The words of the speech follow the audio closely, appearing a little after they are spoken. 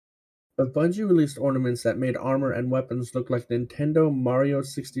If Bungie released ornaments that made armor and weapons look like Nintendo Mario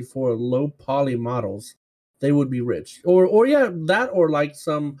 64 low poly models, they would be rich. Or yeah, that or like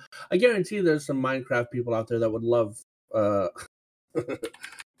some. I guarantee there's some Minecraft people out there that would love uh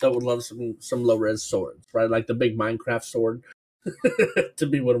that would love some low res swords, right? Like the big Minecraft sword to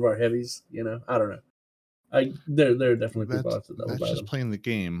be one of our heavies. I don't know. There are definitely people out there that would That's buy just them. playing the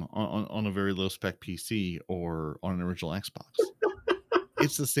game on a very low spec PC or on an original Xbox.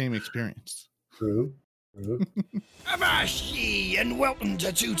 It's the same experience. True. Avast ye, and welcome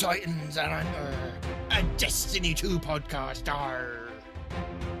to Two Titans and Under, a Destiny 2 podcast.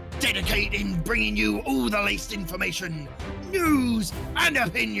 Dedicating bringing you all the latest information, news, and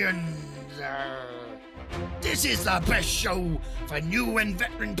opinions. This is the best show for new and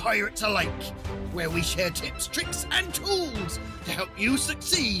veteran pirates alike, where we share tips, tricks, and tools to help you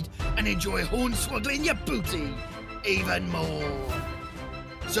succeed and enjoy hornswoggling your booty even more.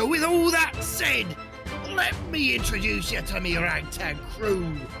 So with all that said, let me introduce you to me ragtag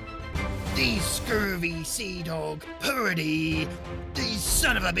crew. The scurvy sea dog Purdy, the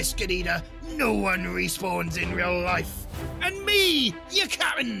son of a biscuit eater no one respawns in real life, and me, your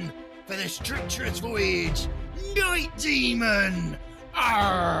captain, for this treacherous voyage, Night Demon.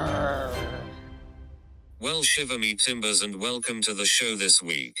 Arr! Well, shiver me timbers, and welcome to the show this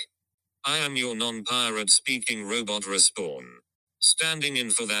week. I am your non-pirate speaking robot Respawn, standing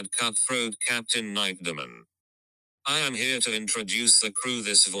in for that cutthroat Captain Night Demon. I am here to introduce the crew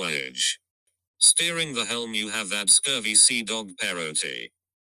this voyage. Steering the helm you have that scurvy sea dog Peroty.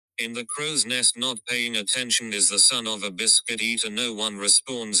 In the crow's nest not paying attention is the son of a biscuit eater no one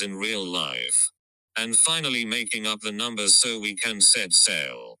respawns in real life. And finally making up the numbers so we can set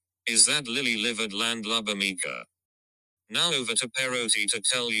sail is that lily-livered landlubber Mika. Now over to Peroty to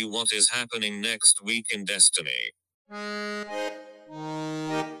tell you what is happening next week in Destiny.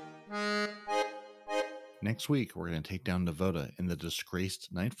 Next week, we're going to take down Devoda in the disgraced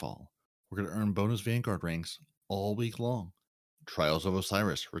Nightfall. We're going to earn bonus Vanguard ranks all week long. Trials of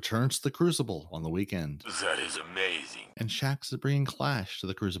Osiris returns to the Crucible on the weekend. That is amazing. And Shaxx is bringing Clash to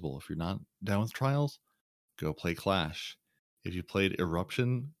the Crucible. If you're not down with Trials, go play Clash. If you played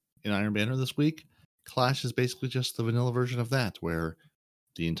Eruption in Iron Banner this week, Clash is basically just the vanilla version of that, where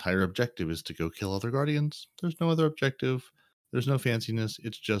the entire objective is to go kill other Guardians. There's no other objective. There's no fanciness.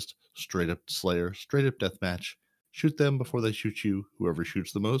 It's just straight up Slayer, straight up deathmatch. Shoot them before they shoot you. Whoever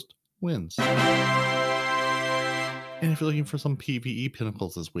shoots the most wins. And if you're looking for some PvE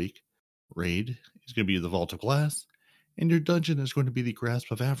pinnacles this week, Raid is going to be the Vault of Glass, and your dungeon is going to be the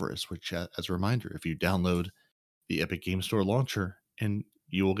Grasp of Avarice, which, as a reminder, if you download the Epic Game Store launcher, and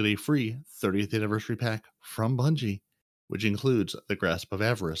you will get a free 30th anniversary pack from Bungie, which includes the Grasp of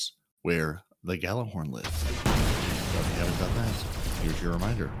Avarice, where the Gallahorn lives. So if you haven't done that, here's your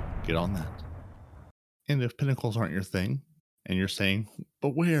reminder. Get on that. And if pinnacles aren't your thing, and you're saying,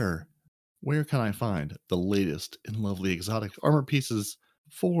 but where? Where can I find the latest and lovely exotic armor pieces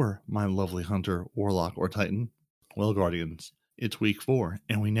for my lovely hunter, warlock, or titan? Well, Guardians, it's week 4,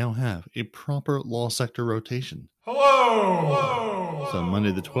 and we now have a proper law sector rotation. Hello! So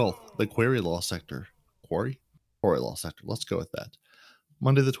Monday the 12th, the Quarry Law Sector. Quarry Law Sector. Let's go with that.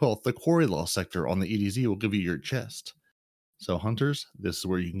 Monday the 12th, the Quarry Law Sector on the EDZ will give you your chest. So Hunters, this is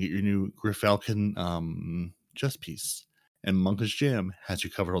where you can get your new Gryfalcon chest piece. And Monkish Jam has you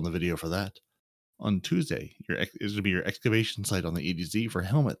covered on the video for that. On Tuesday, is going to be your excavation site on the EDZ for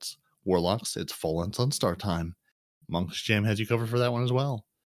helmets. Warlocks, it's Fallen Sunstar time. Monkish Jam has you covered for that one as well.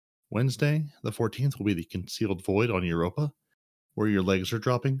 Wednesday, the 14th, will be the Concealed Void on Europa, where your legs are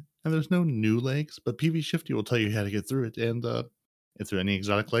dropping. And there's no new legs, but PV Shifty will tell you how to get through it. And if there are any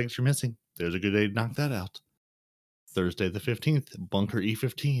exotic legs you're missing, there's a good day to knock that out. Thursday, the 15th, Bunker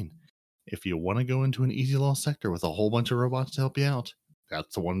E15. If you want to go into an easy law sector with a whole bunch of robots to help you out,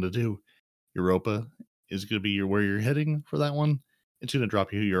 that's the one to do. Europa is going to be where you're heading for that one. It's going to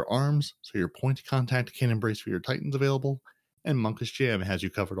drop you your arms, so your point contact cannon brace for your Titans available, and Monkish Jam has you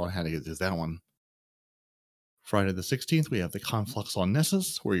covered on how to get through that one. Friday the 16th, we have the Conflux on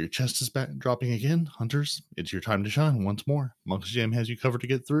Nessus, where your chest is back dropping again. Hunters, it's your time to shine once more. Monkish Jam has you covered to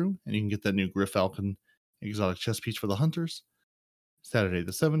get through, and you can get that new Gryfalcon exotic chest piece for the Hunters. Saturday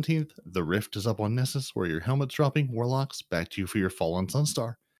the 17th, the Rift is up on Nessus, where your helmet's dropping. Warlocks, back to you for your Fallen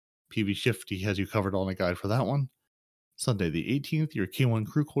Sunstar. PV Shifty has you covered on a guide for that one. Sunday the 18th, your K1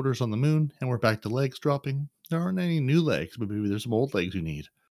 crew quarters on the moon, and we're back to legs dropping. There aren't any new legs, but maybe there's some old legs you need,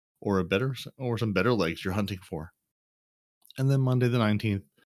 or some better legs you're hunting for. And then Monday the 19th,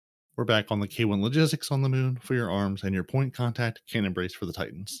 we're back on the K1 logistics on the moon for your arms and your point contact cannon brace for the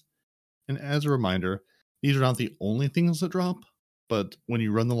Titans. And as a reminder, these are not the only things that drop, But when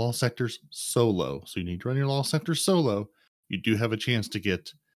you run the Lost Sectors solo, so you need to run your Lost Sectors solo, you do have a chance to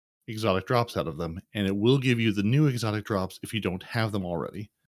get exotic drops out of them, and it will give you the new exotic drops if you don't have them already.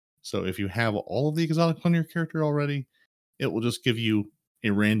 So if you have all of the exotics on your character already, it will just give you a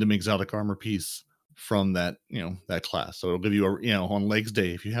random exotic armor piece from that, that class. So it'll give you on legs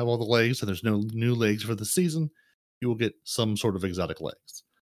day, if you have all the legs and there's no new legs for the season, you will get some sort of exotic legs.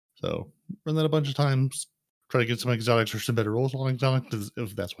 So run that a bunch of times, try to get some exotics or some better rolls on exotics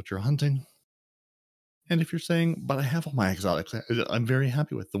if that's what you're hunting. And if you're saying, but I have all my exotics, I'm very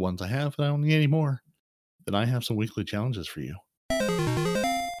happy with the ones I have and I don't need any more, then I have some weekly challenges for you.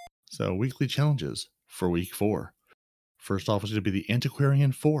 So weekly challenges for week 4. First off is going to be the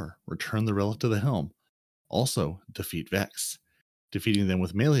Antiquarian 4, return the relic to the helm. Also, defeat Vex. Defeating them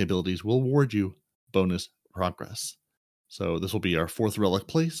with melee abilities will award you bonus progress. So this will be our 4th relic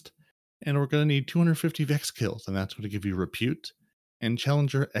placed, and we're going to need 250 Vex kills, and that's going to give you Repute and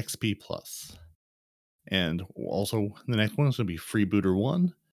Challenger XP+. And also, the next one is going to be Freebooter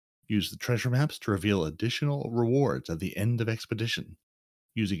 1. Use the treasure maps to reveal additional rewards at the end of Expedition.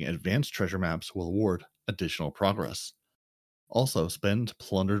 Using advanced treasure maps will award additional progress. Also, spend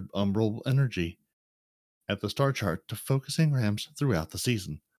plundered umbral energy at the star chart to focus engrams throughout the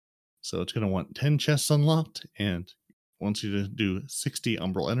season. So it's going to want 10 chests unlocked, and wants you to do 60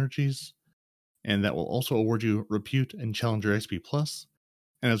 umbral energies, and that will also award you Repute and Challenger XP+.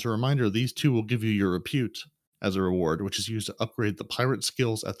 And as a reminder, these two will give you your Repute as a reward, which is used to upgrade the pirate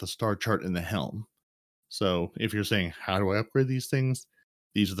skills at the star chart in the helm. So if you're saying, how do I upgrade these things?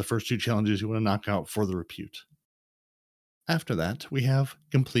 These are the first 2 challenges you want to knock out for the Repute. After that, we have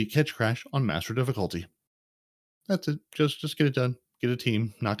Complete Catch Crash on Master Difficulty. That's it. Just get it done. Get a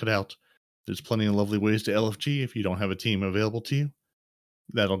team. Knock it out. There's plenty of lovely ways to LFG if you don't have a team available to you.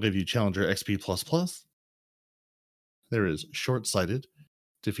 That'll give you Challenger XP++. There is Short-Sighted.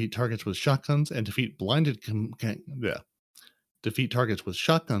 Defeat targets with shotguns and defeat defeat targets with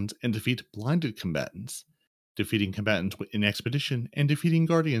shotguns and defeat blinded combatants. Defeating combatants in Expedition and defeating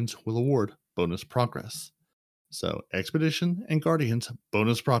Guardians will award bonus progress. So, Expedition and Guardians,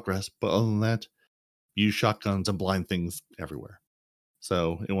 bonus progress, but other than that, use shotguns and blind things everywhere.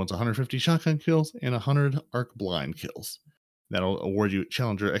 So, it wants 150 shotgun kills and 100 arc blind kills. That'll award you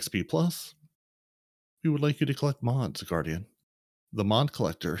Challenger XP+. We would like you to collect mods, Guardian. The mod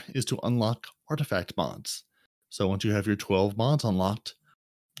collector is to unlock artifact mods. So, once you have your 12 mods unlocked,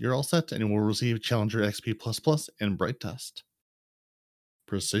 you're all set and you will receive Challenger XP++ and Bright Dust.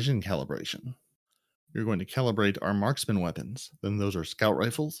 Precision Calibration. You're going to calibrate our marksman weapons, then those are scout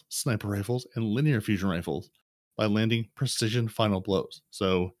rifles, sniper rifles, and linear fusion rifles, by landing precision final blows.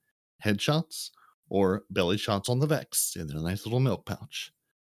 So, headshots or belly shots on the Vex in their nice little milk pouch.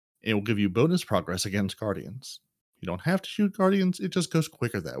 It will give you bonus progress against Guardians. You don't have to shoot Guardians, it just goes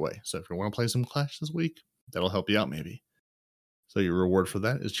quicker that way. So if you want to play some Clash this week, that'll help you out maybe. So your reward for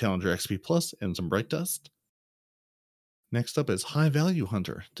that is Challenger XP+ and some Bright Dust. Next up is High Value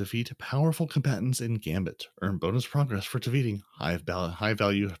Hunter. Defeat powerful combatants in Gambit. Earn bonus progress for defeating high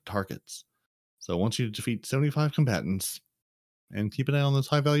value targets. So once you defeat 75 combatants, and keep an eye on those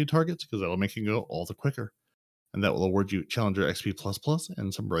high value targets because that'll make you go all the quicker. And that will award you Challenger XP++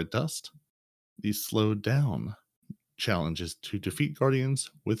 and some Bright Dust. The Slowed Down challenge is to defeat Guardians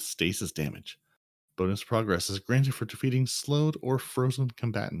with stasis damage. Bonus progress is granted for defeating slowed or frozen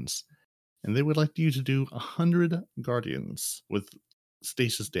combatants. And they would like you to do 100 Guardians with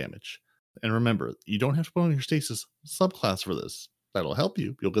stasis damage. And remember, you don't have to put on your stasis subclass for this. That'll help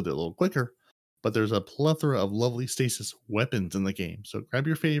you. You'll get there a little quicker. But there's a plethora of lovely stasis weapons in the game. So grab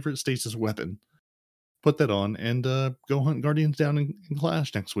your favorite stasis weapon, put that on, and go hunt Guardians down in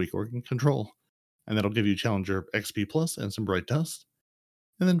Clash next week or in Control. And that'll give you Challenger XP+ and some Bright Dust.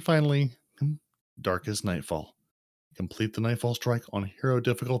 And then finally, Darkest Nightfall. Complete the Nightfall Strike on Hero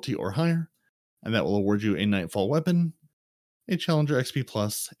difficulty or higher, and that will award you a Nightfall weapon, a Challenger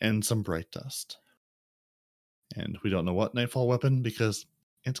XP+, and some Bright Dust. And we don't know what Nightfall weapon because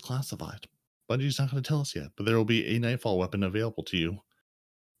it's classified. Bungie's not going to tell us yet, but there will be a Nightfall weapon available to you.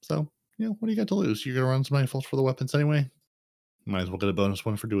 So, what do you got to lose? You're going to run some Nightfalls for the weapons anyway? Might as well get a bonus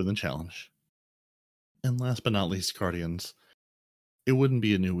one for doing the challenge. And last but not least, Guardians. It wouldn't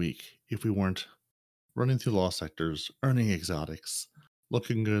be a new week if we weren't running through Lost Sectors, earning exotics,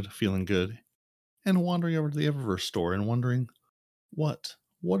 looking good, feeling good, and wandering over to the Eververse store and wondering, what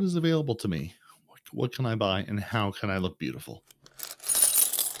is available to me? What can I buy, and how can I look beautiful?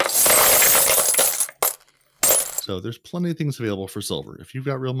 So there's plenty of things available for silver. If you've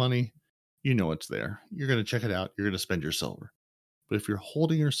got real money, you know it's there. You're going to check it out. You're going to spend your silver. But if you're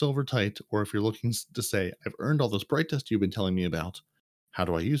holding your silver tight, or if you're looking to say, I've earned all this bright dust you've been telling me about, how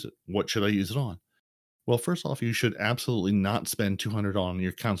do I use it? What should I use it on? Well, first off, you should absolutely not spend 200 on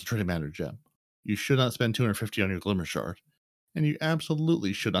your concentrated matter gem. You should not spend 250 on your glimmer shard. And you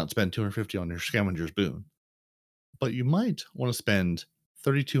absolutely should not spend 250 on your scavenger's boon. But you might want to spend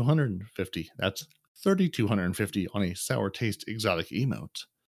 3,250. That's 3,250 on a sour taste exotic emote.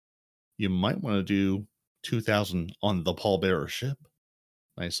 You might want to do 2,000 on the pallbearer ship.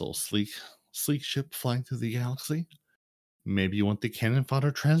 Nice little sleek ship flying through the galaxy. Maybe you want the cannon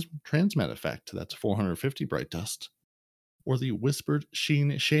fodder transmat effect. That's 450 bright dust. Or the whispered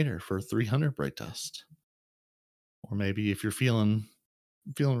sheen shader for 300 bright dust. Or maybe if you're feeling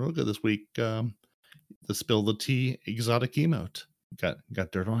real good this week, the spill the tea exotic emote.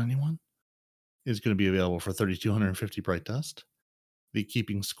 Got dirt on anyone? Is going to be available for 3,250 bright dust. The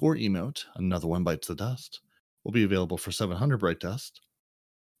keeping score emote, another one bites the dust, will be available for 700 bright dust.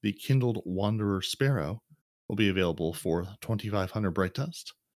 The kindled wanderer sparrow will be available for 2,500 bright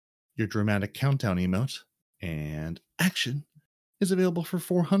dust. Your dramatic countdown emote and action is available for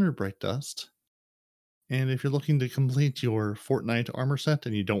 400 bright dust. And if you're looking to complete your Fortnite armor set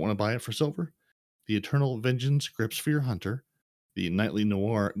and you don't want to buy it for silver, the Eternal Vengeance grips for your hunter, the Nightly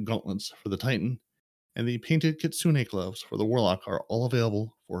Noir gauntlets for the Titan, and the painted Kitsune gloves for the Warlock are all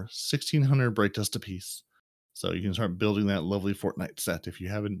available for 1,600 bright dust apiece. So you can start building that lovely Fortnite set if you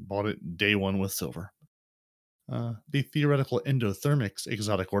haven't bought it day one with silver. The Theoretical Endothermics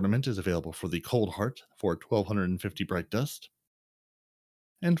exotic ornament is available for the Cold Heart for 1,250 bright dust.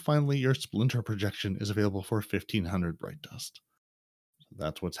 And finally, your Splinter projection is available for 1,500 bright dust. So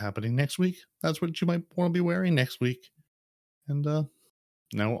that's what's happening next week. That's what you might want to be wearing next week. And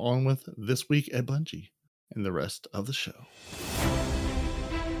now on with This Week at Bungie and the rest of the show.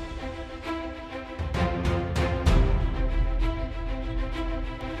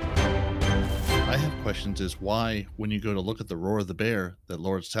 I have questions is why, when you go to look at the Roar of the Bear that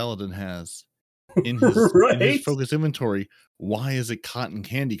Lord Saladin has in his focus inventory, why is it cotton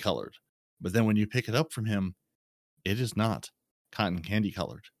candy colored? But then when you pick it up from him, it is not cotton candy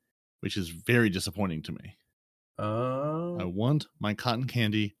colored, which is very disappointing to me. I want my cotton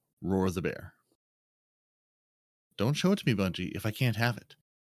candy Roar of the Bear. Don't show it to me, Bungie, if I can't have it.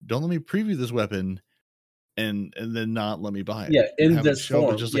 Don't let me preview this weapon and then not let me buy it. Yeah, in have this it show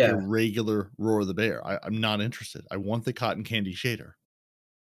form, up just like a regular Roar of the Bear. I'm not interested. I want the cotton candy shader.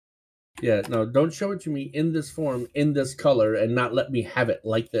 Yeah, no, don't show it to me in this form, in this color, and not let me have it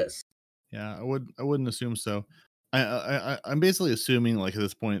like this. Yeah, I wouldn't assume so. I'm basically assuming, like, at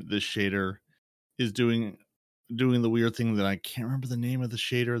this point, this shader is doing the weird thing that I can't remember the name of the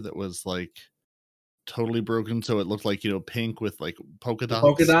shader that was like totally broken, so it looked like, pink with like polka dots.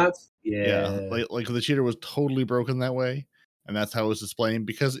 Polka dots? Yeah, like the shader was totally broken that way, and that's how it was displaying,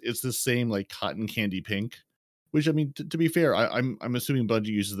 because it's the same like cotton candy pink. Which, I mean, to be fair, I'm assuming Bungie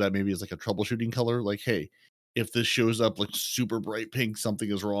uses that maybe as like a troubleshooting color. Like, hey, if this shows up like super bright pink,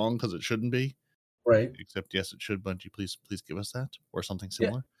 something is wrong, because it shouldn't be. Right. Except, yes, it should. Bungie, please give us that, or something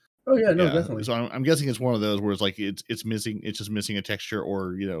similar. Yeah. Oh yeah, no, definitely. So I'm guessing it's one of those where it's like it's just missing a texture,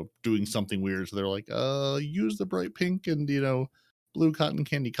 or doing something weird. So they're like, use the bright pink and blue cotton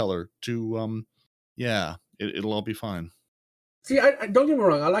candy color to it'll all be fine. See, I don't get me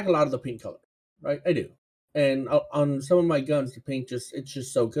wrong, I like a lot of the pink color, right? I do. And on some of my guns, the pink it's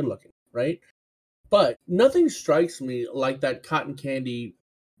just so good looking, right? But nothing strikes me like that cotton candy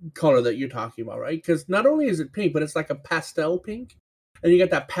color that you're talking about, right? Because not only is it pink, but it's like a pastel pink, and you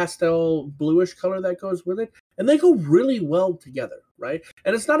got that pastel bluish color that goes with it, and they go really well together, right?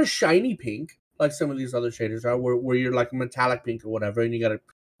 And it's not a shiny pink like some of these other shaders are, where you're like a metallic pink or whatever, and you got to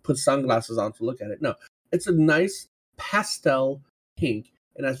put sunglasses on to look at it. No, it's a nice pastel pink,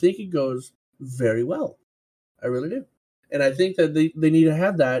 and I think it goes very well. I really do. And I think that they need to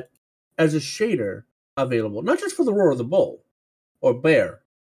have that as a shader available, not just for the Roar of the Bull or Bear.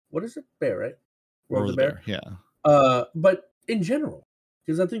 What is it? Bear, right? Roar of the Bear, yeah. But in general,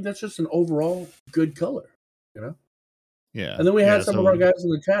 because I think that's just an overall good color, Yeah. And then we had some of our guys in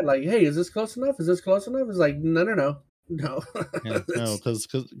the chat like, hey, is this close enough? Is this close enough? It's like, no. No,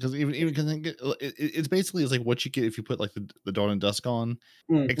 because even it's basically like what you get if you put like the Dawn and Dusk on,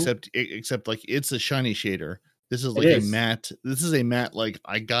 except like it's a shiny shader. This is like a matte. This is a matte. Like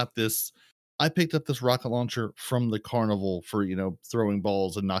I picked up this rocket launcher from the carnival for throwing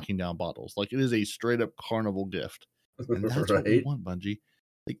balls and knocking down bottles. Like, it is a straight up carnival gift, and that's what we want, Bungie.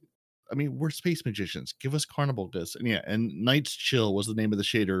 Like, I mean, we're space magicians. Give us carnival gifts, and Night's Chill was the name of the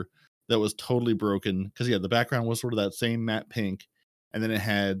shader. That was totally broken because the background was sort of that same matte pink, and then it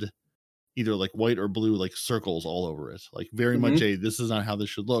had either like white or blue, like circles all over it. Like very Mm-hmm. much this is not how this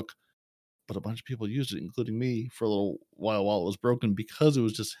should look. But a bunch of people used it, including me, for a little while it was broken because it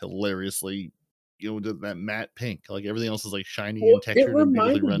was just hilariously, that matte pink. Like everything else is like shiny Well, and textured and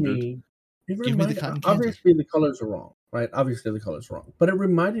beautifully rendered. Give me the cotton candy. Obviously, the colors are wrong, right? Obviously, the colors are wrong. But it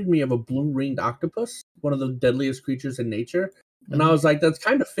reminded me of a blue-ringed octopus, one of the deadliest creatures in nature. And I was like, that's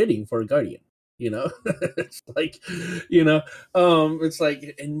kind of fitting for a guardian, It's like, it's like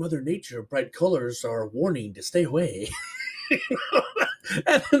in Mother Nature, bright colors are a warning to stay away.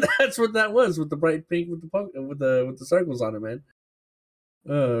 And that's what that was with the bright pink with the circles on it, man.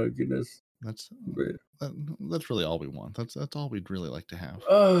 Oh goodness. That's really all we want. That's all we'd really like to have.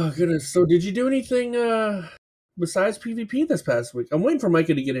 Oh goodness. So did you do anything besides PvP this past week? I'm waiting for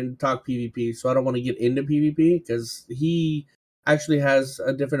Micah to get in to talk PvP, so I don't want to get into PvP because he actually has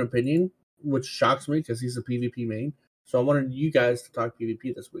a different opinion, which shocks me because he's a PvP main. So I wanted you guys to talk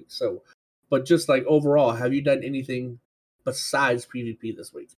PvP this week. So, but just like overall, have you done anything besides PvP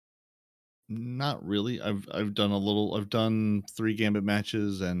this week? Not really. I've done a little. I've done 3 Gambit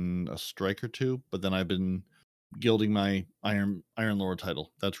matches and a strike or 2, but then I've been gilding my Iron Lord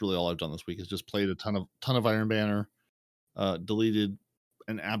title. That's really all I've done this week. Is just played a ton of Iron Banner, deleted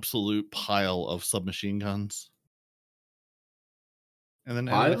an absolute pile of submachine guns, and then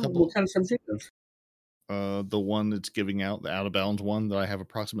added a couple. What kind of submachine guns? The one that's giving out, the out of bounds one that I have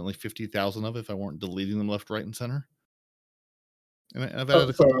approximately 50,000 of if I weren't deleting them left, right, and center. And I've added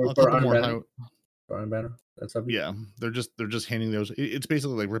a couple more. For Iron Banner. That's up. Yeah, they're just handing those. It's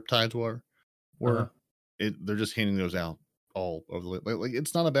basically like Riptides where they're just handing those out all over the like.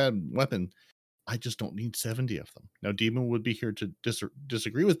 It's not a bad weapon. I just don't need 70 of them. Now, Demon would be here to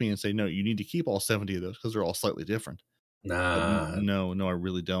disagree with me and say, no, you need to keep all 70 of those because they're all slightly different. Nah. No, I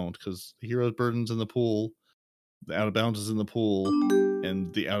really don't, because the Hero's Burden's in the pool, the Out of Bounds is in the pool,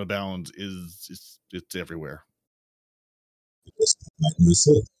 and the Out of Bounds it's everywhere.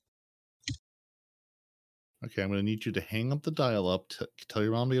 Okay, I'm going to need you to hang up the dial-up, tell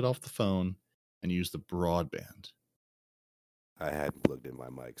your mom to get off the phone, and use the broadband. I hadn't plugged in my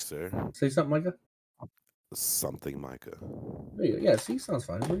mic, sir. Say something, Micah? Something, Micah. Yeah, see, sounds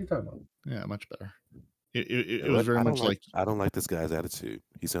fine. What are you talking about? Yeah, much better. It was very much like I don't like this guy's attitude.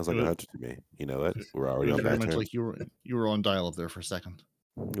 He sounds like a hunter to me. You know what? We're already on very bad much terms. like you were on dial-up there for a second.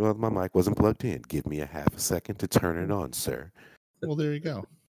 Well, my mic wasn't plugged in. Give me a half a second to turn it on, sir. Well, there you go.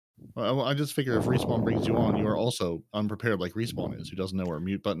 Well, I just figure if Respawn brings you on, you are also unprepared like Respawn is, who doesn't know where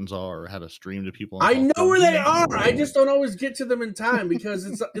mute buttons are or how to stream to people. I know where they are. I just don't always get to them in time because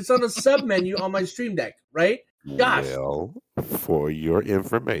it's on a sub menu on my Stream Deck, right? Gosh. Well, for your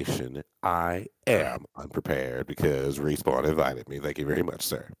information, I am unprepared because Respawn invited me. Thank you very much,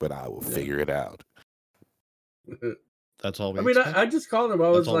 sir. But I will figure it out. That's all we I just called him.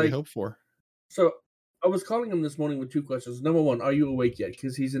 That's all we hope for. So I was calling him this morning with 2 questions. Number 1, are you awake yet?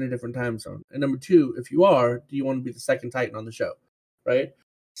 Because he's in a different time zone. And number 2, if you are, do you want to be the second Titan on the show? Right?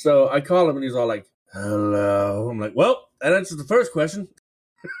 So I call him and he's all like, hello. I'm like, well, that answers the first question.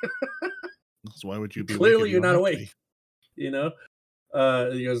 So why would you be clearly you're not awake? You know?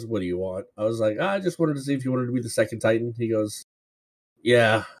 He goes, what do you want? I was like, I just wanted to see if you wanted to be the second Titan. He goes,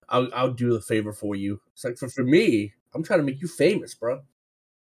 yeah, I'll do the favor for you. It's like, for me, I'm trying to make you famous, bro.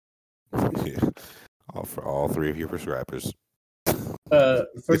 Yeah. For all 3 of your prescribers.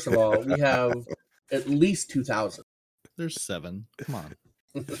 First of all, we have at least 2,000. There's 7. Come on.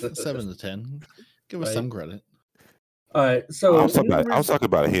 7 to 10. Give us some credit. All right, so I was talking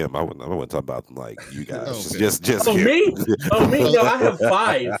about him. I wasn't talking about like you guys. Just him. Me? Oh, me? No, I have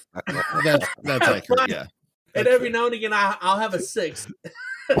 5. That's accurate. Yeah. And every now and again, I'll have a 6.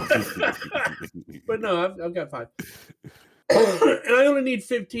 But no, I've got 5, and I only need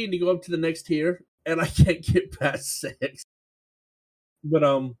 15 to go up to the next tier, and I can't get past 6. But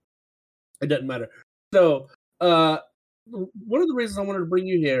it doesn't matter. So one of the reasons I wanted to bring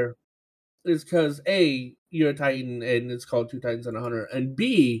you here is because A, you're a Titan and it's called 2 Titans and a Hunter, and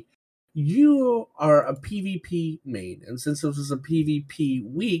B, you are a PvP main, and since this was a PvP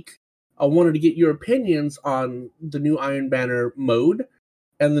week, I wanted to get your opinions on the new Iron Banner mode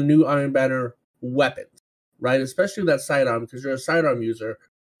and the new Iron Banner weapons, right? Especially that sidearm, because you're a sidearm user,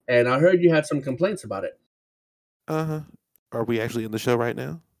 and I heard you had some complaints about it. Are we actually in the show right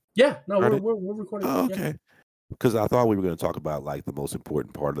now? Yeah, no, we're recording. Oh, okay. Because I thought we were going to talk about like the most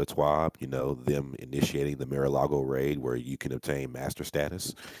important part of the TWAB, them initiating the Mar-a-Lago raid where you can obtain master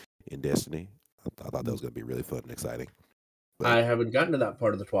status in Destiny. I thought that was going to be really fun and exciting. I haven't gotten to that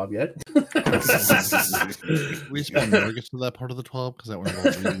part of the 12 yet. Respawn never gets to that part of the 12 because that would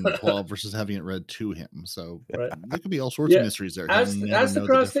involve reading the 12 versus having it read to him. So Right. there could be all sorts of mysteries there.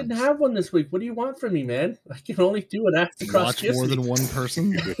 Astacross didn't have one this week. What do you want from me, man? I can only do what Astacross Watch gives more me. than one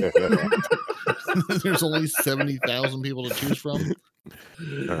person. There's only 70,000 people to choose from.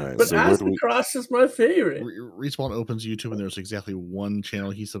 All right, But so Astacross is my favorite. Respawn opens YouTube and there's exactly one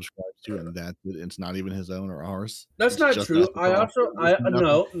channel he subscribes to, and it's not even his own or ours. That's It's not just true. Astacross. I Nothing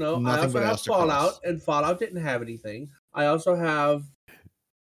also but have Astacross. Fallout, and Fallout didn't have anything. I also have.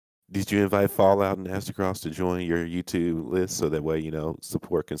 Did you invite Fallout and Astacross to join your YouTube list so that way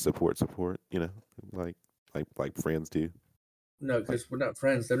support can support? Like friends do. No, because we're not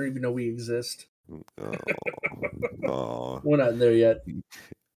friends. They don't even know we exist. Oh, We're not there yet.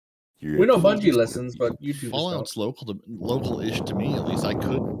 We know Bungie listens, but YouTube Fallout's local-ish to me, at least.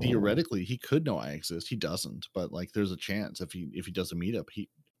 Theoretically, he could know I exist. He doesn't, but like, there's a chance if he does a meetup,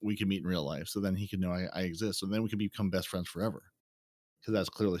 we can meet in real life. So then he can know I exist. So then we can become best friends forever. Because that's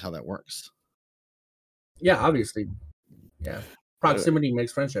clearly how that works. Yeah, obviously. Yeah, proximity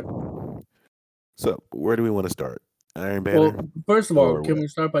makes friendship. So where do we want to start? Iron Banner. Well, first of all, or can what? we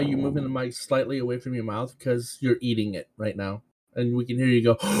start by you moving the mic slightly away from your mouth because you're eating it right now, and we can hear you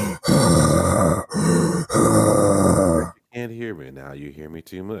go. You can't hear me now. You hear me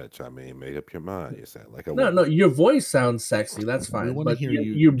too much. I mean, make up your mind. You sound like a No, your voice sounds sexy. That's fine, wanna but hear you're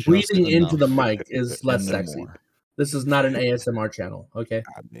you just breathing into the enough mic is less no sexy. more. This is not an ASMR channel, okay?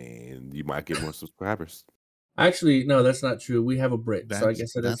 I mean, you might get more subscribers. Actually, no, that's not true. We have a Brit, so I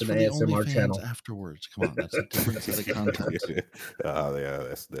guess it is That's an for the ASMR OnlyFans channel. afterwards. Come on, that's a different set of content.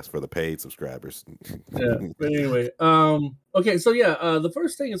 Yeah, that's for the paid subscribers. Yeah, but anyway, okay, so yeah, the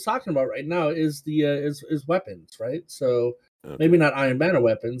first thing it's talking about right now is the is weapons, right? So maybe not Iron Banner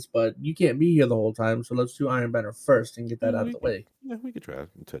weapons, but you can't be here the whole time, so let's do Iron Banner first and get that out of the way. Yeah, we could try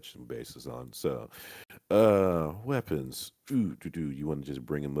and touch some bases on. So, weapons. You want to just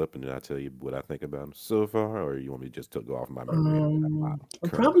bring them up and then I tell you what I think about them so far, or you want me to just go off my memory?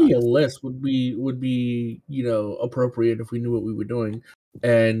 Probably a list would be appropriate if we knew what we were doing,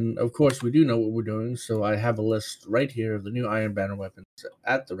 and of course we do know what we're doing. So I have a list right here of the new Iron Banner weapons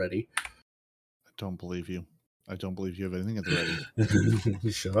at the ready. I don't believe you. I don't believe you have anything at the ready.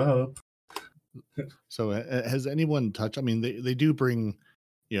 Shut up. So has anyone touched? I mean, they do bring,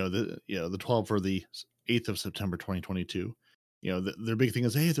 the 12 for the 8th of September 2022. Their big thing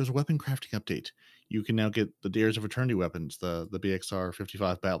is, hey, there's a weapon crafting update. You can now get the Dares of Eternity weapons, the BXR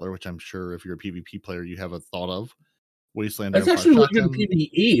 55 Battler, which I'm sure if you're a PvP player, you have a thought of. Wasteland. That's actually really good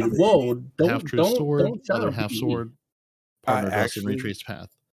PvE. Whoa, half true sword, other half PvE. sword. Partner Dustin Retraced Path.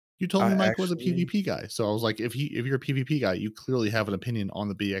 You told me Mike was a PvP guy, so I was like, if you're a PvP guy, you clearly have an opinion on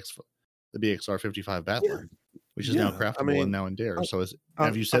the BXR 55 Battler, which is now craftable and now in Dares. So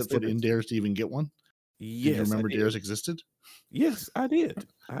have you set foot in Dares to even get one? Yes. Did you remember Dares existed? Yes, I did.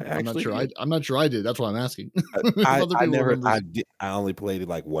 I'm not sure. I'm not sure I did. That's why I'm asking. I only played it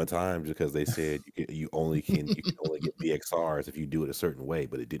like one time because they said you can only get BXRs if you do it a certain way,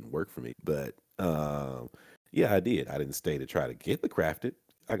 but it didn't work for me. But yeah, I did. I didn't stay to try to get the crafted.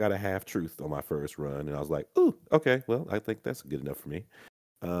 I got a half truth on my first run, and I was like, "Ooh, okay, well, I think that's good enough for me."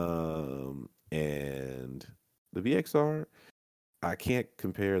 And the BXR, I can't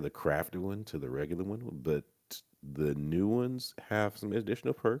compare the crafted one to the regular one, but the new ones have some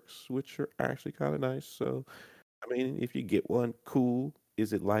additional perks, which are actually kind of nice. So, I mean, if you get one, cool.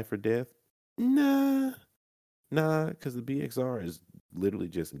 Is it life or death? Nah, because the BXR is literally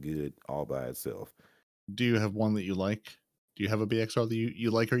just good all by itself. Do you have one that you like? Do you have a BXR that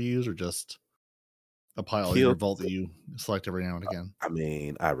you like or use, or just a pile in your vault that you select every now and again? I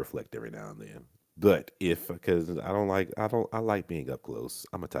mean, I reflect every now and then. But because I like being up close.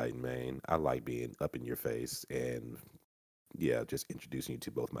 I'm a Titan main. I like being up in your face and just introducing you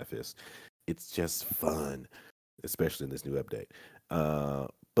to both my fists. It's just fun, especially in this new update.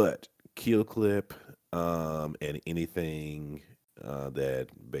 But kill clip and anything that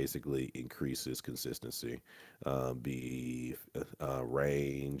basically increases consistency, be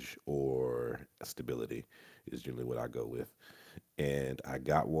range or stability is generally what I go with. And I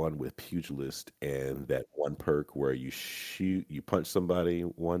got one with Pugilist and that one perk where you punch somebody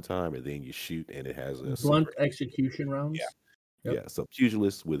one time and then you shoot and it has a blunt execution rounds. Yeah. So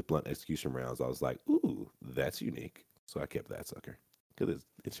Pugilist with blunt execution rounds. I was like, ooh, that's unique. So I kept that sucker because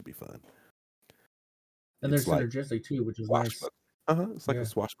it should be fun. And they're synergistic too, which is nice. It's like a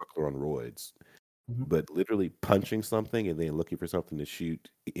swashbuckler on roids. But literally punching something and then looking for something to shoot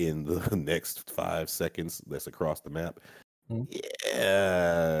in the next 5 seconds that's across the map.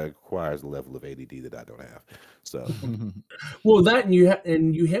 yeah, requires a level of ADD that I don't have. So Well, that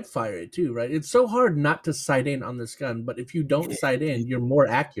and you hip fire it too, right? It's so hard not to sight in on this gun, but if you don't sight in, you're more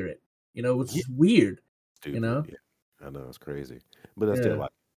accurate. Which is weird. stupid. Yeah, I know it's crazy, but I still Yeah,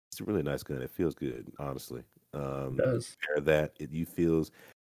 like. It's a really nice gun. It feels good, honestly. it does. Compare that, you feels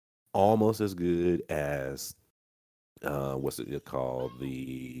almost as good as what's it called,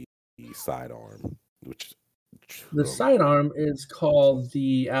 the sidearm, which The um, sidearm is called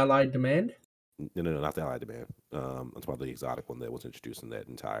the Allied Demand. no, not the Allied Demand. I'm talking about the exotic one that was introduced in that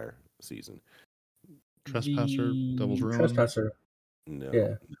entire season. Trespasser, Devil's The Ruin. Trespasser. No,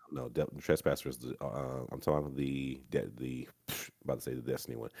 Yeah. no, Trespasser is the. I'm talking about the about to say the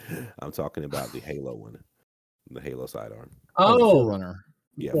Destiny one. I'm talking about the Halo one, the Halo sidearm. Oh, the Oh, Forerunner.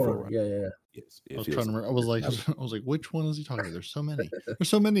 Yeah, Forerunner. Forerunner. Yeah. Yes, I was trying to remember. I was like, which one is he talking about? There's so many. There's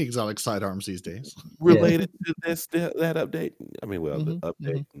so many exotic sidearms these days. related to that update. I mean, well, the Mhm,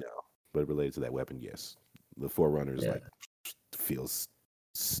 update no, but related to that weapon, yes. The Forerunner is Yeah. like feels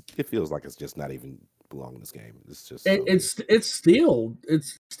like it's just not even belong in this game. It's just It's still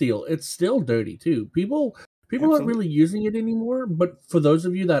it's still dirty too. People aren't Absolutely. really using it anymore, but for those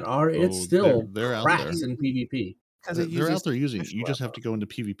of you that are, it's Oh, still they're out there. cracks in PvP. because They're out there using it. You just have to go into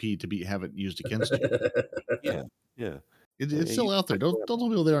PvP to have it used against you. yeah. It's still out there. Don't tell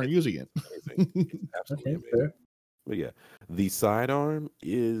people they aren't using it. Amazing. It's absolutely Okay, amazing. fair. But yeah, the sidearm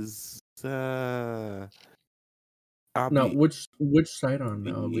is I'll Now, be which sidearm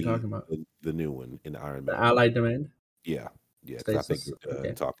now are we talking about? the new one in Iron The Man. Allied Demand? Yeah, 'cause I think Stasis? we're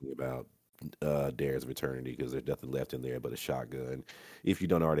Okay. talking about Dares of Eternity because there's nothing left in there but a shotgun. If you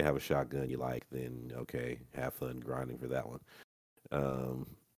don't already have a shotgun you like, then okay, have fun grinding for that one.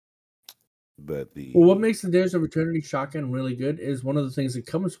 But Well, what makes the Dares of Eternity shotgun really good is one of the things it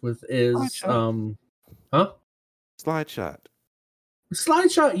comes with is shot. Slide shot.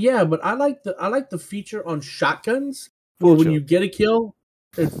 slide shot, yeah, but I like the feature on shotguns Full where when choke. you get a kill,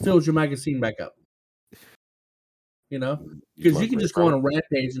 it fills your magazine back up. Because you can just go on a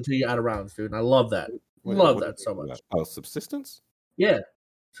rampage until you're out of rounds, dude. And I love that. Love that so much. Oh, subsistence? Yeah.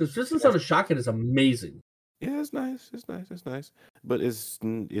 So subsistence on a shotgun is amazing. Yeah, it's nice. It's nice. But it's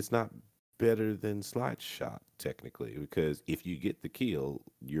not better than slide shot technically, because if you get the kill,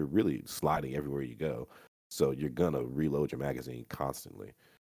 you're really sliding everywhere you go. So you're gonna reload your magazine constantly.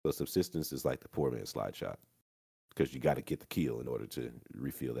 So subsistence is like the poor man's slide shot, because you got to get the kill in order to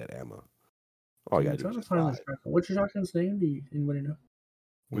refill that ammo. All you I'm got to do trying is to just find slide. this shotgun. What's your shotgun's name? Do anybody know?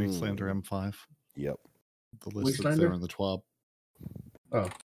 Wastelander M5. Yep. The list that's there Wastelander? in the TWAB. Oh.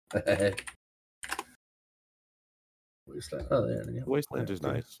 Wasteland. Oh, there. Yeah. Wastelander's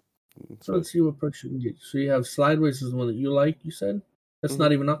Okay. nice. So let's see what perks you can get. So you have Slideways is the one that you like, you said? That's Mhm.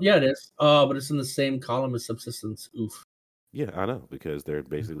 not even up. Yeah, it is. But it's in the same column as Subsistence. Oof. Yeah, I know, because they're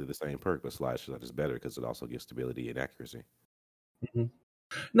basically the same perk, but slide shot is better because it also gives stability and accuracy. Mm-hmm.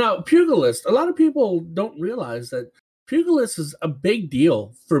 Now, Pugilist, a lot of people don't realize that Pugilist is a big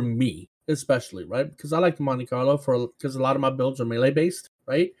deal for me, especially, right? Because I like the Monte Carlo because a lot of my builds are melee based,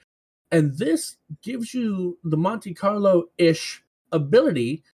 right? And this gives you the Monte Carlo-ish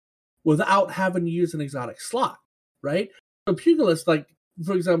ability without having to use an exotic slot, right? So Pugilist, like,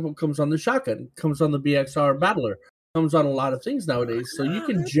 for example, comes on the shotgun, comes on the BXR Battler, comes on a lot of things nowadays. So you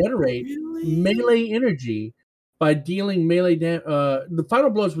can generate melee energy by dealing melee damage. The final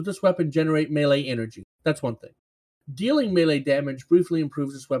blows with this weapon generate melee energy. That's one thing. Dealing melee damage briefly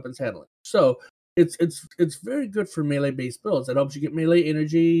improves this weapon's handling. So it's very good for melee based builds. It helps you get melee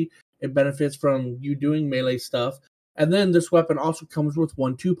energy. It benefits from you doing melee stuff. And then this weapon also comes with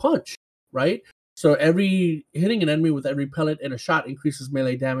 1-2 punch, right? So every hitting an enemy with every pellet and a shot increases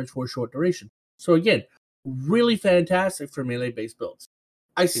melee damage for a short duration. So again, really fantastic for melee based builds.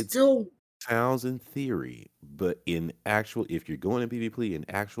 Sounds in theory, but in actual, if you're going to PvP in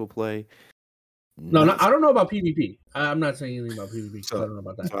actual play, no, I don't know about PvP. I'm not saying anything about PvP because I don't know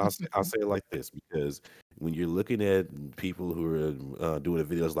about that. So I'll say it like this, because when you're looking at people who are doing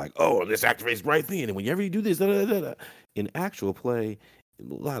the videos like, oh, this activates right then, and whenever you do this, in actual play,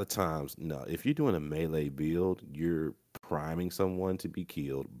 a lot of times, no. If you're doing a melee build, you're priming someone to be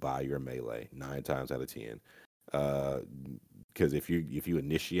killed by your melee 9 times out of 10. Because if you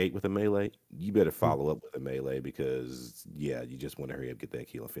initiate with a melee, you better follow up with a melee, because you just want to hurry up, get that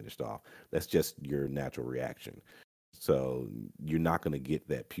kill, and finished off. That's just your natural reaction. So you're not going to get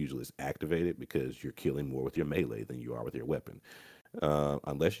that pugilist activated because you're killing more with your melee than you are with your weapon.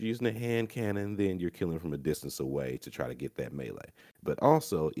 Unless you're using a hand cannon, then you're killing from a distance away to try to get that melee. But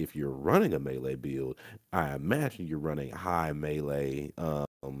also, if you're running a melee build, I imagine you're running high melee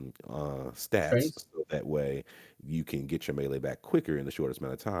stats, so that way you can get your melee back quicker in the shortest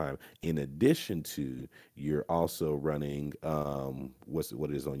amount of time. In addition to, you're also running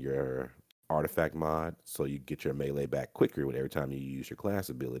what is on your artifact mod, so you get your melee back quicker with every time you use your class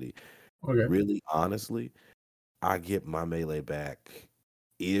ability. Okay. Really, honestly, I get my melee back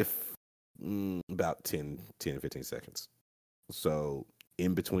if about 10, 15 seconds. So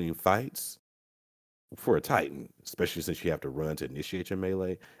in between fights, for a Titan, especially since you have to run to initiate your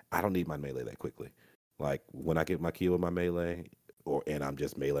melee, I don't need my melee that quickly. Like when I get my kill with my melee, and I'm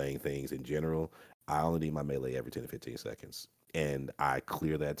just meleeing things in general, I only need my melee every 10 to 15 seconds. And I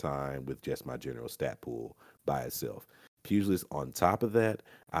clear that time with just my general stat pool by itself. Pugilist on top of that,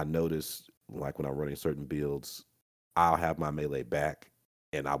 I notice like when I'm running certain builds, I'll have my melee back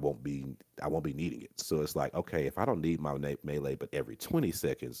and I won't be needing it. So it's like, okay, if I don't need my melee but every 20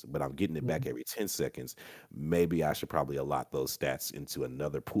 seconds, but I'm getting it back every 10 seconds, maybe I should probably allot those stats into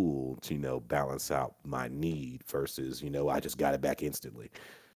another pool to, balance out my need versus, I just got it back instantly.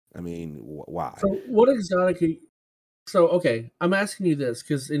 I mean, why? So what exotic? So okay, I'm asking you this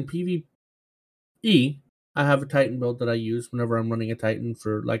because in PvE, I have a Titan build that I use whenever I'm running a Titan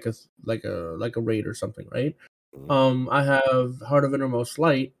for like a raid or something, right? I have Heart of Innermost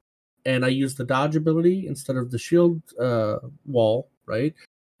Light, and I use the dodge ability instead of the shield wall, right?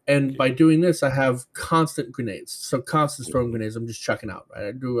 And by doing this, I have constant grenades. So constant storm grenades. I'm just chucking out, right?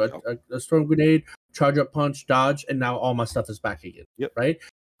 I do a storm grenade, charge up punch, dodge, and now all my stuff is back again, right?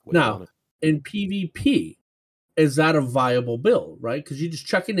 Now, in PvP, is that a viable build, right? Because you just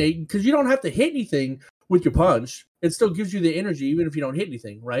chuck in because you don't have to hit anything with your punch. It still gives you the energy, even if you don't hit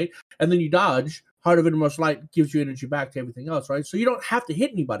anything, right? And then you dodge. Heart of Innermost Light gives you energy back to everything else, right? So you don't have to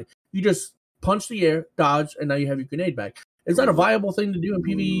hit anybody. You just punch the air, dodge, and now you have your grenade back. Is that a viable thing to do in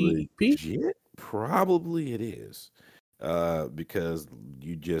PvP? Legit? Probably it is. Because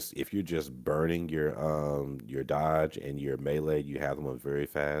if you're just burning your dodge and your melee, you have them on very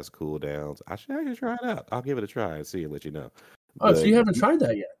fast cooldowns. I should actually try it out. I'll give it a try and see and let you know. Oh, so you haven't tried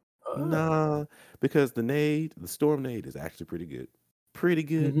that yet? Nah, because the storm nade is actually pretty good. Pretty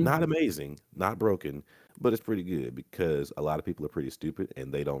good. Not amazing, not broken, but it's pretty good because a lot of people are pretty stupid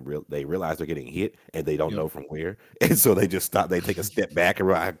and they realize they're getting hit and they don't know from where. And so they just stop, they take a step back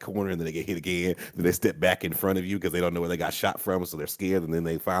around a corner and then they get hit again. Then they step back in front of you because they don't know where they got shot from, so they're scared, and then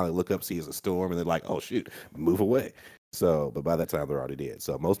they finally look up, see it's a storm, and they're like, oh shoot, move away. So, but by that time they're already dead.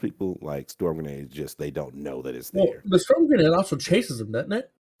 So most people like storm grenades, they don't know that it's there. Well, the storm grenade also chases them, doesn't it?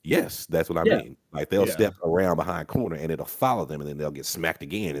 Yes, that's what I mean. Like they'll step around behind corner and it'll follow them, and then they'll get smacked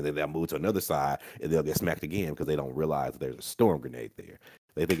again, and then they'll move to another side and they'll get smacked again because they don't realize there's a storm grenade there.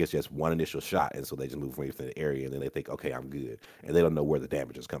 They think it's just one initial shot, and so they just move away from the area, and then they think, okay, I'm good, and they don't know where the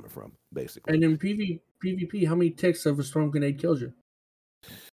damage is coming from, basically. And in PvP, how many ticks of a storm grenade kills you?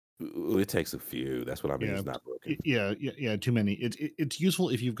 It takes a few. That's what I mean. It's not broken. Yeah, too many. It's useful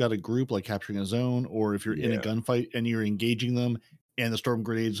if you've got a group like capturing a zone, or if you're in a gunfight and you're engaging them, and the storm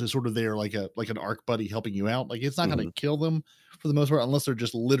grenades is sort of there like an arc buddy helping you out. Like it's not going to kill them for the most part unless they're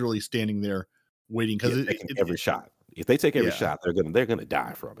just literally standing there waiting. Because every shot, if they take every shot, they're gonna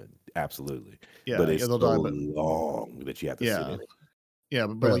die from it. Absolutely. Yeah, but it's they'll so die, long that you have to sit in it. Yeah,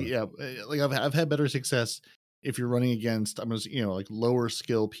 but like I've had better success if you're running against like lower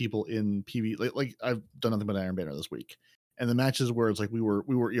skill people in PvE. Like I've done nothing but Iron Banner this week, and the matches where it's like we were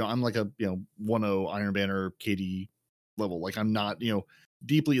I'm like a 1-0 Iron Banner KD level. Like I'm not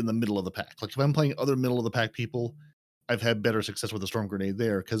deeply in the middle of the pack. Like if I'm playing other middle of the pack people, I've had better success with the storm grenade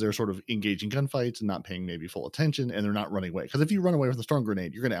there because they're sort of engaging gunfights and not paying maybe full attention, and they're not running away. Because if you run away with the storm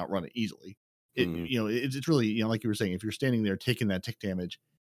grenade, you're going to outrun it easily. It's really like you were saying, if you're standing there taking that tick damage,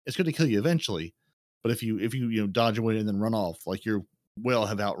 it's going to kill you eventually. But if you dodge away and then run off, like you will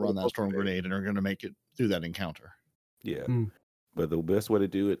have outrun that storm grenade and are going to make it through that encounter. Yeah. But the best way to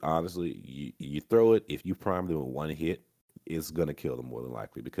do it, honestly, you throw it. If you prime them with one hit, it's going to kill them more than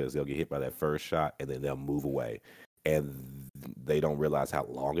likely because they'll get hit by that first shot and then they'll move away. And they don't realize how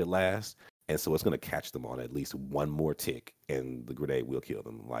long it lasts. And so it's going to catch them on at least one more tick, and the grenade will kill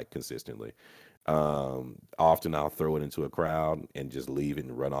them like consistently. Often I'll throw it into a crowd and just leave it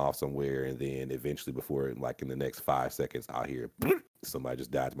and run off somewhere. And then eventually before, like in the next 5 seconds, I'll hear somebody just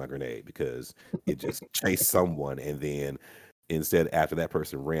died to my grenade because it just chased someone. And then instead, after that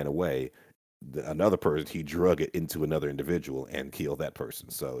person ran away, another person, he drug it into another individual and killed that person.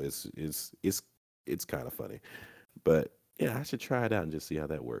 So it's kind of funny, but yeah, I should try it out and just see how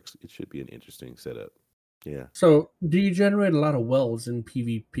that works. It should be an interesting setup. Yeah. So, do you generate a lot of wells in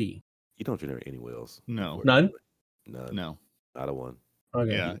PvP? You don't generate any wells. No. None? None. No. Not a one.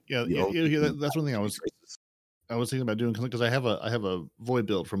 Okay. Yeah. That's one thing I was thinking about doing because I have a void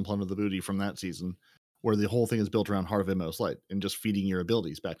build from Plunder the Booty from that season where the whole thing is built around Heart of Inmost Light and just feeding your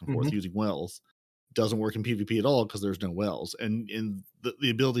abilities back and forth using wells. Doesn't work in PvP at all because there's no wells, and the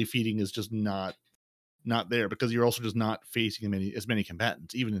ability feeding is just not there because you're also just not facing as many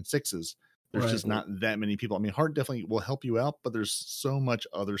combatants. Even in sixes, there's just not that many people. I mean, Heart definitely will help you out, but there's so much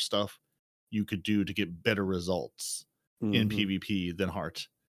other stuff you could do to get better results in PvP than Heart.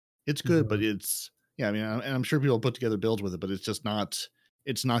 It's good, but it's I mean, and I'm sure people put together builds with it, but it's just not.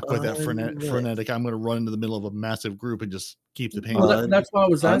 It's not quite that frenetic. I'm going to run into the middle of a massive group and just keep the pain. Well, that's why I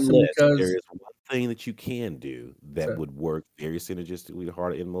was asking, because there is one thing that you can do that would work very synergistically with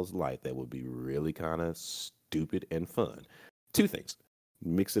Heart of Inmost Light that would be really kind of stupid and fun. 2 things.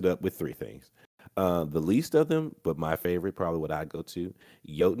 Mix it up with 3 things. The least of them, but my favorite, probably what I'd go to,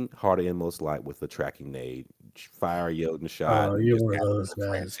 Jotun, Heart of Inmost Light with the tracking nade. Fire a Jotun shot. Oh, you're one of those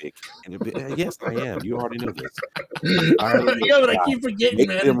guys. Yes, I am. You already know this. Yeah, but I keep forgetting,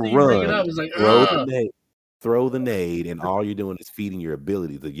 man. Them run, I was like, throw the nade, and all you're doing is feeding your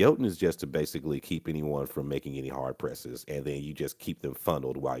ability. The Jotun is just to basically keep anyone from making any hard presses, and then you just keep them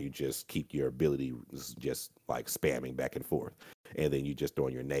funneled while you just keep your ability just like spamming back and forth. And then you just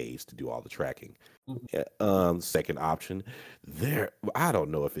throwing your nades to do all the tracking. Second option, I don't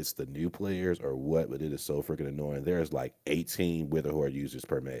know if it's the new players or what, but it is so freaking annoying. There's like 18 Witherhoard users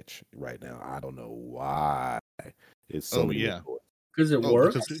per match right now. I don't know why. It's so many. Because it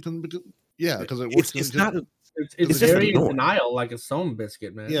works. Because it works. It's not. It's very in denial, like a stone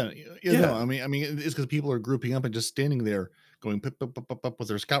biscuit, man. No, I mean, it's because people are grouping up and just standing there, going pip, pip, pip, pip, pip, with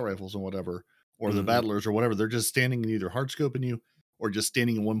their scout rifles and whatever, or the battlers or whatever. They're just standing and either hard scoping you or just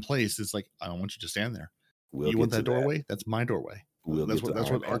standing in one place. It's like, I don't want you to stand there. You want that doorway? That's my doorway. That's what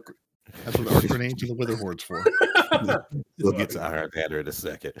arc grenade to the Witherhoard's for. We'll get to Iron Banner in a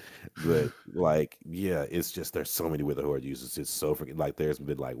second, but it's just there's so many Witherhoard users. It's so freaking like there's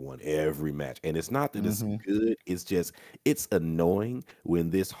been like one every match, and it's not that it's good. It's just it's annoying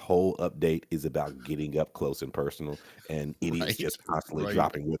when this whole update is about getting up close and personal, and idiots just constantly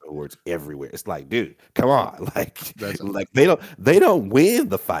dropping Witherhoards everywhere. It's like, dude, come on, like they don't win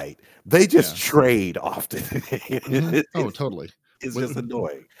the fight. They just trade often. Oh, totally. It's just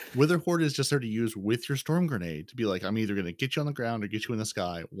annoying. Witherhoard is just there to use with your storm grenade to be like, I'm either going to get you on the ground or get you in the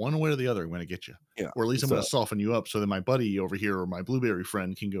sky. One way or the other, I'm going to get you. Yeah. Or at least I'm going to soften you up so that my buddy over here or my blueberry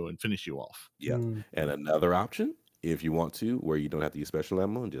friend can go and finish you off. Yeah. And another option, if you want to, where you don't have to use special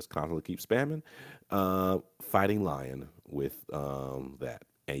ammo and just constantly keep spamming, Fighting Lion with that.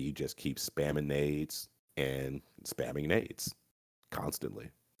 And you just keep spamming nades and spamming nades constantly.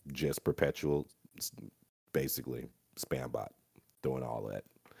 Just perpetual, basically, spam bot. Doing all that,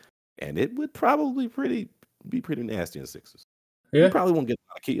 and it would probably be pretty nasty in sixes. You probably won't get a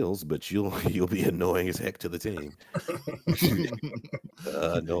lot of kills, but you'll be annoying as heck to the team.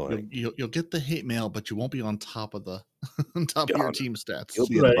 Annoying. You'll get the hate mail, but you won't be on top of the of your team stats. You'll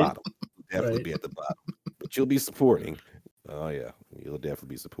be at the bottom. You'll definitely be at the bottom, but you'll be supporting. Oh yeah, you'll definitely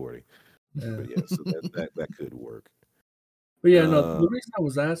be supporting. But so that could work. But the reason I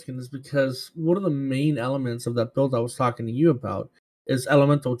was asking is because one of the main elements of that build I was talking to you about is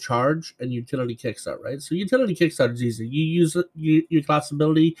elemental charge and utility kickstart, right? So utility kickstart is easy. You use your class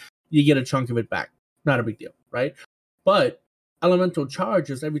ability, you get a chunk of it back. Not a big deal, right? But elemental charge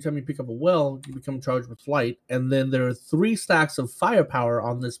is every time you pick up a well, you become charged with flight, and then there are 3 stacks of firepower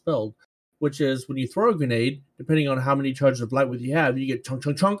on this build, which is when you throw a grenade, depending on how many charges of light with you have, you get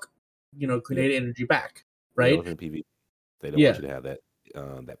chunk, grenade energy back, right? They don't want you to have that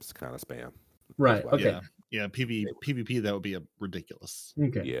that kind of spam. Right. Okay. Yeah. PvP, that would be ridiculous.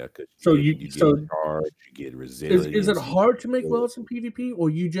 Okay. Yeah. So you get charge, you get resilience. Is it hard to make wells in PvP, or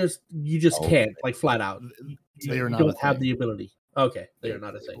you just can't, like, flat out? They are not. You don't have the ability. Okay, they are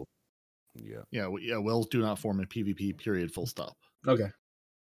not a thing. Yeah. Wells do not form in PvP. Period. Full stop. Okay.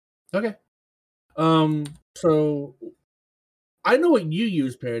 So I know what you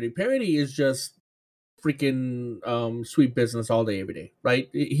use, Parody. Parody is just freaking sweet business all day, every day, right?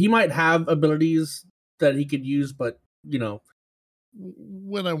 He might have abilities that he could use, but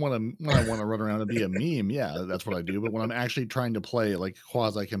when I want to run around and be a meme, that's what I do. But when I'm actually trying to play like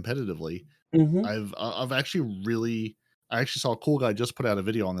quasi competitively, I've actually I actually saw a cool guy just put out a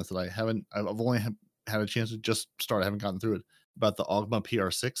video on this that I've only had a chance to just start. I haven't gotten through it, about the Ogma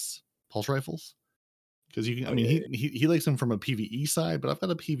PR6 pulse rifles. Because you can, he likes them from a PvE side, but I've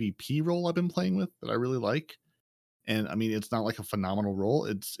got a PvP role I've been playing with that I really like. And I mean, it's not like a phenomenal role.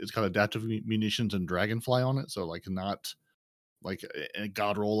 It's got adaptive munitions and Dragonfly on it, so like not like a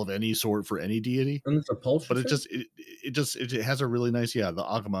god roll of any sort for any deity. And it's a pulse, but it has a really nice the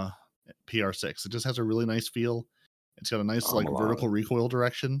Ogma PR6. It just has a really nice feel. It's got a nice like vertical recoil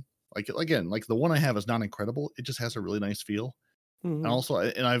direction. Like again, like the one I have is not incredible. It just has a really nice feel. And also,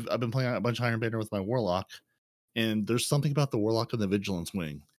 I've been playing a bunch of Iron Banner with my Warlock, and there's something about the Warlock and the Vigilance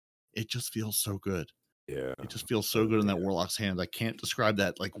Wing. It just feels so good. Yeah, It just feels so good in that Warlock's hands. I can't describe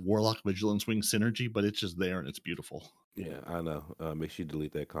that like Warlock Vigilance Wing synergy, but it's just there and it's beautiful. Yeah, I know. Make sure you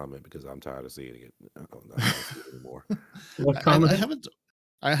delete that comment because I'm tired of seeing it. I don't know how to see it anymore. What comment?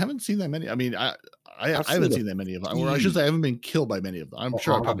 I haven't seen that many. I mean, I I've haven't seen seen that many of them. Or I should say, I haven't been killed by many of them. I'm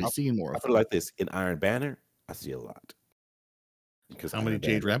sure I've probably seen more I of put them. it like this: in Iron Banner, I see a lot. Because How many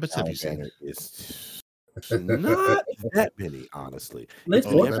Jade Rabbits have you seen? It's not that many, honestly. Let's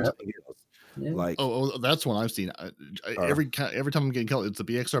It's go been with that. everything else. Yeah. Like, Oh, that's one I've seen. Every time I'm getting killed, it's the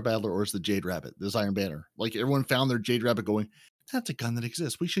BXR Battler or it's the Jade Rabbit. This Iron Banner. Like everyone found their Jade Rabbit, going, "That's a gun that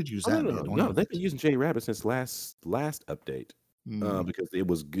exists. We should use that." no, they've been using Jade Rabbit since last update. Because it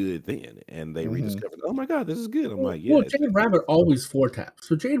was good then, and they rediscovered. Oh my god, this is good! I'm like, yeah. Well, Jade Rabbit always 4 taps,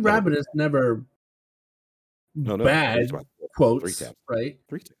 so Jade Rabbit is never bad. Quotes, 3 taps, right?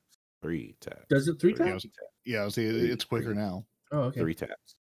 3 taps, 3 taps. Does it 3 taps? Yeah, see, it's quicker now. Oh, okay. 3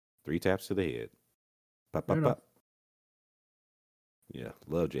 taps to the head. Pop, pop, pop. Yeah,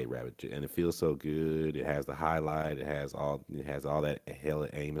 love Jade Rabbit, and it feels so good. It has the highlight. It has all that hella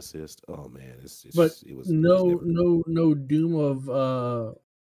aim assist. Oh man, it was no doom of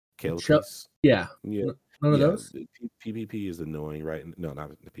Kelties. Yeah. None of those. PvP is annoying, right? No,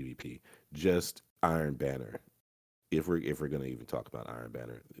 not the PvP. Just Iron Banner. If we're gonna even talk about Iron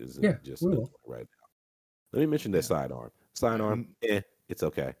Banner, is just annoying right now. Let me mention that sidearm. Sidearm, it's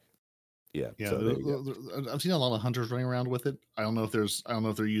okay. Yeah. I've seen a lot of hunters running around with it. I don't know if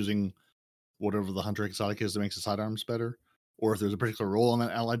they're using whatever the hunter exotic is that makes the sidearms better, or if there's a particular role on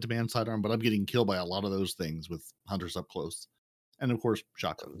that allied demand sidearm. But I'm getting killed by a lot of those things with hunters up close, and of course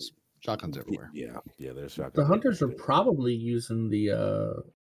shotguns everywhere. Yeah, there's shotguns. The hunters are probably using the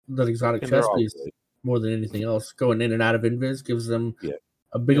exotic chest piece more than anything else. Going in and out of invis gives them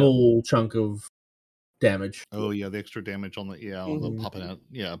a big old chunk of damage. Oh yeah, the extra damage on the popping out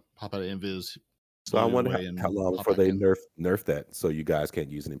pop out of invis. So I wonder how long before they nerf that, so you guys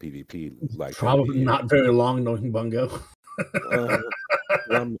can't use it in PvP. Like probably not very long, knowing Bungo.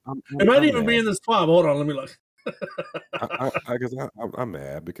 It might even be in this swab. Hold on, let me look. I'm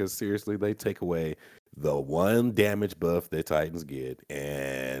mad because seriously, they take away the one damage buff that Titans get,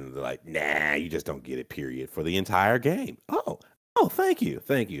 and they're like, nah, you just don't get it. Period for the entire game. Oh, thank you.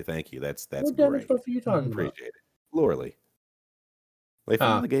 That's what great. damage buff are you talking about? Appreciate it, Loreley. They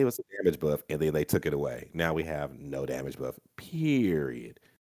finally gave us a damage buff, and then they took it away. Now we have no damage buff. Period.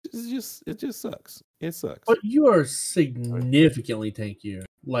 It just sucks. It sucks. But you are significantly tankier,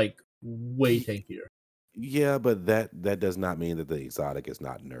 like way tankier. Yeah, but that does not mean that the exotic is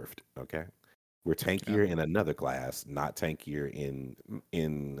not nerfed. Okay, we're tankier in another class, not tankier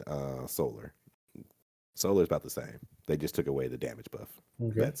in solar. Solar is about the same. They just took away the damage buff.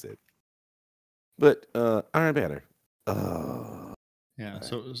 Okay. That's it. But Iron Banner. Yeah.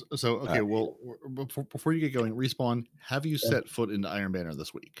 So okay. Well, before you get going, Respawn, have you set foot into Iron Banner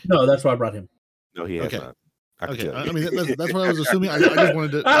this week? No, that's why I brought him. No, he has not. Okay. I mean, that's what I was assuming. I just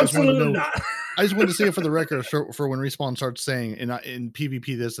wanted to. Absolutely not. I just wanted to say it for the record, for when Respawn starts saying in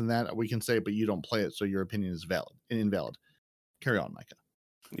PvP this and that, we can say, but you don't play it, so your opinion is valid and invalid. Carry on, Micah.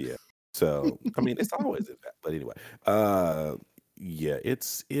 Yeah. So I mean, it's always invalid, but anyway,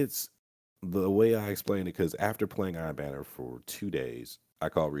 it's the way I explained it, because after playing Iron Banner for 2 days, I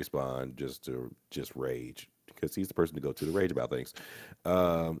called Respawn just to rage, because he's the person to go to rage about things,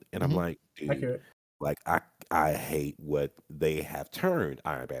 and I'm like, dude. Like, I hate what they have turned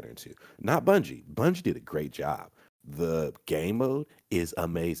Iron Banner into. Not Bungie. Bungie did a great job. The game mode is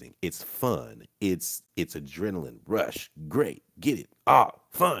amazing. It's fun. It's adrenaline rush. Great. Get it.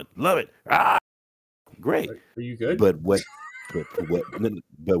 Fun. Love it. Great. Are you good? But what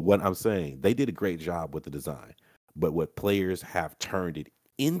I'm saying, they did a great job with the design. But what players have turned it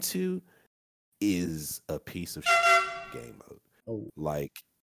into is a piece of game mode. Like,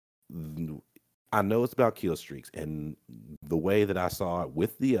 I know it's about kill streaks, and the way that I saw it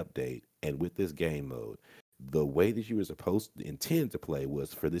with the update and with this game mode, the way that you were supposed to intend to play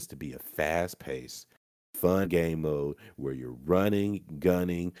was for this to be a fast-paced, fun game mode where you're running,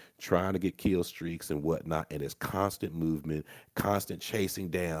 gunning, trying to get kill streaks and whatnot, and it's constant movement, constant chasing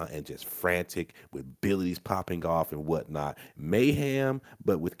down, and just frantic with abilities popping off and whatnot. Mayhem,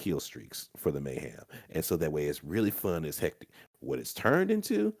 but with kill streaks for the mayhem. And so that way it's really fun, it's hectic. What it's turned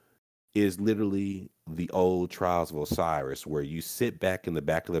into is literally the old Trials of Osiris, where you sit back in the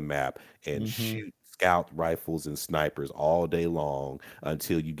back of the map and shoot scout rifles and snipers all day long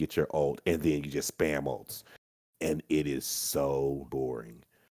until you get your ult, and then you just spam ults. And it is so boring.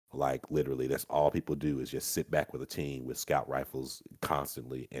 Like literally, that's all people do is just sit back with a team with scout rifles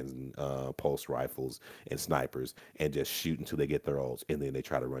constantly and pulse rifles and snipers and just shoot until they get their ults and then they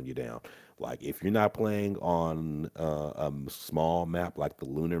try to run you down. Like if you're not playing on small map like the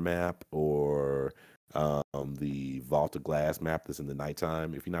lunar map or the Vault of Glass map that's in the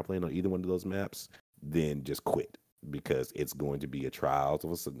nighttime, if you're not playing on either one of those maps, then just quit because it's going to be a Trials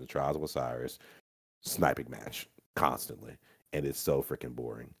of Osiris sniping match constantly, and it's so freaking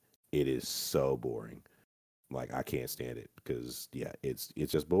boring. It is so boring. Like I can't stand it because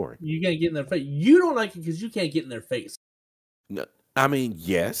it's just boring. You can't get in their face. You don't like it because you can't get in their face. No, I mean,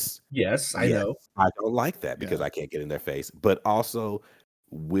 yes, I know. I don't like that because I can't get in their face. But also,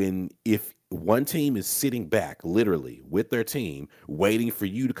 if one team is sitting back, literally with their team, waiting for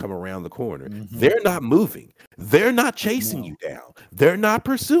you to come around the corner, they're not moving. They're not chasing you down. They're not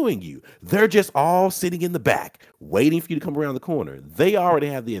pursuing you. They're just all sitting in the back, waiting for you to come around the corner. They already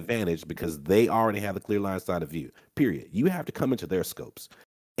have the advantage because they already have the clear line side of view. Period. You have to come into their scopes,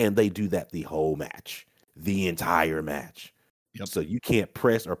 and they do that the whole match, the entire match. Yep. So you can't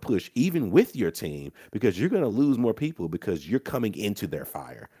press or push even with your team because you're going to lose more people because you're coming into their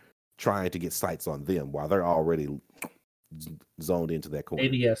fire, trying to get sights on them while they're already zoned into that corner.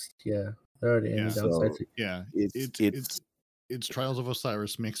 ADS, they're already in so, it's Trials of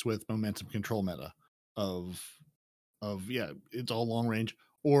Osiris mixed with momentum control meta of it's all long range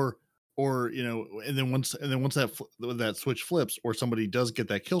or and then once that switch flips or somebody does get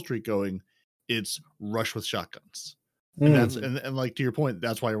that kill streak going, it's rush with shotguns. And that's and like to your point,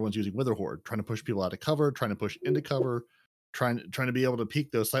 that's why everyone's using Wither Horde, trying to push people out of cover, trying to push into cover, trying to be able to peek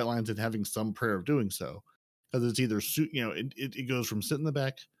those sight lines and having some prayer of doing so. Because it's either it goes from sit in the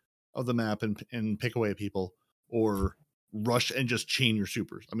back of the map and pick away at people, or rush and just chain your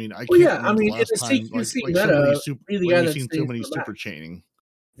supers. I mean, it's seen so many super chaining.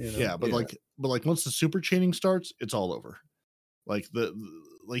 But once the super chaining starts, it's all over.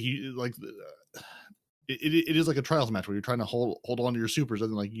 It is like a trials match where you're trying to hold on to your supers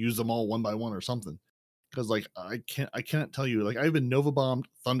and then like use them all one by one or something. Because like I can't tell you, like I've been Nova bombed,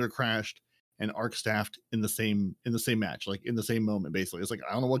 Thunder crashed, and Arc staffed in the same match, like in the same moment. Basically, it's like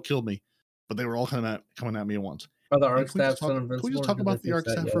I don't know what killed me, but they were all coming at me at once. Are the Arc staff? Can we just talk about the Arc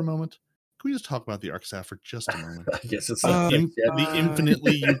staff for a moment? Can we just talk about the Arc staff for just a moment? I guess it's the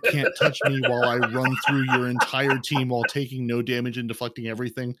infinitely you can't touch me while I run through your entire team while taking no damage and deflecting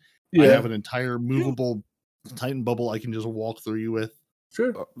everything. I have an entire movable Titan bubble I can just walk through you with.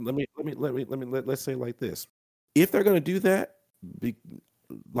 Sure. Let's say it like this: if they're gonna do that,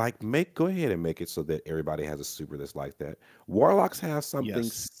 go ahead and make it so that everybody has a super that's like that. Warlocks have something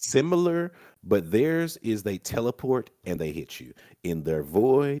similar, but theirs is they teleport and they hit you in their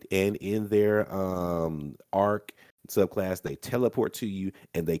void and in their arc subclass. They teleport to you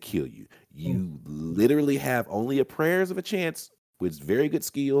and they kill you. You literally have only a prayers of a chance with very good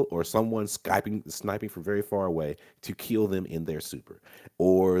skill or someone sniping from very far away to kill them in their super.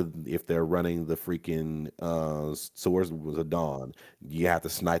 Or if they're running the freaking Swords of the Dawn, you have to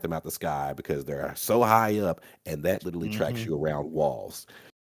snipe them out the sky because they're so high up and that literally tracks you around walls.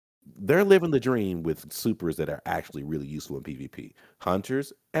 They're living the dream with supers that are actually really useful in PvP.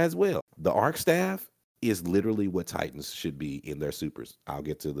 Hunters as well. The Arc Staff is literally what Titans should be in their supers. I'll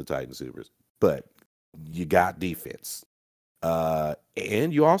get to the Titan supers. But you got defense.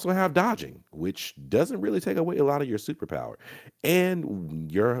 And you also have dodging, which doesn't really take away a lot of your superpower.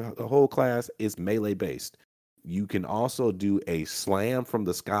 And your whole class is melee based. You can also do a slam from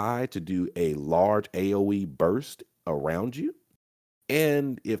the sky to do a large AoE burst around you.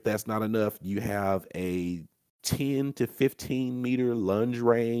 And if that's not enough, you have a 10 to 15 meter lunge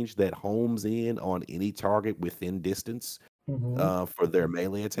range that homes in on any target within distance for their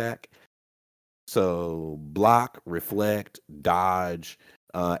melee attack. So block, reflect, dodge,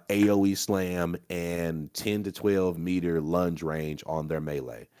 AoE slam, and 10 to 12 meter lunge range on their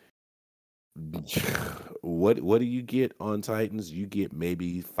melee. What do you get on Titans? You get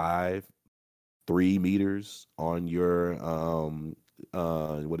maybe 3 meters on your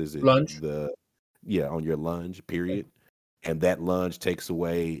what is it? Lunge. On your lunge, period. And that lunge takes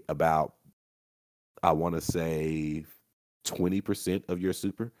away about, I want to say, 20% of your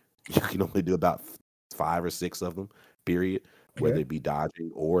super. You can only do about 5 or 6 of them, period, whether it be dodging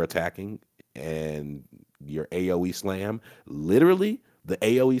or attacking. And your AoE slam, literally the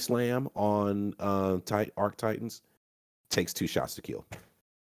AoE slam on Arc Titans takes 2 shots to kill.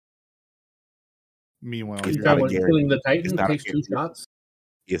 Meanwhile, killing the Titan takes 2 shots.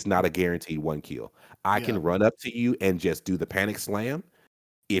 It's not a guaranteed 1 kill. I can run up to you and just do the panic slam.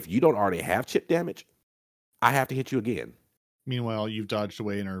 If you don't already have chip damage, I have to hit you again. Meanwhile, you've dodged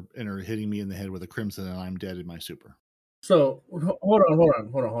away and are hitting me in the head with a crimson, and I'm dead in my super. So hold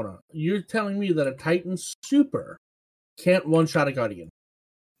on. You're telling me that a Titan super can't one shot a Guardian?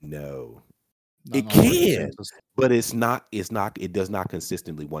 No, Not it in all can, circumstances. but it's not. It does not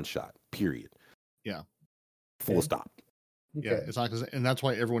consistently one shot. Period. Yeah. Full Okay. stop. Yeah, Okay. it's not, and that's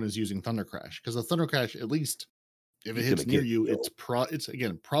why everyone is using Thunder Crash, because the Thunder Crash, at least if it It's hits gonna near kill you, you. it's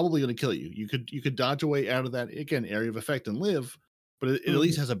again probably going to kill you. You could dodge away out of that again area of effect and live, but it at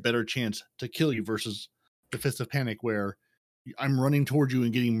least has a better chance to kill you versus the Fist of Panic, where I'm running towards you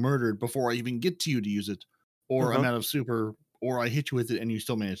and getting murdered before I even get to you to use it, or I'm out of super, or I hit you with it and you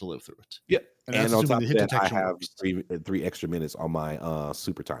still manage to live through it. Yep. And that's And on assuming top the of hit that, I detection have works. three extra minutes on my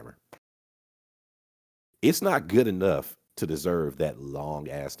super timer. It's not good enough to deserve that long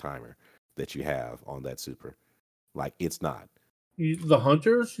ass timer that you have on that super. Like, it's not. The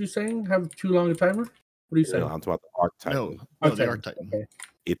hunters, you saying, have too long a timer? What are you saying? I'm talking about the Arc Titan. No, the Arc Titan. Okay.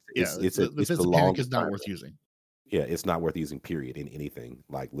 It's the it's Fist the of Panic longest is not timer. worth using. Yeah, it's not worth using, period, in anything.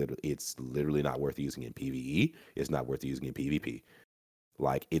 Like, it's literally not worth using in PvE. It's not worth using in PvP.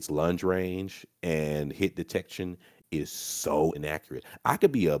 Like, its lunge range and hit detection is so inaccurate. I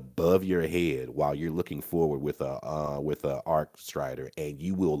could be above your head while you're looking forward with a Arc Strider, and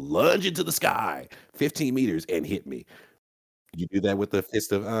you will lunge into the sky 15 meters and hit me. You do that with the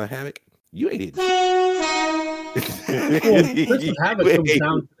Fist of Havoc, you ain't hitting. Well, Fist of Havoc comes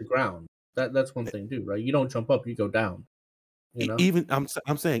down to the ground. That's one thing too, right? You don't jump up, you go down. You know? Even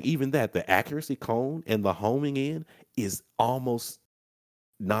I'm saying even that the accuracy cone and the homing in is almost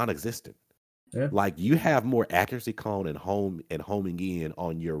non-existent. Yeah. Like, you have more accuracy cone and homing in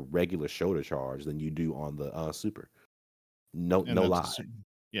on your regular shoulder charge than you do on the super. No lie.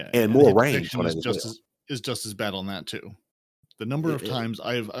 Yeah, and more hit range detection on is it as just well. is just as bad on that too. The number of times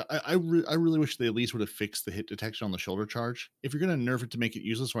I really wish they at least would have fixed the hit detection on the shoulder charge. If you're going to nerf it to make it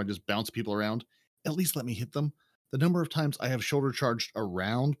useless, where I just bounce people around, at least let me hit them. The number of times I have shoulder charged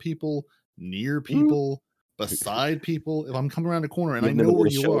around people, near people, beside people. If I'm coming around a corner and I know where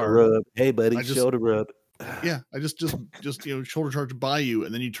you are, rub. Hey buddy, shoulder rub. Yeah, I just shoulder charge by you,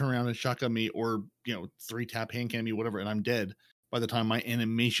 and then you turn around and shotgun me, or 3-tap hand cannon me, whatever, and I'm dead by the time my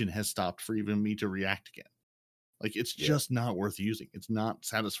animation has stopped for even me to react again. Like, it's just not worth using. It's not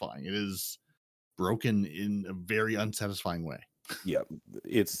satisfying. It is broken in a very unsatisfying way. Yeah,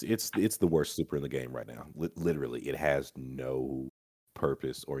 it's the worst super in the game right now. Literally, it has no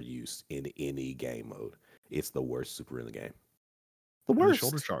purpose or use in any game mode. It's the worst super in the game. The worst.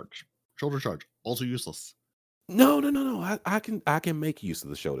 Shoulder charge, also useless. No. I can make use of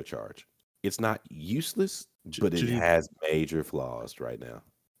the shoulder charge. It's not useless, but it has major flaws right now.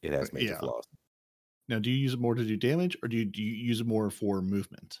 It has major flaws. Now, do you use it more to do damage, or do you use it more for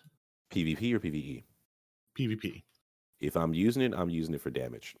movement? PvP or PvE? PvP. If I'm using it for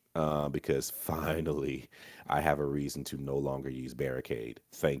damage, because finally I have a reason to no longer use barricade.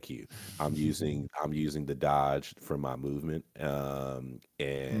 Thank you. I'm using the dodge for my movement, and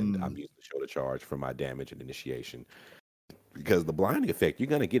I'm using the shoulder charge for my damage and initiation. Because the blinding effect, you're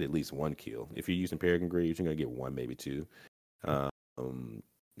gonna get at least one kill. If you're using Peregrine Greaves, you're gonna get one, maybe two.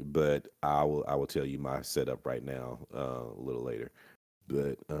 But I will tell you my setup right now a little later.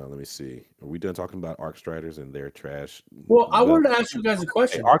 But let me see. Are we done talking about Arc Striders and their trash? Well, I wanted to ask you guys a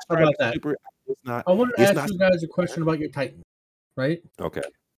question about that. I wanted to ask you guys a question about your Titan, right?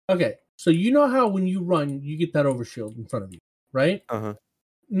 Okay. So you know how when you run, you get that overshield in front of you, right?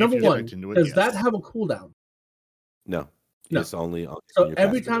 Number one, does that have a cooldown? No. It's only on so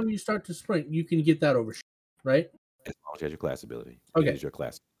every time you start to sprint, you can get that overshield, right? As long as you have your class ability. Okay. It is your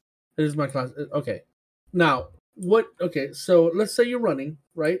class. It is my class. Okay. Now, so let's say you're running,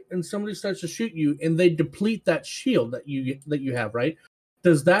 right? And somebody starts to shoot you and they deplete that shield that you have, right?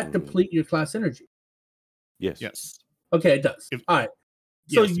 Does that deplete your class energy? Yes. Okay, it does. All right.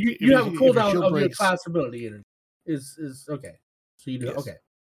 So you have a cooldown of your class ability energy. Is okay. So you do okay.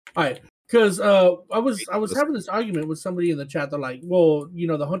 All right. Because I was having this argument with somebody in the chat. They're like, well,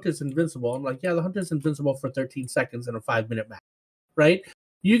 the hunter's invincible. I'm like, yeah, the hunter's invincible for 13 seconds in a 5-minute match, right?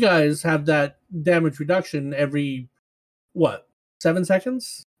 You guys have that damage reduction every 7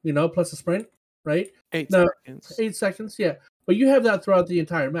 seconds, plus a sprint, right? 8 seconds. 8 seconds, yeah. But you have that throughout the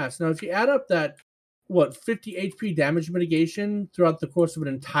entire match. Now, if you add up that 50 HP damage mitigation throughout the course of an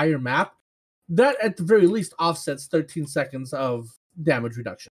entire map, that at the very least offsets 13 seconds of damage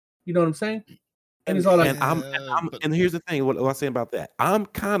reduction. You know what I'm saying? And here's the thing. What I'm saying about that, I'm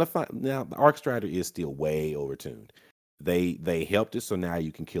kind of fine. Now, the Arc Strider is still way overtuned. They helped it, so now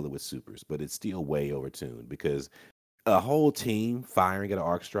you can kill it with supers, but it's still way overtuned because a whole team firing at an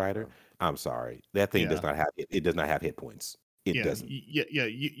Arc Strider. I'm sorry, that thing does not have hit points. It Yeah, doesn't.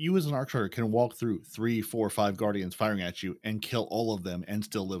 You as an arc strider can walk through 3, 4, 5 guardians firing at you and kill all of them and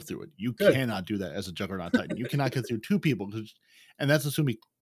still live through it. You Good. cannot do that as a Juggernaut Titan. You cannot get through 2 people, and that's assuming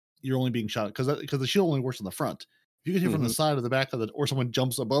you're only being shot because the shield only works on the front. If you get hit from the side or the back of or someone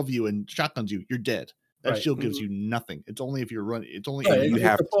jumps above you and shotguns you, you're dead. That Right. shield gives you nothing. It's only if you're running. It's only Yeah, you it's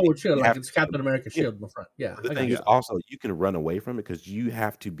have a forward shield, you like have it's to- Captain America's yeah. shield in the front. Yeah, The I thing got is you. also you can run away from it because you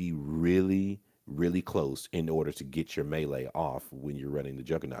have to be really, really close in order to get your melee off when you're running the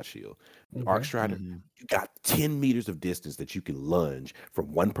Juggernaut shield. Okay. Arc Strider, you got 10 meters of distance that you can lunge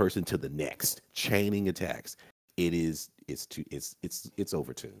from one person to the next, chaining attacks. It's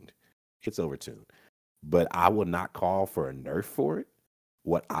overtuned. It's overtuned. But I would not call for a nerf for it.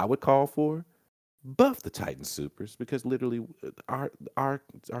 What I would call for, buff the Titan supers, because literally our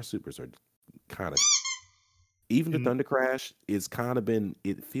supers are kind of even the Thunder Crash is kind of been,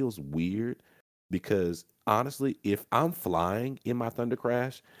 it feels weird because honestly, if I'm flying in my Thunder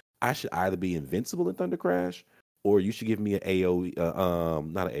Crash, I should either be invincible in Thunder Crash or you should give me an AoE,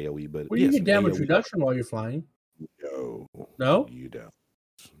 not an AoE, but Well, you yes, get an damage AoE. reduction while you're flying. No, No? you don't.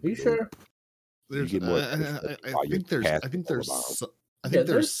 Are you sure? There's, get more I think there's some. I think Yeah, there's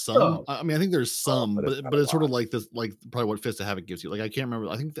there's some. some. I mean, I think there's some, but but it's not but a it's sort of lot. like this, like probably what Fist of Havoc gives you. Like I can't remember.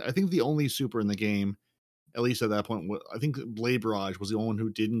 I think the only super in the game, at least at that point, I think Blade Barrage was the only one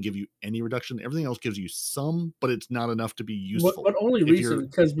who didn't give you any reduction. Everything else gives you some, but it's not enough to be useful. But only if reason you're-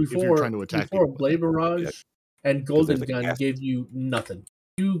 because if you're before trying to attack before people with Blade that. Barrage and there's Golden a Gun cast- gave you nothing.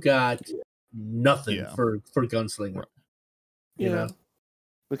 You got nothing Yeah. for Gunslinger. Right. You Yeah. know?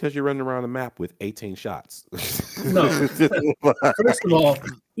 Because you're running around the map with 18 shots. No. First of all,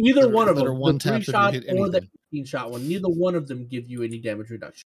 either one of that are them, one the 3 taps if you shot hit or the anything. 18-shot one, neither one of them give you any damage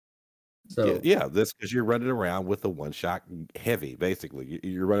reduction. So yeah, that's because you're running around with a one-shot heavy. Basically,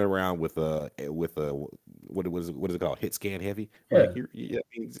 you're running around with a what is it called? Hit scan heavy. Like Yeah,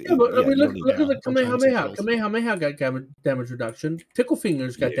 but I mean, you look, don't need look at the one time Kamehameha. kills. Kamehameha got damage reduction. Tickle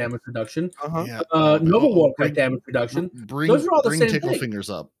Fingers got Yeah. damage reduction. Yeah. Nova Warp got bring- damage reduction. Bring Those are all the bring same Tickle thing, Fingers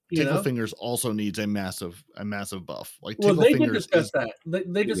up. you Tickle know? Fingers also needs a massive buff. Like Well, Tickle they did Fingers discuss is,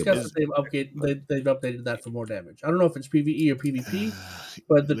 that. They discussed that they've updated that for more damage. I don't know if it's PvE or PvP,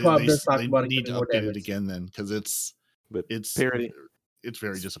 but the co-op does talk about it need giving to more update it damage. again then because it's Parody. It's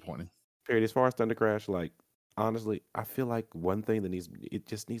very disappointing. Parody, as far as Thunder Crash, like honestly, I feel like one thing that it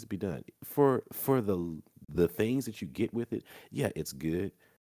just needs to be done for the things that you get with it. Yeah, it's good,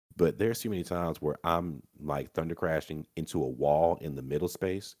 but there's too many times where I'm like Thunder Crashing into a wall in the middle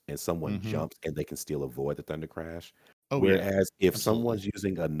space, and someone jumps and they can still avoid the Thunder Crash. Oh, Whereas if Absolutely. someone's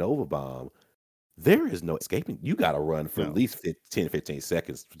using a Nova Bomb, there is no escaping. You got to run for No. at least 15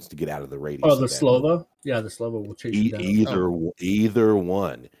 seconds to get out of the radius. Oh, of the that Slova? Yeah, the Slova will chase you down. either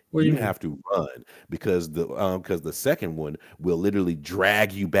one. What do You you mean? have to run because the second one will literally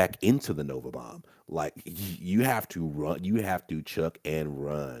drag you back into the Nova Bomb. Like you have to run. You have to chuck and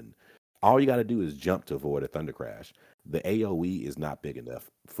run. All you got to do is jump to avoid a Thunder Crash. The AoE is not big enough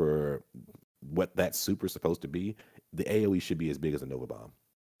for what that super is supposed to be. The AoE should be as big as a Nova Bomb.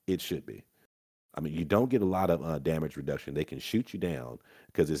 It should be. I mean, you don't get a lot of damage reduction. They can shoot you down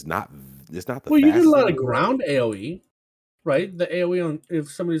because it's not the Well, you get a fastest lot in of the world. ground AoE, right? The AoE on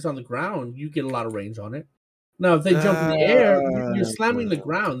if somebody's on the ground, you get a lot of range on it. Now, if they jump in the air, you're slamming the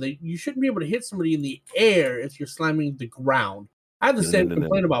ground. You shouldn't be able to hit somebody in the air if you're slamming the ground. I have the same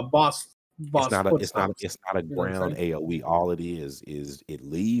complaint about boss. It's not a You know what I'm ground saying? AoE. All it is it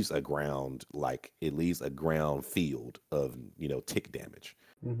leaves a ground field of tick damage,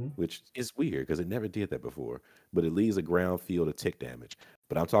 which is weird because it never did that before. But it leaves a ground field of tick damage.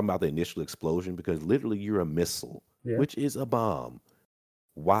 But I'm talking about the initial explosion because literally you're a missile, which is a bomb.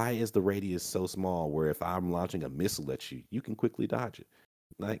 Why is the radius so small where if I'm launching a missile at you, you can quickly dodge it?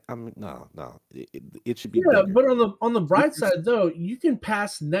 Like no, it should be bigger. But on the bright side though, you can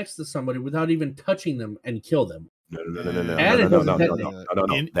pass next to somebody without even touching them and kill them. No.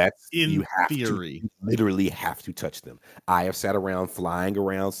 That's in have theory. to. You literally have to touch them. I have sat around flying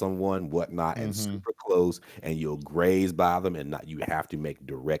around someone, whatnot, and super close, and you'll graze by them, and you have to make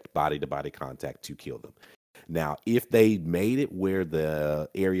direct body-to-body contact to kill them. Now, if they made it where the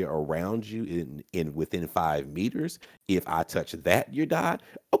area around you in within 5 meters, if I touch that, you die.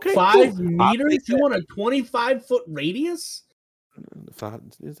 Okay, 5 cool. meters? You want a 25-foot radius?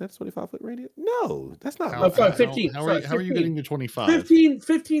 Is that 25-foot radius? No, that's not. How- 15. How Sorry, are you 15. getting to 25?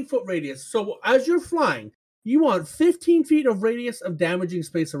 15-foot radius. So as you're flying, you want 15 feet of radius of damaging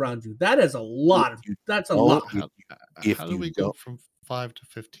space around you. That is a lot. That's a lot. How do we go from 5 to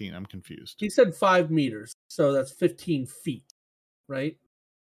 15? I'm confused. He said 5 meters, so that's 15 feet, right?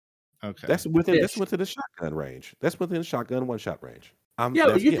 Okay. That's within Ish. that's within the shotgun range. That's within shotgun one shot range. Yeah,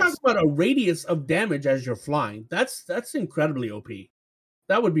 but you're Yes. talking about a radius of damage as you're flying. That's incredibly OP.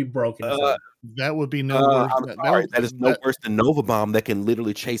 That would be broken if Uh, that. That would be no worse. I'm sorry. That is no worse than Nova Bomb that can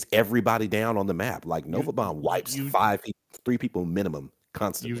literally chase everybody down on the map. Like Nova Bomb wipes three people minimum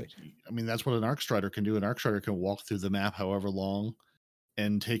constantly. I mean, that's what an Arc Strider can do. An Arc Strider can walk through the map however long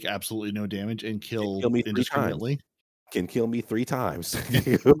and take absolutely no damage and kill me 3 times. indiscriminately. Can kill me 3 times. And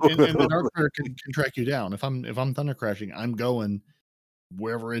the Arc Strider can track you down. If I'm thunder crashing, I'm going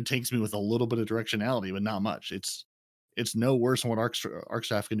wherever it takes me with a little bit of directionality, but not much. It's no worse than what Arc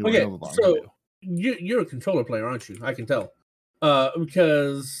Staff can do. Okay, Nova Bomb so can do. you're a controller player, aren't you? I can tell.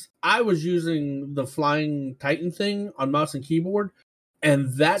 Because I was using the flying Titan thing on mouse and keyboard,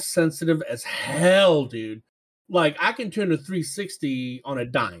 and that's sensitive as hell, dude. Like I can turn a 360 on a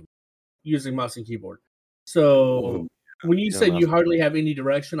dime using mouse and keyboard. So when you said you hardly have any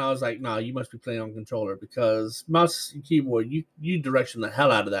direction, I was like, nah, you must be playing on controller because mouse and keyboard, you direction the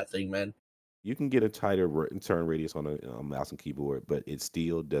hell out of that thing, man. You can get a tighter turn radius on a mouse and keyboard, but it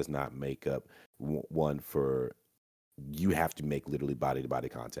still does not make up one for. You have to make literally body to body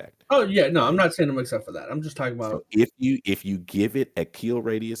contact. Oh yeah, no, I'm not saying them except for that. I'm just talking about so if you give it a kill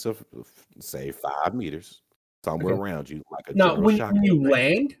radius of say 5 meters somewhere around you, like a now when you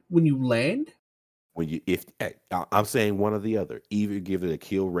land. I'm saying one or the other. Either give it a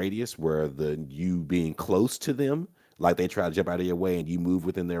kill radius where you being close to them, like they try to jump out of your way and you move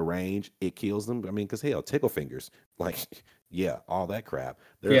within their range, it kills them. I mean, because hell, tickle fingers, like yeah, all that crap.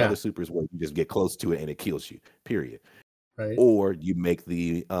 There are other supers where you just get close to it and it kills you. Period. Right. Or you make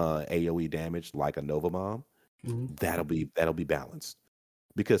the AOE damage like a Nova Bomb. Mm-hmm. That'll be balanced.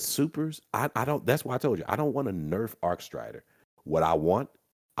 Because supers, I don't. That's why I told you I don't want to nerf Arc Strider. What I want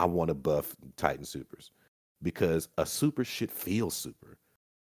to buff Titan supers because a super should feel super.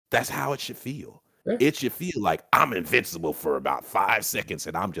 That's how it should feel. Yeah. It should feel like I'm invincible for about 5 seconds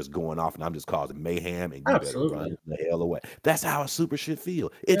and I'm just going off and I'm just causing mayhem and you better run the hell away. That's how a super should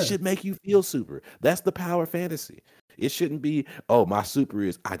feel. It should make you feel super. That's the power fantasy. It shouldn't be, oh, my super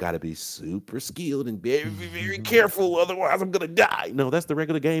is I gotta be super skilled and very, very careful, otherwise I'm gonna die. No, that's the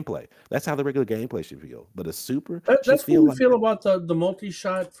regular gameplay. That's how the regular gameplay should feel. But a super that's what we feel about the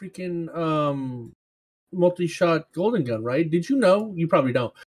multi-shot freaking multi-shot golden gun, right? Did you know? You probably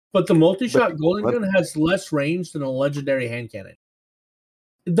don't. But the multi-shot golden gun has less range than a legendary hand cannon.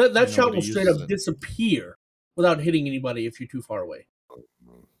 That shot will straight up disappear without hitting anybody if you're too far away.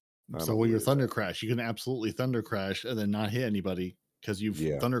 So when you're Thunder Crash, you can absolutely Thunder Crash and then not hit anybody because you've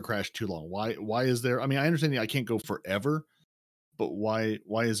Thunder Crashed too long. Why is there? I mean, I understand I can't go forever, but why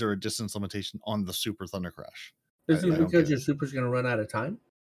is there a distance limitation on the Super Thunder Crash? Isn't it because your Super's going to run out of time?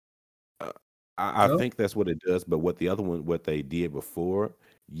 I think that's what it does. But what they did before,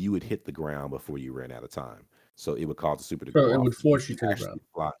 you would hit the ground before you ran out of time. So it would cause the super to go off. It would force you to the ground.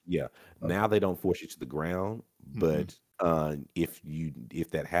 Fly. Yeah. Okay. Now they don't force you to the ground, but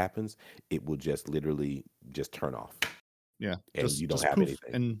if that happens, it will just literally just turn off. Yeah. And you don't have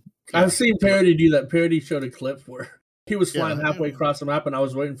anything. And I've seen Parody do that. Parody showed a clip where he was flying halfway across the map and I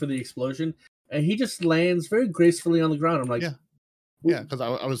was waiting for the explosion and he just lands very gracefully on the ground. I'm like, yeah, because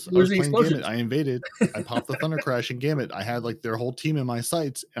I was playing Gambit. I invaded. I popped the Thunder Crash in Gambit. I had like their whole team in my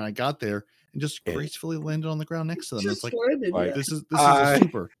sights, and I got there and just gracefully landed on the ground next to them. It's like this is a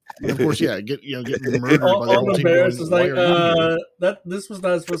super. And of course, getting murdered by the whole team. Is like this was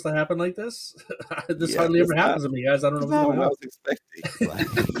not supposed to happen like this. This hardly ever happens to me, guys. I don't know what I was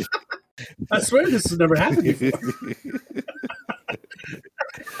expecting. I swear this has never happened before.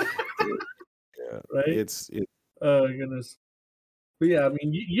 Right? It's oh goodness. But yeah, I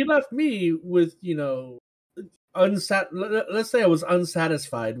mean, you left me with, let's say I was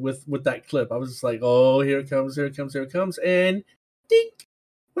unsatisfied with that clip. I was just like, oh, here it comes, and dink.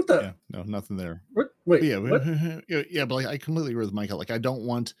 What the? Yeah, no, nothing there. Wait, what? But like, I completely agree with Michael. Like, don't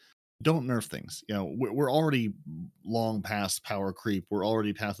nerf things. We're already long past power creep. We're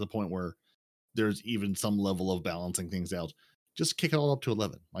already past the point where there's even some level of balancing things out. Just kick it all up to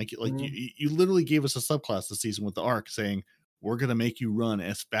 11. Like you literally gave us a subclass this season with the Arc saying, we're going to make you run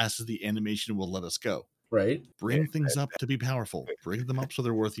as fast as the animation will let us go. Right. Bring things up to be powerful. Bring them up so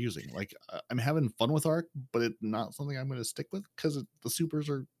they're worth using. Like, I'm having fun with Arc, but it's not something I'm going to stick with because the supers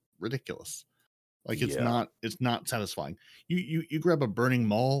are ridiculous. Like, it's not satisfying. You grab a Burning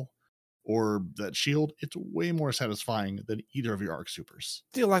Maul or that shield, it's way more satisfying than either of your Arc supers.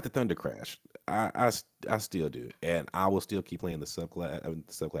 Still like the Thunder Crash. I still do. And I will still keep playing the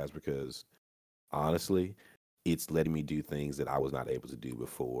subclass because, honestly, it's letting me do things that I was not able to do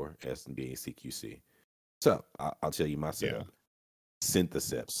before as being CQC. So I'll tell you my setup.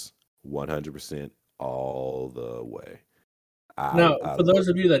 Syntheseps 100% all the way. Now, I for love those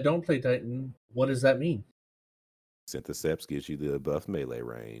of you that don't play Titan, what does that mean? Syntheseps gives you the buff melee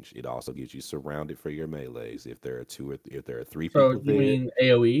range. It also gives you surrounded for your melees. If there are three So people you there, mean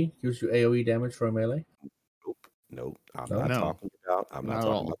AOE gives you AOE damage for a melee? nope. I'm No? not No, talking about. I'm not not at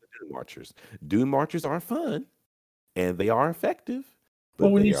talking all. about the Doom Marchers. Doom Marchers are fun and they are effective, Well,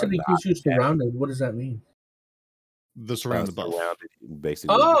 but when you they are said it not gives you surrounded, what does that mean? The surrounded buff. surrounded.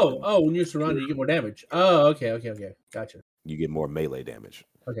 Basically, When you're surrounded, you get more damage. Oh, okay. Gotcha. you get more melee damage.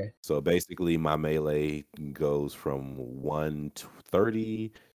 Okay. So basically, my melee goes from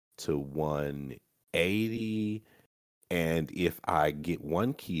 130 to 180. And if I get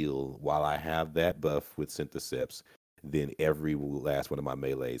one kill while I have that buff with Syntheseps, then every last one of my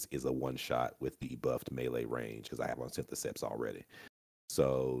melees is a one shot with the buffed melee range because I have on Syntheseps already.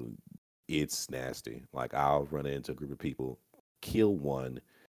 So it's nasty. Like I'll run into a group of people, kill one,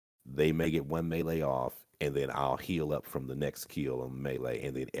 they may get one melee off, and then I'll heal up from the next kill on melee,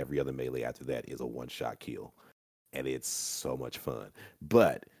 and then every other melee after that is a one shot kill. And it's so much fun.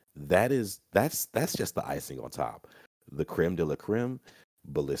 But that's just the icing on top. The creme de la creme,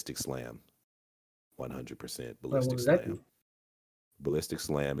 Ballistic Slam. 100% What Ballistic does that Slam. do? Ballistic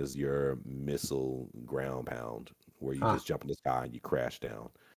Slam is your missile ground pound where you just jump in the sky and you crash down.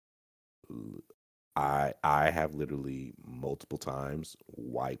 I have literally multiple times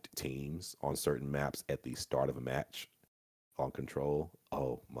wiped teams on certain maps at the start of a match on Control.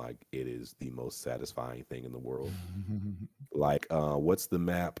 Oh my, it is the most satisfying thing in the world. Like, what's the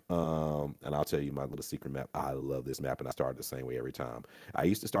map? And I'll tell you my little secret map. I love this map, and I started the same way every time. I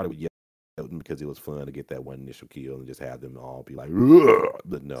used to start it with Jotun because it was fun to get that one initial kill and just have them all be like, "Ugh."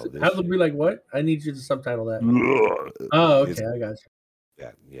 But no, this How would be like what? I need you to subtitle that. Oh, okay, I got you.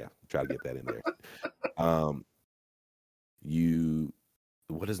 Yeah, try to get that in there.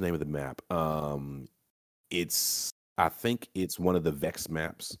 What is the name of the map? I think it's one of the Vex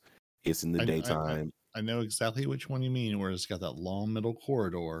maps. It's in the daytime. I know exactly which one you mean, where it's got that long middle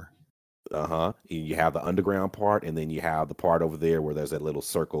corridor. You have the underground part, and then you have the part over there where there's that little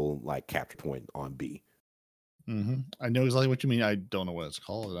circle like capture point on B. I know exactly what you mean. I don't know what it's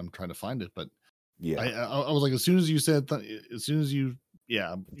called. I'm trying to find it, but yeah, I was like, as soon as you said, you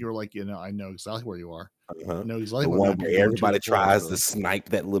were like, I know exactly where you are. I know exactly the what one where everybody tries to snipe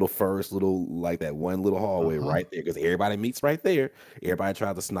that little first little, like that one little hallway right there, because everybody meets right there. Everybody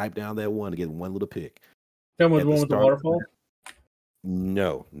tries to snipe down that one to get one little pick. That was the one with the waterfall?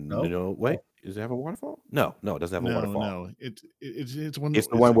 No. Wait, does it have a waterfall? No, it doesn't have a waterfall. No, it's one. It's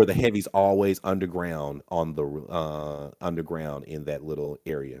the one where the heavy's always underground on the underground in that little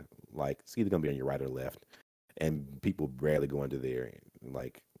area. Like it's either gonna be on your right or left, and people rarely go into there.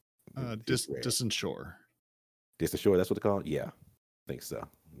 Like Distant Shore. Distant Shore. That's what it's called. Yeah, I think so.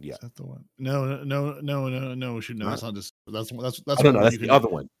 Yeah. Is that the one? No. Shoot, no, that's not just. That's that's the other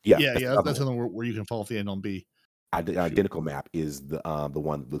one. Yeah. That's the one where you can fall off the end on B. Identical map is the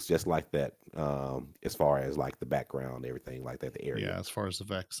one that looks just like that. As far as like the background, everything like that, the area. Yeah, as far as the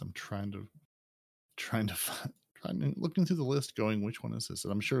Vex, I'm trying to looking through the list, going which one is this?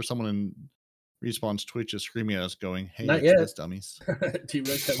 And I'm sure someone in Respawn's Twitch is screaming at us, going, "Hey, not yet, dummies!"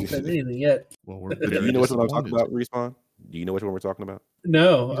 T-Rex hasn't said anything yet. Well, we're do you know what I'm talking about, Respawn? Do you know which one we're talking about?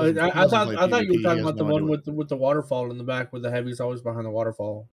 No, I thought you were talking about the one with the waterfall in the back, where the heavy's always behind the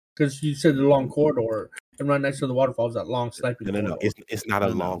waterfall. Because you said the long corridor, and right next to the waterfall is that long sniping corridor. No. It's not a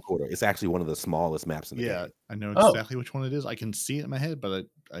long corridor. It's actually one of the smallest maps in the game. I know exactly which one it is. I can see it in my head, but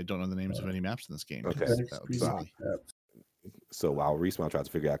I don't know the names of any maps in this game. Okay. So while Respawn tries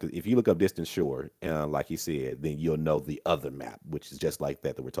to figure out, because if you look up Distant Shore, like he said, then you'll know the other map, which is just like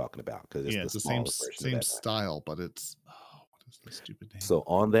that we're talking about. Because it's the same style, but it's what is this stupid name? So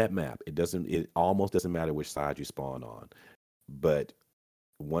on that map, it almost doesn't matter which side you spawn on, but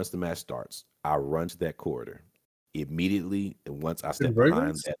once the match starts, I run to that corridor immediately, and once I step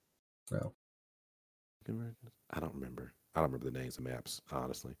behind that, I don't remember the names of maps,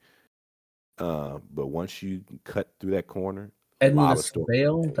 honestly. But once you cut through that corner, Endless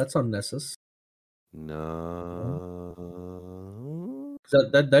Veil, that's on Nessus. No,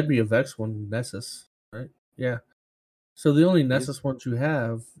 that'd be a Vex one, Nessus, right? Yeah. So the only Nessus ones you're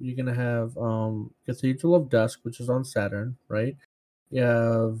gonna have Cathedral of Dusk, which is on Saturn, right? You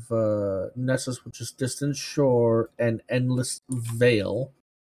have Nessus, which is Distant Shore, and Endless Veil.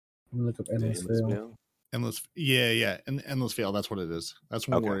 Let me look up Endless Veil. Endless Veil. That's what it is. That's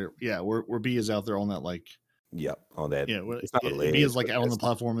one where B is out there on that on that. Yeah, it's not B is like out on the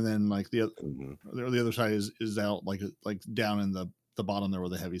platform, and then like the other side is out like down in the the bottom there where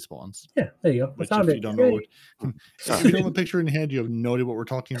the heavy spawns. Yeah, there you go. I Which, found if it. you don't know Yay. if you don't have a picture in your head, you have no idea what we're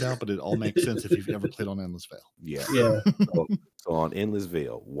talking about, but it all makes sense if you've ever played on Endless Veil. Yeah. Yeah. So on Endless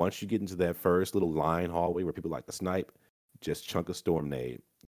Veil, once you get into that first little line hallway where people like to snipe, just chunk a storm nade.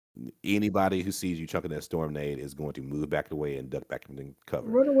 Anybody who sees you chunking that storm nade is going to move back away and duck back into cover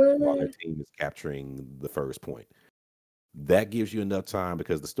Run while their away. team is capturing the first point. That gives you enough time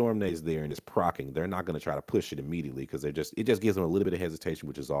because the storm nade is there and it's procking. They're not going to try to push it immediately because it just gives them a little bit of hesitation,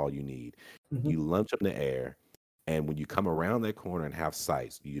 which is all you need. Mhm. You lunge up in the air, and when you come around that corner and have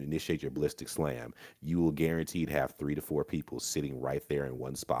sights, you initiate your ballistic slam. You will guaranteed have 3 to 4 people sitting right there in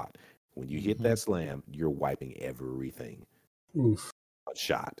one spot. When you hit that slam, you're wiping everything. Oof. A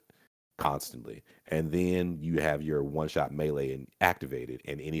shot constantly, and then you have your one-shot melee and activated,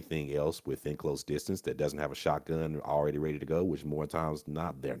 and anything else within close distance that doesn't have a shotgun already ready to go, which more times than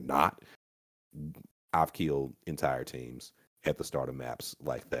not they're not. I've killed entire teams at the start of maps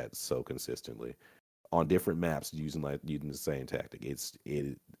like that so consistently on different maps using the same tactic.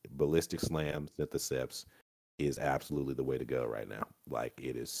 Ballistic slam Syntheseps is absolutely the way to go right now. Like,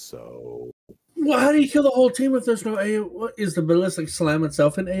 it is so. Well, how do you kill the whole team if there's no AoE? What is the ballistic slam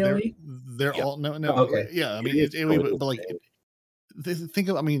itself in AoE? They're Yeah. all no. Oh, okay. Yeah, I mean, It it's is AoE, totally but like, think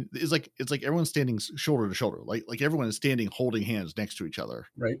of. I mean, it's like everyone's standing shoulder to shoulder. Like everyone is standing holding hands next to each other.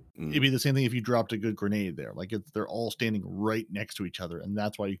 Right. It'd be the same thing if you dropped a good grenade there. Like they're all standing right next to each other, and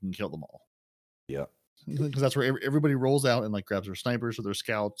that's why you can kill them all. Yeah. Because that's where everybody rolls out and like grabs their snipers or their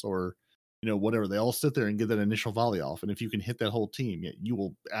scouts or whatever. They all sit there and get that initial volley off, and if you can hit that whole team, you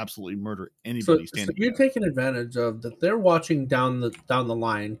will absolutely murder anybody So standing. you're taking advantage of that. They're watching down the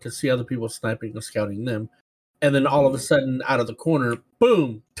line to see other people sniping or scouting them, and then all of a sudden, out of the corner,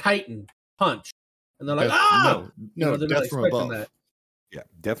 boom, Titan punch, and they're like, Death, no, they're not death from expecting above. that. Yeah,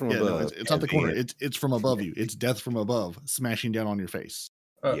 death from Yeah, above. no, it's not the corner. It's from above you. It's death from above, smashing down on your face.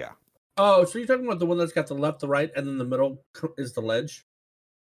 Yeah. Oh, so you're talking about the one that's got the left, the right, and then the middle is the ledge?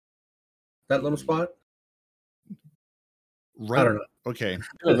 That little spot? Right. I don't know. Okay.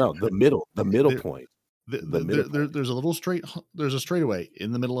 No, the middle point. There's a little there's a straightaway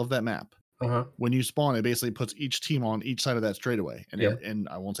in the middle of that map. Uh-huh. When you spawn, it basically puts each team on each side of that straightaway. And and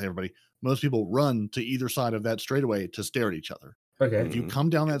I won't say everybody, most people run to either side of that straightaway to stare at each other. Okay. If you come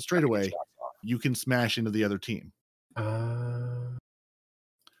down that straightaway, you can smash into the other team.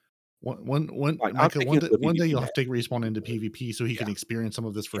 One day you'll have to take Respawn into PvP so he can experience some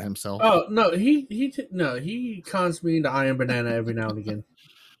of this for himself. Oh no, he cons me into Iron Banana every now and again.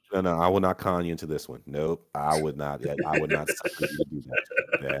 No, I will not con you into this one. Nope, I would not. I would not do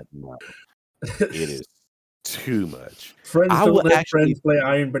that. No. It is too much. Friends don't let friends play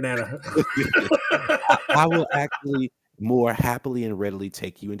Iron Banana. I will actually more happily and readily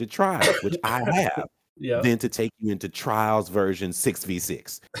take you into Trials, which I have, than to take you into Trials version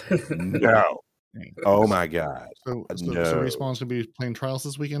 6v6. No. Oh my God. So Respawn's gonna be playing Trials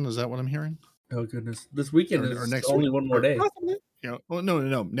this weekend. Is that what I'm hearing? Oh goodness, this weekend or is next only one more day. Well,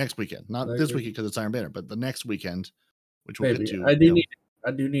 no, next weekend, not this weekend because it's Iron Banner, but the next weekend, which we'll get to. I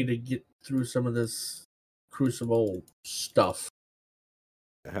do need to get through some of this Crucible stuff.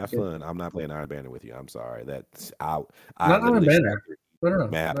 Have fun. I'm not playing Iron Banner with you. I'm sorry. That's not Iron Banner. No,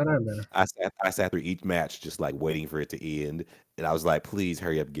 not Iron Banner. I sat through each match just like waiting for it to end, and I was like, "Please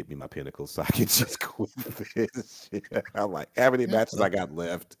hurry up and get me my pinnacle so I can just quit this." I'm like, "How many matches I got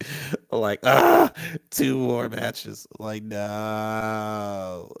left?" I'm like, 2 more matches. I'm like,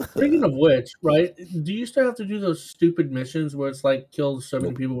 no. Speaking of which, right? Do you still have to do those stupid missions where it's like kill so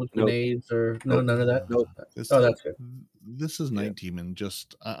many people with grenades or none of that? Nope. That's good. This is Night Demon.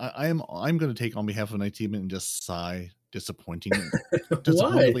 Just I'm going to take on behalf of Night Demon and just sigh disappointingly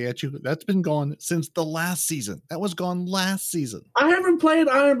at you. That's been gone since the last season. That was gone last season. I haven't played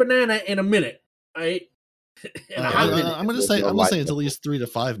Iron Banana in a minute. Right? I'm going to say it's at least 3 to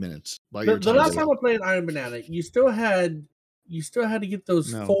 5 minutes. The last time I played Iron Banana, you still had to get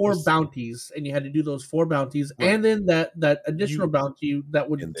those 4 bounties, and you had to do those 4 bounties, right. And then that additional bounty that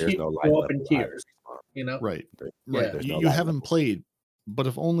would go up in tiers. Right. Yeah. You haven't played, but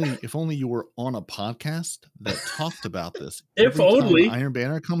if only you were on a podcast that talked about this. If only Iron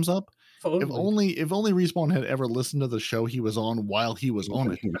Banner comes up. If only Respawn had ever listened to the show he was on while he was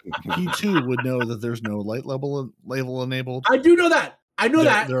on it, he too would know that there's no light level enabled. I do know that.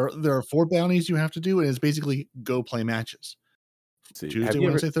 There are 4 bounties you have to do, and it's basically go play matches. Tuesday,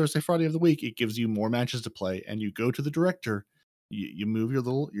 Wednesday, Thursday, Friday of the week. It gives you more matches to play, and you go to the director. You move your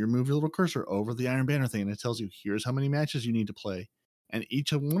little cursor over the Iron Banner thing, and it tells you here's how many matches you need to play, and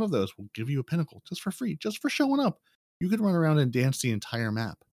each of one of those will give you a pinnacle just for free, just for showing up. You could run around and dance the entire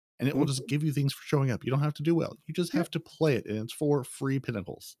map and it will just give you things for showing up. You don't have to do well. You just have to play it, and it's for free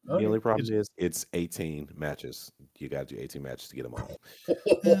pinnacles. The only problem is it's 18 matches. You got to do 18 matches to get them all.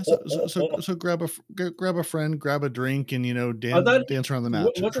 Yeah, so grab a friend, grab a drink, and dance around the map.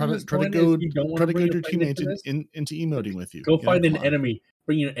 Try to goad your teammates into emoting with you. Go find an enemy.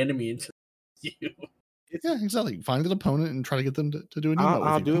 Bring your enemy into you. Yeah, exactly. Find an opponent and try to get them to do an emote with you.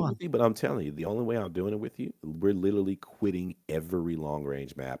 I'll do it with you, but I'm telling you, the only way I'm doing it with you, we're literally quitting every long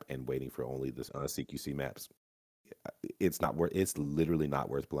range map and waiting for only the CQC maps. It's literally not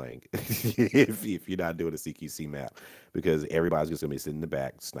worth playing if you're not doing a CQC map, because everybody's just gonna be sitting in the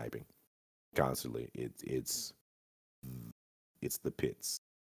back sniping constantly. It's the pits.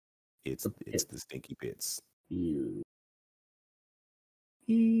 It's the stinky pits. So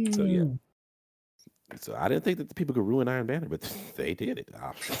yeah. So I didn't think that the people could ruin Iron Banner, but they did it.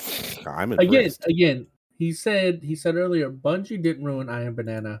 I'm impressed. Again, he said earlier, Bungie didn't ruin Iron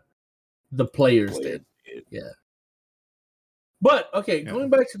Banana. The players did. Yeah. But okay, going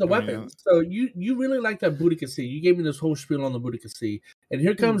back to the weapons. So you really like that Boudica-C. You gave me this whole spiel on the Boudica-C. And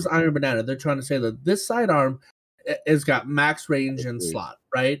here comes Iron Banana. They're trying to say that this sidearm has got max range and slot,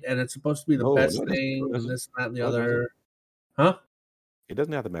 right? And it's supposed to be the best thing, and this, that, and the other. Huh? It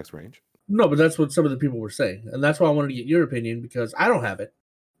doesn't have the max range. No, but that's what some of the people were saying. And that's why I wanted to get your opinion, because I don't have it,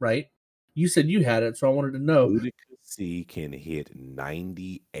 right? You said you had it, so I wanted to know. Boudica-C can hit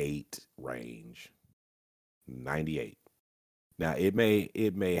 98 range. 98. Now it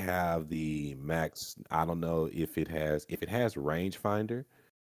may have the max. I don't know if it has rangefinder.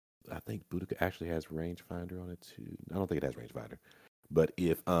 I think Boudica actually has rangefinder on it too. I don't think it has rangefinder. But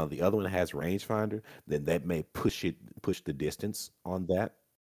if the other one has rangefinder, then that may push the distance on that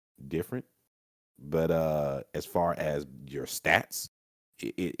different. But as far as your stats,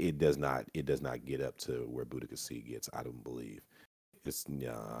 it does not get up to where Boudica-C gets. I don't believe. I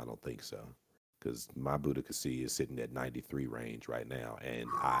don't think so. Because my Boudica-C is sitting at 93 range right now, and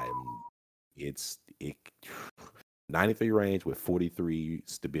it's 93 range with 43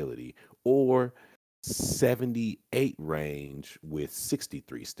 stability, or 78 range with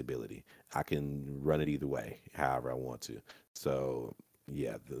 63 stability. I can run it either way, however I want to. So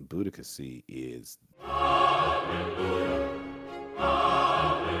yeah, the Boudica-C is. Hallelujah,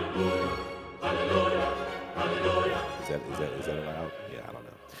 hallelujah, hallelujah, hallelujah. Is that allowed? Yeah, I don't know.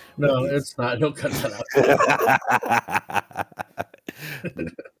 No, it's not. He'll cut that out.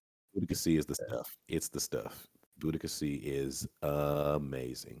 Boudica-C is the stuff. It's the stuff. Boudica-C is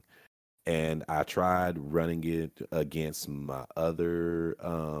amazing. And I tried running it against my other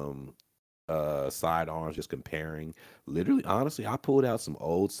sidearms, just comparing. Literally, honestly, I pulled out some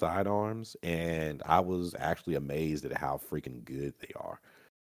old sidearms, and I was actually amazed at how freaking good they are.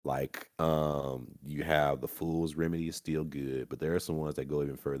 Like, you have the Fool's Remedy is still good, but there are some ones that go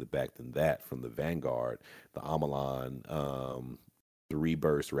even further back than that, from the Vanguard, the Amalan,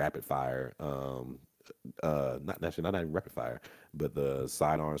 3-burst rapid fire, not even rapid fire, but the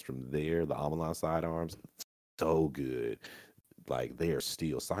sidearms from there, the Amalan sidearms, so good. Like,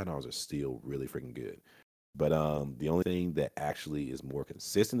 sidearms are still really freaking good. But the only thing that actually is more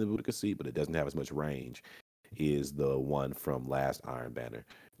consistent than Boudica-C, but it doesn't have as much range, is the one from last Iron Banner,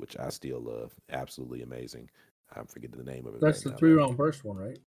 which I still love. Absolutely amazing. I'm forgetting the name of it. That's the 3-round burst one,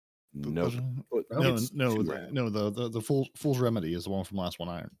 right? No. The Fool's Remedy is the one from last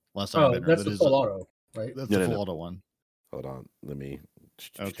Iron Banner. That's the full auto, right? That's the full auto one. Hold on, let me.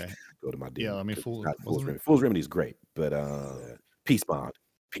 Okay. Go to my. Yeah, I mean, Fool's Remedy is great, but Peace Bond.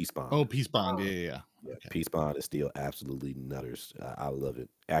 Oh, Peace Bond. Yeah. Okay. Peace Bond is still absolutely nutters. I love it.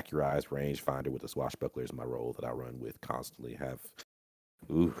 Accurized rangefinder with the swashbuckler is my role that I run with constantly. I have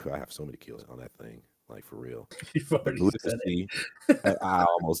so many kills on that thing, like, for real. Boudica-C, I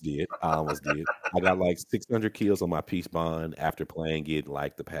almost did. I got like 600 kills on my Peace Bond after playing it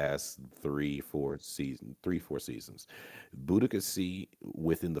like the past 3-4 seasons. Boudica-C,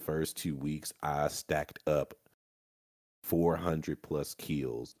 within the first 2 weeks, I stacked up 400 plus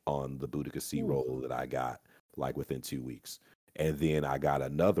kills on the Boudica-C roll that I got, like, within 2 weeks. And then I got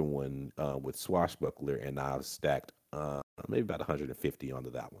another one with Swashbuckler, and I've stacked maybe about 150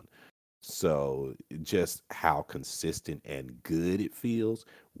 onto that one. So just how consistent and good it feels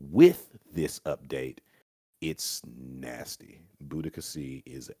with this update, it's nasty. Boudica-C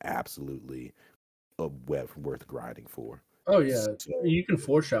is absolutely worth grinding for. Oh yeah, you can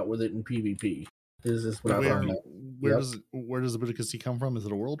 4-shot with it in PvP. Where does the Boudica-C come from? Is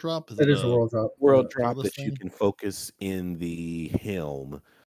it a world drop? It is a world drop. World drop that you can focus in the helm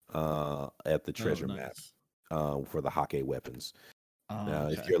at the treasure map for the Hake weapons. Now,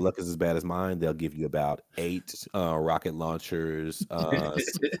 if Okay. your luck is as bad as mine, they'll give you about 8 rocket launchers,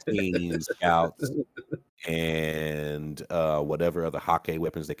 16 scouts, and whatever other hockey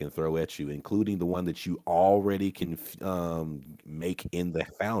weapons they can throw at you, including the one that you already can make in the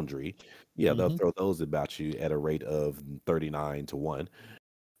foundry. Yeah, they'll Mhm. throw those about you at a rate of 39 to 1.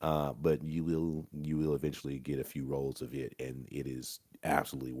 But you will eventually get a few rolls of it, and it is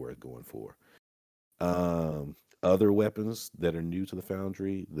absolutely worth going for. Other weapons that are new to the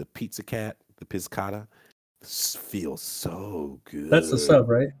foundry, the Pizza Cat, the Pizzicata, feels so That's the good. sub,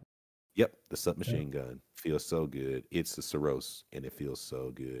 right? Yep, the submachine gun feels so good. It's the Soros, and it feels so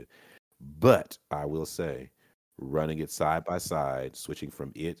good. But I will say, running it side by side, switching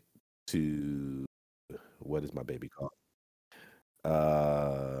from it to what is my baby called?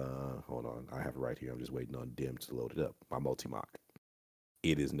 Hold on, I have it right here. I'm just waiting on Dim to load it up. My Multi-Mock.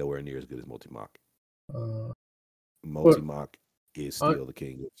 It is nowhere near as good as Multi-Mock. But Multi-Mock is still the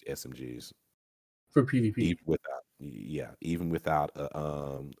king of SMGs. for PvP. Even without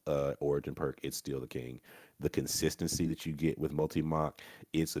a origin perk, it's still the king. The consistency that you get with Multi-Mock,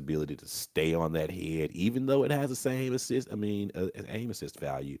 its ability to stay on that head, even though it has the same aim assist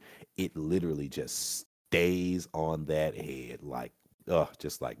value, it literally just stays on that head like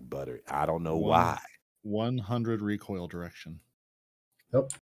just like butter. I don't know why. 100 recoil direction.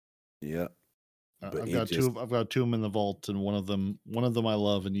 Yep. Yeah. But I've got two of them in the vault, and one of them I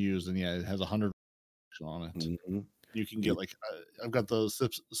love and use, and yeah, it has 100 on it. Mhm. You can get I've got the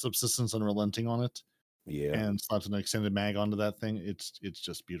subsistence unrelenting on it, Yeah. and slapped an extended mag onto that thing. It's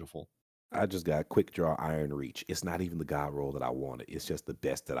just beautiful. I just got quick draw Iron Reach. It's not even the god roll that I wanted. It's just the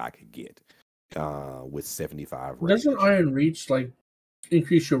best that I could get. With 75 range. Doesn't Iron Reach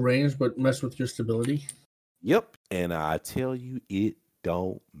increase your range but mess with your stability? Yep. And I tell you, it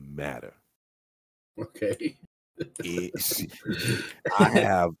don't matter. Okay. I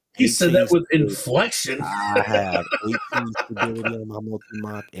have He said that with stability. inflection. I have 18 stability on my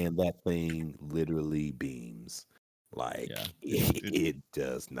Multi-Mock, and that thing literally beams. It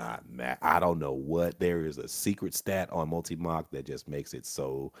does not matter. I don't know what. There is a secret stat on Multi-Mock that just makes it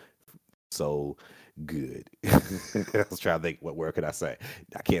so good. I was trying to think, what word could I say?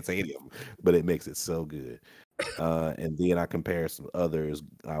 I can't say any of them, but it makes it so good. And then I compared some others.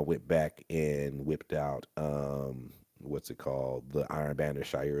 I went back and whipped out what's it called? The Iron Banner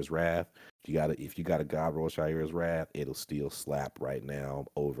Shire's Wrath. If you got a God Roll Shire's Wrath, it'll still slap right now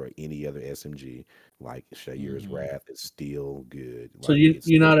over any other SMG. Like Shire's Wrath is still good. So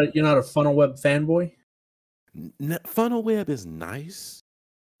you're not a Funnel Web fanboy? Funnel Web is nice,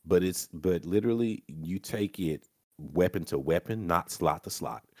 but literally you take it weapon to weapon, not slot to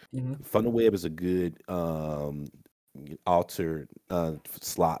slot. Mm-hmm. Funnel Web is a good alter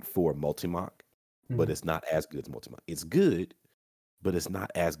slot for Multi-Mock, but it's not as good as Multi-Mock. It's good, but it's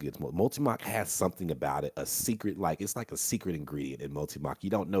not as good as Multi-Mock. Has something about it, a secret, it's like a secret ingredient in Multi-Mock. You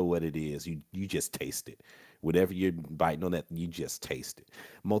don't know what it is. You just taste it. Whatever you're biting on that, you just taste it.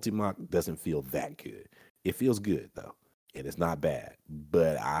 Multi-Mock doesn't feel that good. It feels good though, and it's not bad.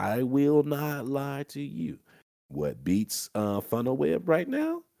 But I will not lie to you. What beats Funnel Web right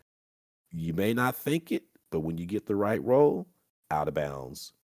now? You may not think it, but when you get the right roll, Out of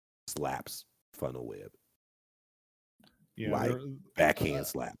Bounds slaps Funnel Web. Yeah, backhand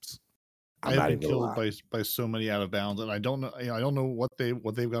slaps. I have been killed by so many Out of Bounds, and I don't know. I don't know what they've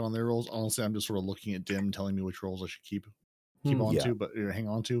got on their rolls. Honestly, I'm just sort of looking at Dim telling me which rolls I should keep on to, but hang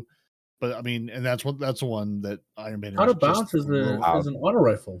on to. But I mean, and that's the one that Iron Banner. Out of Bounds is an auto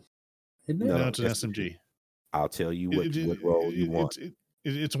rifle, isn't it? No, it's an SMG. I'll tell you what role you want.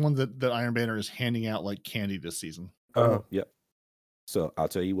 It's one that Iron Banner is handing out like candy this season. Yep. So I'll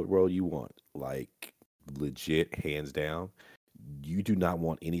tell you what role you want. Like legit, hands down. You do not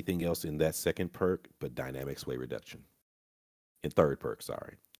want anything else in that second perk but dynamic sway reduction. In third perk,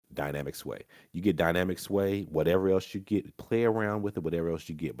 sorry. Dynamic sway. You get dynamic sway, whatever else you get, play around with it, whatever else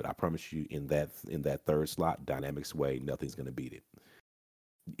you get. But I promise you, in that third slot, dynamic sway, nothing's gonna beat it.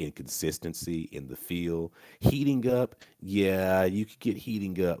 In consistency, in the feel, heating up, yeah, you could get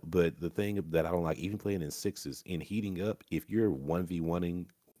heating up, but the thing that I don't like, even playing in sixes, in heating up, if you're 1v1ing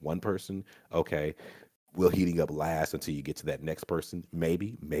one person, okay, will heating up last until you get to that next person?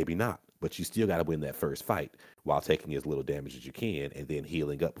 Maybe, maybe not. But you still got to win that first fight while taking as little damage as you can, and then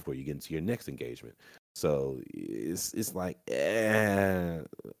healing up before you get into your next engagement. So it's like, I'd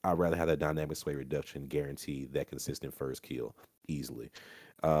rather have that dynamic sway reduction, guarantee that consistent first kill easily.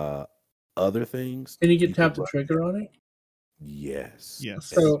 Other things. And you can tap the trigger on it? Yes.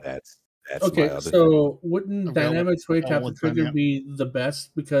 So that's okay. my other so wouldn't dynamic sway tap the trigger be the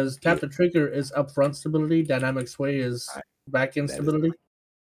best? Because tap the trigger is upfront stability. Dynamic sway is back That is instability.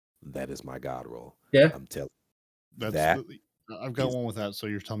 that is my god roll. Yeah. I'm telling That's that. I've got is- one with that, so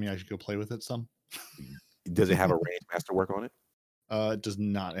you're telling me I should go play with it some? Does it have a range masterwork on it? It does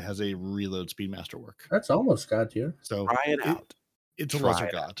not. It has a reload speed masterwork. That's almost god tier. So Try it out. it's a Try lesser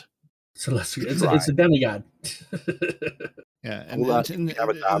it out. god. It's a demigod. Yeah, and Pull out, if and, you have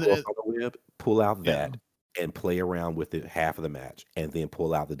a and, toggle and- on the web, pull out Yeah. that and play around with it half of the match, and then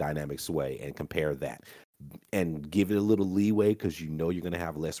pull out the dynamic sway and compare that, and give it a little leeway because you know you're going to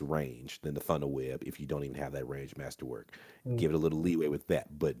have less range than the funnel web if you don't even have that range masterwork. Mm. Give it a little leeway with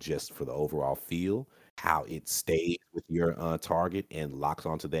that, but just for the overall feel, how it stays with your target and locks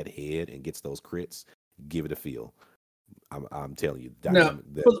onto that head and gets those crits, give it a feel. I'm telling you, Now,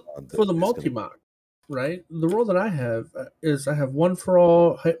 for the multi-mock, right? The rule that I have is I have one for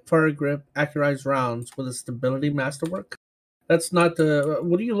all fire grip accurized rounds with a stability masterwork. That's not the.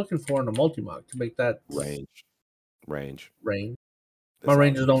 What are you looking for in a multi-mock to make that range. range? That's My all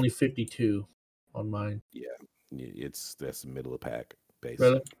range it is only 52 on mine. that's the middle of pack, basically.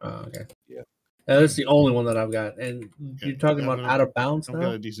 Really? Oh, okay. Yeah. That's the only one that I've got. And you're talking about out of bounds I've now?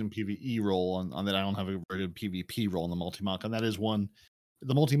 got a decent PvE roll on that. I don't have a very good PvP roll on the multi-mock, and that is one.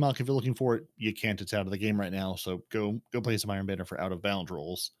 The multi-mock, if you're looking for it, you can't. It's out of the game right now, so go play some Iron Banner for out of bounds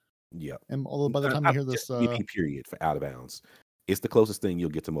rolls. Yeah. And although by the time you hear this, PvP period for out of bounds, it's the closest thing you'll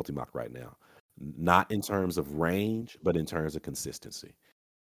get to multi-mock right now. Not in terms of range, but in terms of consistency.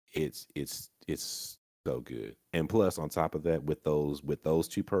 It's so good. And plus, on top of that, with those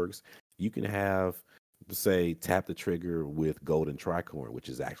two perks, you can have, say, tap the trigger with Golden Tricorn, which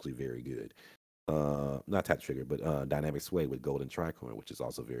is actually very good. Not tap the trigger, but dynamic sway with Golden Tricorn, which is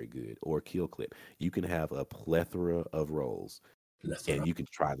also very good. Or kill clip. You can have a plethora of rolls, and you can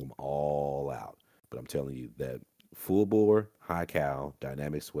try them all out. But I'm telling you that full bore, high cal,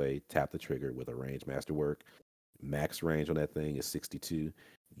 dynamic sway, tap the trigger with a range masterwork. Max range on that thing is 62.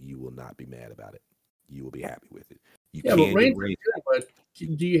 You will not be mad about it. You will be happy with it. You Yeah, can but get range, range. but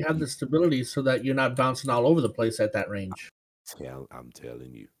do you have the stability so that you're not bouncing all over the place at that range? I'm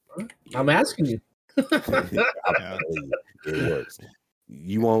telling you. I'm asking you. I'm telling you, it works.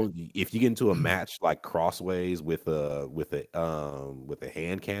 You won't if you get into a match like crossways with a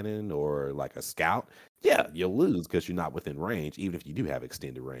hand cannon or like a scout. Yeah, you'll lose because you're not within range, even if you do have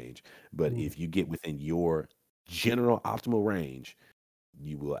extended range. But if you get within your general optimal range,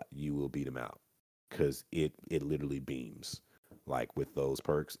 you will beat them out because it literally beams. Like with those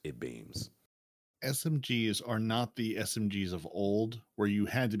perks, it beams. SMGs are not the SMGs of old, where you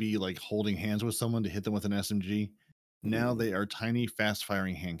had to be like holding hands with someone to hit them with an SMG. Now they are tiny,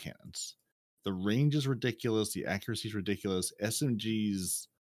 fast-firing hand cannons. The range is ridiculous. The accuracy is ridiculous. SMGs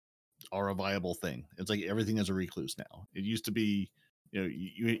are a viable thing. It's like everything is a recluse now. It used to be,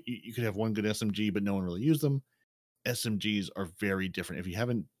 you could have one good SMG, but no one really used them. SMGs are very different. If you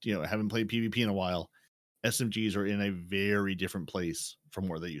haven't played PvP in a while, SMGs are in a very different place from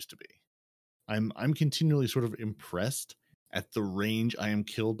where they used to be. I'm continually sort of impressed at the range I am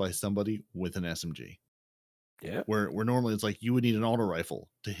killed by somebody with an SMG. Yeah. Where normally it's like you would need an auto rifle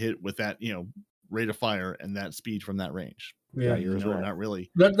to hit with that, rate of fire and that speed from that range. Yeah, not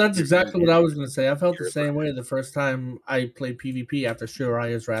really. That's exactly what I was going to say. I felt the same way the first time I played PvP after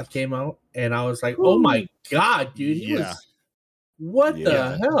Shuraya's Wrath came out, and I was like, "Oh my god, dude! What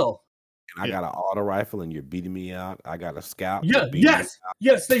the hell?" And I got an auto rifle, and you're beating me out. I got a scout. Yes,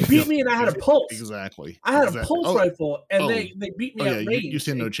 they beat me, and I had a pulse. Exactly. I had a pulse rifle, and they beat me at range. You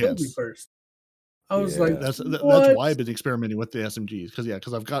stand no They killed me chance. First. I was like, that's why I've been experimenting with the SMGs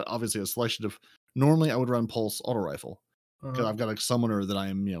because I've got obviously a selection of. Normally, I would run pulse auto rifle because I've got a summoner that I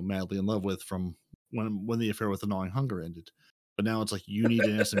am madly in love with from when the affair with the Gnawing Hunger ended. But now it's like you need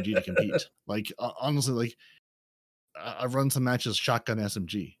an SMG to compete. Like honestly, like I've run some matches shotgun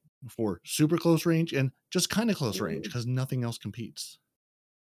SMG for super close range and just kind of close range because nothing else competes.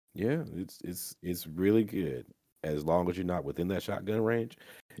 Yeah, it's really good as long as you're not within that shotgun range.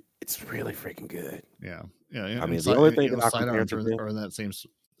 It's really freaking good. Yeah. I mean, the only thing that I sidearms are in that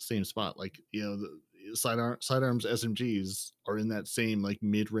same spot. Like the sidearms SMGs are in that same like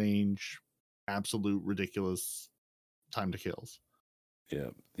mid range, absolute ridiculous time to kills. Yeah,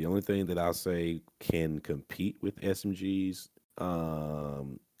 the only thing that I'll say can compete with SMGs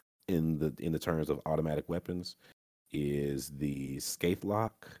in the terms of automatic weapons is the Scathe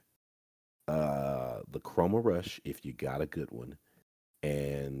Lock, the Chroma Rush if you got a good one,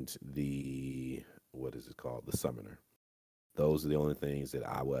 and the what is it called? The Summoner. Those are the only things that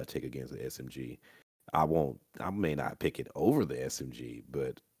I would take against the SMG. I may not pick it over the SMG,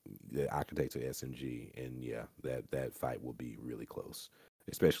 but I can take the SMG, and yeah, that fight will be really close,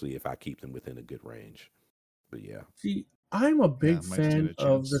 especially if I keep them within a good range. But yeah. See, I'm a big might stand fan a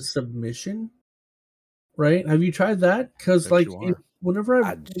of the chance. submission. Right? Have you tried that? Because Bet like you are. whenever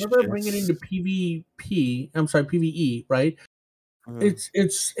I I bring it into just PvP, I'm sorry, PvE, right? uh, It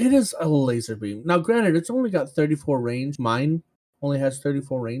is a laser beam. Now, granted, it's only got 34 range. Mine only has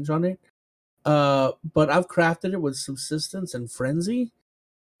 34 range on it. But I've crafted it with subsistence and frenzy,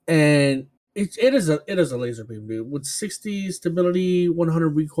 and it is a laser beam, dude, with 60 stability, 100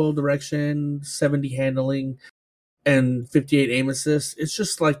 recoil direction, 70 handling, and 58 aim assist. It's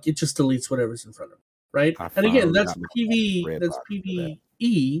just like it just deletes whatever's in front of it, right? I And again, finally got my red that's box for that.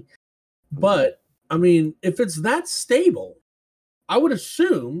 PvE. Mhm. But I mean, if it's that stable, I would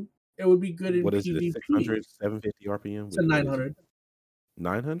assume it would be good in What is it? PvP. 600, 750 RPM? It's a 900.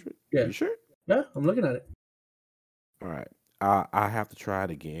 900? Yeah, You sure? yeah, I'm looking at it. All right. I have to try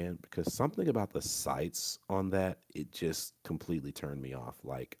it again because something about the sights on that, it just completely turned me off.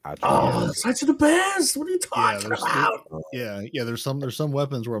 Like I tried Oh, it. the sights are the best. What are you Yeah, talking there's about? there's some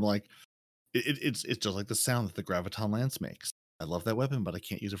weapons where I'm like, it's just like the sound that the Graviton Lance makes. I love that weapon, but I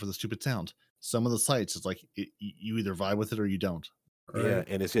can't use it for the stupid sound. Some of the sights, it's like you either vibe with it or you don't. Yeah, Right.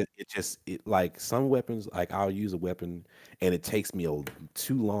 and it like some weapons, like I'll use a weapon and it takes me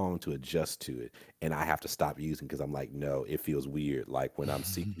too long to adjust to it, and I have to stop using because I'm like, no, it feels weird. Like when I'm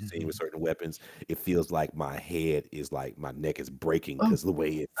seeing with certain weapons, it feels like my head is like my neck is breaking Oh, because the way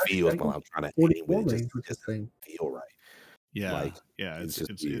it actually, I feels while got I'm trying to aim with 44 it just range with this doesn't thing. feel right. Yeah, Like yeah, it's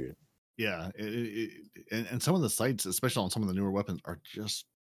just weird. and some of the sights, especially on some of the newer weapons, are just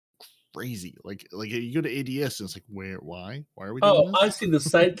crazy. Like you go to ADS and it's like, why are we doing Oh, I this? see the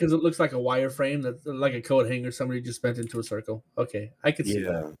sight because it looks like a wireframe that's like a coat hanger somebody just bent into a circle. Okay, I could see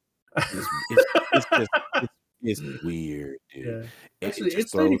that. Yeah, it's just it's weird, dude. Yeah. It Actually, just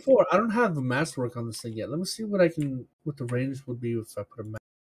it's throws. 94. I don't have the masterwork on this thing yet. Let me see what the range would be if I put a master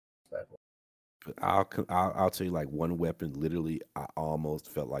back. But I'll tell you, like one weapon, literally, I almost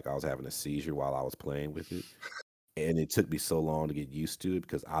felt like I was having a seizure while I was playing with it, and it took me so long to get used to it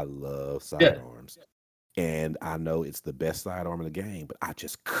because I love Yeah. sidearms, and I know it's the best sidearm in the game, but I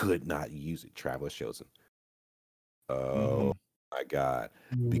just could not use it. Traveler's Chosen. Oh my God!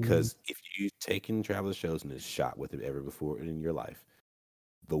 Mm. Because if you've taken Traveler's Chosen and shot with it ever before in your life,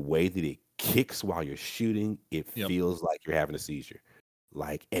 the way that it kicks while you're shooting, it Yep. feels like you're having a seizure.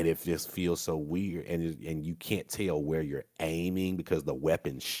 Like, and it just feels so weird, and you can't tell where you're aiming because the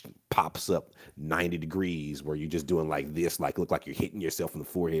weapon pops up 90 degrees where you're just doing like this, like look like you're hitting yourself in the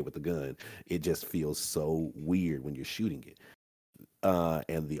forehead with the gun. It just feels so weird when you're shooting it.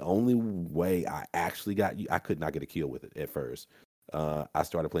 And the only way I actually I could not get a kill with it at first. I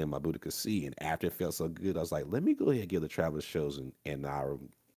started playing my Boudica C, and after it felt so good, I was like, let me go ahead and give the Traveler's Chosen, and I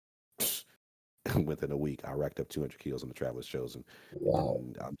within a week, I racked up 200 kills on the Traveler's Chosen. Wow.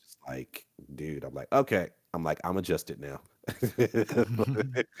 And I'm just like, dude, I'm like, okay. I'm like, I'm adjusted now.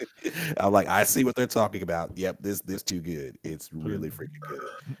 I'm like, I see what they're talking about. Yep, this too good. It's really freaking good.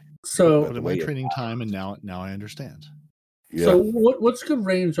 So, Put in my training time, and now I understand. So what's good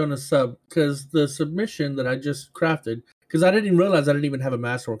range on a sub? Because the submission that I just crafted, because I didn't even realize I didn't even have a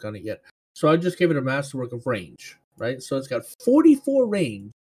masterwork on it yet. So I just gave it a masterwork of range, right? So it's got 44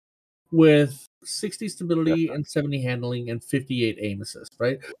 range with 60 stability and 70 handling and 58 aim assist,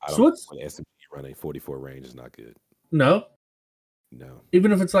 right? I So don't what's want SMG running 44 range is not good. no, No.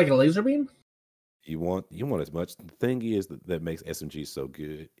 even if it's like a laser beam. You want as much. The thing is that makes SMG so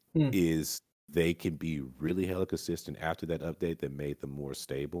good is they can be really hella consistent after that update that made them more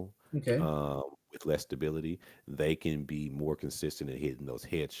stable. Okay. With less stability, they can be more consistent in hitting those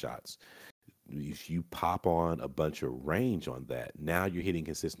headshots. If you pop on a bunch of range on that, now you're hitting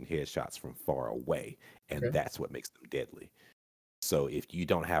consistent headshots from far away, and that's what makes them deadly. So if you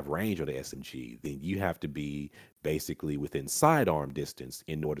don't have range on the SMG, then you have to be basically within sidearm distance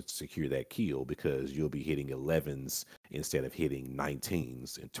in order to secure that kill because you'll be hitting 11s instead of hitting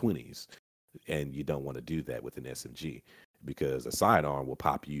 19s and 20s. And you don't want to do that with an SMG because a sidearm will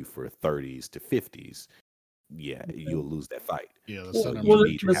pop you for 30s to 50s. Yeah, you'll lose that fight. Yeah,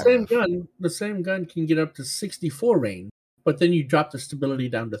 the same gun can get up to 64 range, but then you drop the stability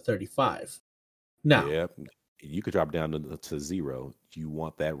down to 35. Now, yeah, you could drop down to 0. You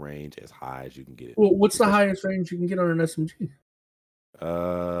want that range as high as you can get it. Well, what's the highest range you can get on an SMG?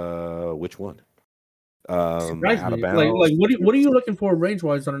 Which one? Surprise out of me. bounds. Like what are you looking for range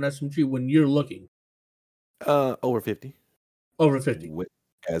wise on an SMG when you're looking? Over 50. Over 50.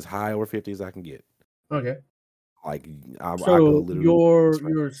 As high over 50 as I can get. Okay. Like I so go literally.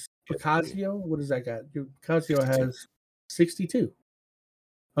 your Picasso, what does that got? Your Picasso has 62.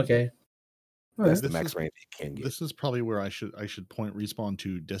 Okay. That's the max range it can get. This is probably where I should point Respawn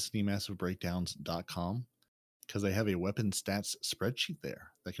to DestinyMassiveBreakdowns.com because they have a weapon stats spreadsheet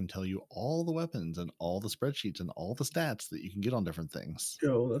there that can tell you all the weapons and all the spreadsheets and all the stats that you can get on different things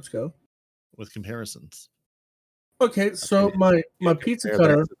Let's go. with comparisons. Okay, so my pizza Compare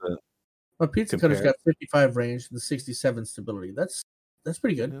cutter, that to my pizza cutter's compare- got 55 range and 67 stability. That's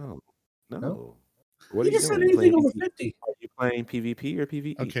pretty good. No. No? What You are you just said doing? You anything playing over PvP? 50. Are you playing PvP or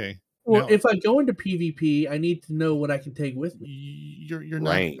PvE? Okay. Well, now, if I go into PvP, I need to know what I can take with me. you're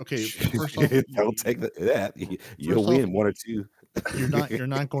not Range. okay. First off, don't take that. You'll First off, win one or two. you're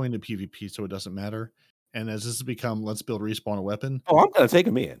not going to PvP, so it doesn't matter. And as this has become, let's build respawn a weapon. Oh, I'm gonna take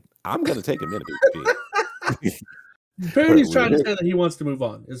him in. I'm gonna take him in PvP. Parody's trying to say that he wants to move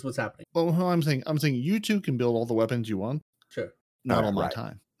on. Is what's happening. Well, I'm saying you two can build all the weapons you want, Sure. not on my Right.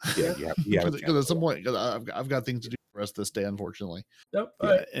 time. Yeah, yeah. Because at some point, 'cause I've got things to do the rest of this day, unfortunately. Yep. Yeah,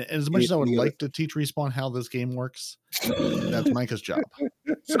 all right. and as much as I would Yeah. like to teach Respawn how this game works, that's Micah's job.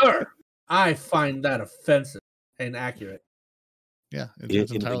 Sir, I find that offensive and accurate. Yeah,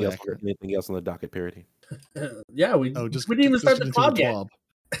 it's entirely else, accurate. anything else on the docket, Parody? Yeah, we Oh, just we didn't even just start the getting through club yet.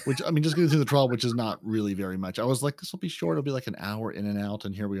 TWAB, which I mean, just getting through the trial, which is not really very much. I was like, this will be short. It'll be like an hour in and out,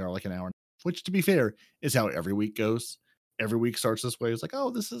 and here we are, like an hour. Which, to be fair, is how every week goes. Every week starts this way. It's like, oh,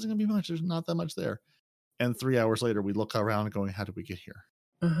 this isn't gonna be much. There's not that much there. And 3 hours later, we look around and going, how did we get here?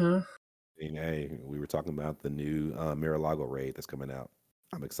 Uh-huh. And, hey, we were talking about the new Mar-a-Lago raid that's coming out.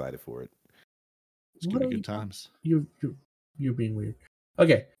 I'm excited for it. It's gonna be good times. You're being weird.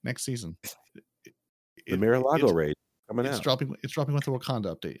 Okay. Next season. The Mar-a-Lago it's- raid coming It's out. dropping. It's dropping with the Wakanda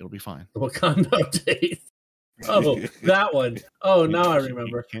update. It'll be fine. The Wakanda update. Oh, that one. Oh, now I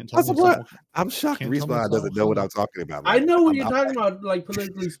remember. Can't tell That's me what- it's not- I'm shocked Can't tell me Respawn it's not doesn't know what Wakanda. I'm talking about. I Like, know what I'm you're not- talking about, like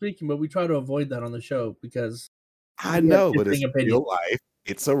politically speaking, but we try to avoid that on the show because I we have know, but it's differing opinions. real life.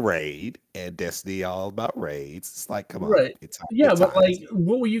 It's a raid, and Destiny all about raids. It's like, come on, Right. It's yeah, it's but time. like,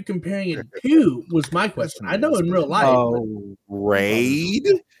 what were you comparing it to? Was my question. I know in real life. Oh, raid.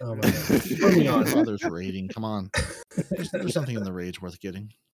 Oh my god. Moving on. Father's raiding. Come on. There's something in the raids worth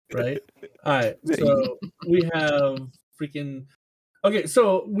getting. Right. All right. So we have freaking. Okay,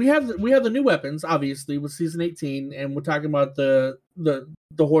 so we have the new weapons, obviously, with season 18, and we're talking about the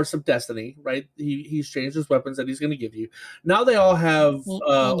Horse of Destiny, right? He's changed his weapons that he's going to give you. Now they all have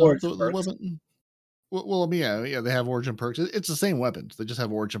No, origin the perks. weapon. Well, yeah, they have origin perks. It's the same weapons. They just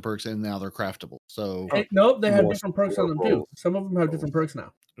have origin perks, and now they're craftable. So, Nope, they have More- different perks more on them too. rolls. Some of them have different perks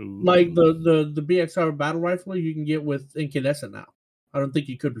now. ooh. Like the BXR battle rifle, you can get with incandescent now. I don't think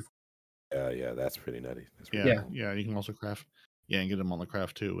you could before. Yeah, that's pretty nutty. That's pretty yeah. You can also craft. Yeah, and get them on the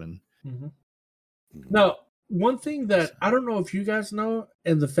craft too. And Mhm. Now, one thing that I don't know if you guys know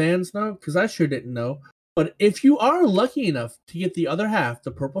and the fans know, because I sure didn't know, but if you are lucky enough to get the other half,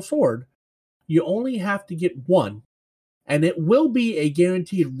 the purple sword, you only have to get one, and it will be a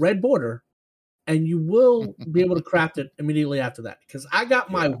guaranteed red border, and you will be able to craft it immediately after that. Because I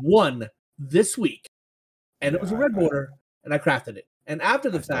got my Yeah. one this week, and it was a Yeah, red border, and I crafted it. And after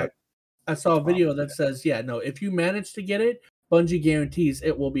the I started- fact, I saw a video Yeah. that says, yeah, no, if you manage to get it, Bungie guarantees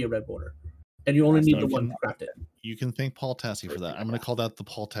it will be a red border. And you only I need the started- one to craft it. you can thank Paul Tassi for that. I'm going to call that the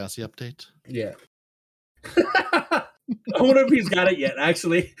Paul Tassi update. Yeah. I wonder if he's got it yet,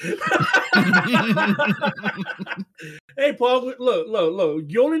 actually. Hey, Paul, look.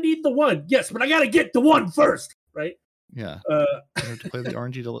 You only need the one. Yes, but I got to get the one first, right? Yeah, Uh, you have to play the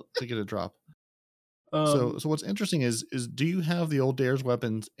RNG to get a drop. um, So what's interesting is do you have the old Dares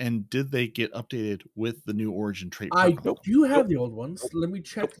weapons, and did they get updated with the new origin trait? I perk? do have the old ones. Let me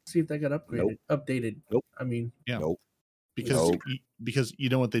check to see if they got upgraded. Updated. Nope. I mean, Yeah. Nope. because Nope. because you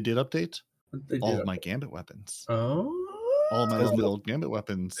know what they did update? they did. All of my Gambit weapons. Oh. All of my Because lovely the- old Gambit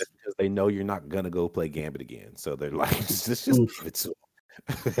weapons. That's because they know you're not gonna go play Gambit again, so they're like, just give it to them.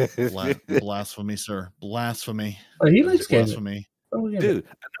 Blasphemy, sir. Blasphemy. Oh, he likes Gambit. Blasphemy. Oh, yeah. Dude,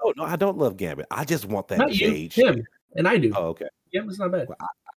 no, I don't love Gambit. I just want that Not you, Jade him. shader. And I do. Oh, okay. Gambit's not bad. Well,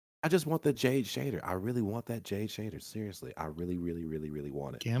 I just want the Jade shader. I really want that Jade shader. Seriously, I really, really, really, really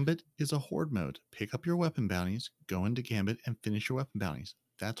want it. Gambit is a horde mode. Pick up your weapon bounties, go into Gambit, and finish your weapon bounties.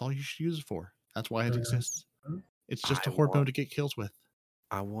 That's all you should use it for. That's why it exists. It's just a I horde want- mode to get kills with.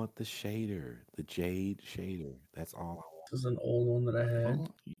 I want the shader, the Jade shader. That's all I want. This is an old one that I had.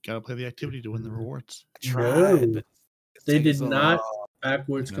 Well, you gotta play the activity to win the rewards. I tried, but it's They taking did so not long.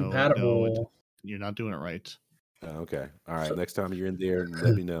 backwards No, compatible. You're not doing it right. Oh, okay. All right. So- Next time you're in there,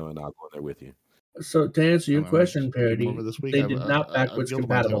 let me know and I'll go in there with you. So to answer your I'm question, just getting Parody, over this week. they I've- did not I've backwards built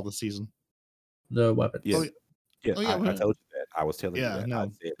them until compatible the season. the weapons. Yeah. Oh, Yeah, Oh, yeah, I well, told you that. I was telling you Yeah, that. no, I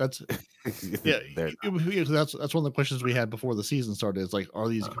said, that's yeah. they're That's one of the questions we had before the season started. Is like, are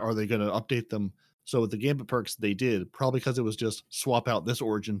they going to update them? So with the Gambit perks, they did probably because it was just swap out this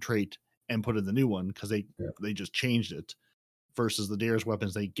origin trait and put in the new one because Yeah. they just changed it. Versus the Dares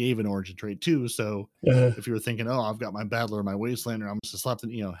weapons, they gave an origin trait too. So Uh, if you were thinking, oh, I've got my Battler, my Wastelander, I'm just slap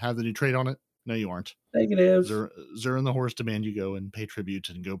the, have the new trait on it. No, you aren't. negative. Zur and the Horse demand you go and pay tribute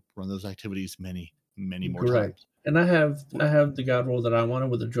and go run those activities many more Correct. times. And I have the god roll that I wanted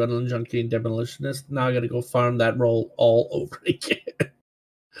with Adrenaline Junkie and Demolitionist. Now I got to go farm that roll all over again.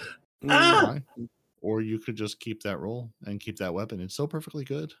 Fine. Or you could just keep that roll and keep that weapon. It's so perfectly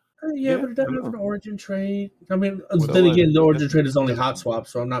good. Yeah, Yeah, but it doesn't I have an know. origin trait. I mean, Well, then like, again, the origin that's- trait is only hot swap,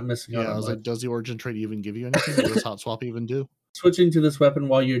 so I'm not missing out Yeah, I on was much. like, does the origin trait even give you anything? What does hot swap even do? Switching to this weapon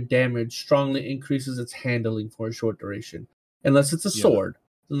while you're damaged strongly increases its handling for a short duration. Unless it's a Yeah, sword.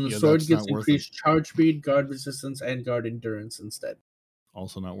 Then the yeah, sword that's gets not worth it. increased charge speed, guard resistance, and guard endurance instead.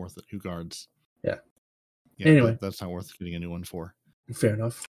 Also not worth it. Who guards? Yeah. Yeah, Anyway. that's not worth getting a new one for. Fair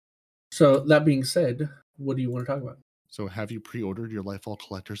enough. So that being said, what do you want to talk about? So have you pre-ordered your Lightfall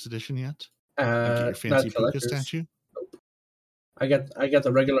Collector's Edition yet? And get your fancy not Puka collectors. statue? I got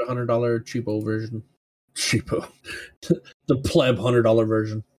the regular $100 cheapo version. Cheapo. The pleb $100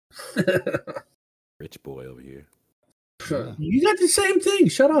 version. Rich boy over here. Yeah. You got the same thing.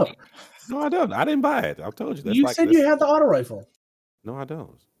 Shut up. No, I don't. I didn't buy it. I told you. That's You like said this. you had the auto rifle. No, I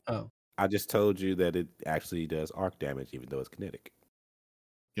don't. Oh. I just told you that it actually does arc damage, even though it's kinetic.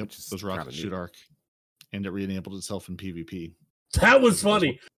 Yep, Which is those kinda rockets shoot neat. arc. And it re-enabled itself in PvP. That was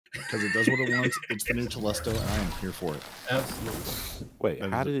funny. Because it does what it wants. It's the new Telesto, and I am here for it. Absolutely. Wait, That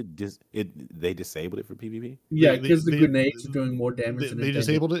how is did they disabled it for PvP? Yeah, They- because the they- grenades are doing more damage They, than they intended.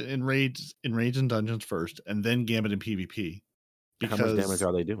 disabled it in raids and dungeons first, and then Gambit and PvP. How much damage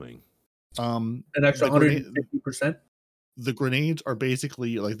are they doing? Um, an extra the grenade- 150%. the grenades are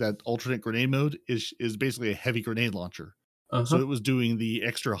basically like that alternate grenade mode is basically a heavy grenade launcher. Uh-huh. So it was doing the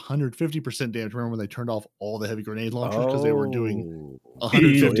extra 150% damage. Remember when they turned off all the heavy grenade launchers because they were doing Oh.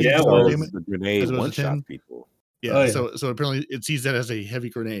 150 Yeah, more well, damage? The grenade as opposed to one shot 10? people. Yeah. Oh, yeah. So apparently it sees that as a heavy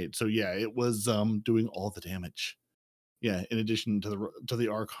grenade. So yeah, it was doing all the damage. Yeah, in addition to the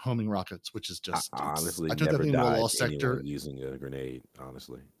arc homing rockets, which is just I honestly I took that never thing to a died lost to anyone sector. using a grenade.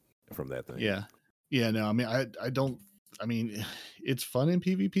 Honestly, from that thing. Yeah. No, I mean I don't. I mean, it's fun in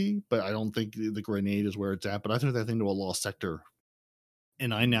PvP, but I don't think the grenade is where it's at. But I took that thing to a lost sector,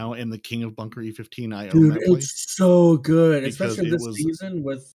 and I now am the king of Bunker E15. I own Dude, that place. it's so good, Because especially it this was- season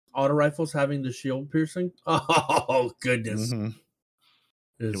with auto rifles having the shield piercing. Oh goodness, Mhm.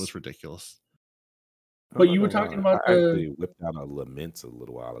 It It's- was ridiculous. I'm But not you were gonna talking lie, about I the- actually whipped out a Laments a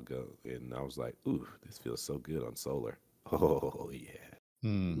little while ago, and I was like, "Ooh, this feels so good on solar." Oh yeah.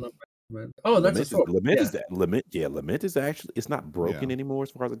 Hmm. Oh, that's a Lament sword. is, Lament Yeah. is that Lament. Yeah, Lament is actually it's not broken Yeah. anymore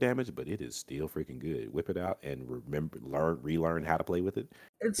as far as the damage, but it is still freaking good. Whip it out and relearn how to play with it.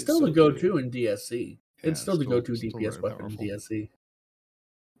 It's It's still so the go-to in DSC. Yeah, It's still the go-to still DPS very weapon in powerful. DSC.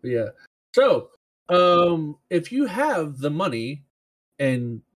 But yeah. So, if you have the money,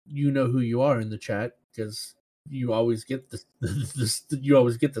 and you know who you are in the chat because you always get the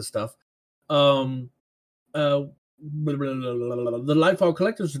stuff. The Lightfall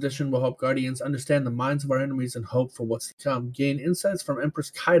Collector's Edition will help Guardians understand the minds of our enemies and hope for what's to come. Gain insights from Empress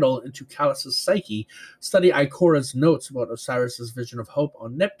Keitel into Callus's psyche. Study Ikora's notes about Osiris's vision of hope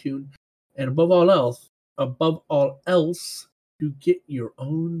on Neptune. And above all else, to get your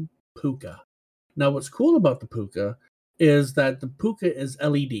own Puka. Now, what's cool about the Puka is that the Puka is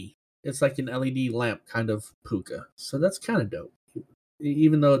LED. It's like an LED lamp kind of Puka. So that's kind of dope.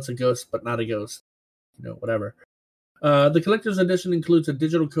 Even though it's a ghost, but not a ghost. Whatever. The Collector's Edition includes a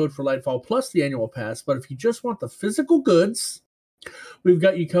digital code for Lightfall plus the annual pass, but if you just want the physical goods, we've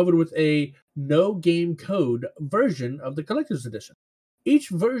got you covered with a no-game code version of the Collector's Edition. Each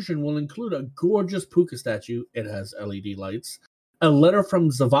version will include a gorgeous Puka statue, it has LED lights, a letter from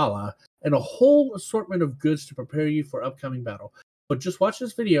Zavala, and a whole assortment of goods to prepare you for upcoming battle. But just watch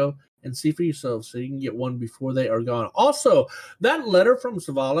this video and see for yourself so you can get one before they are gone. Also, that letter from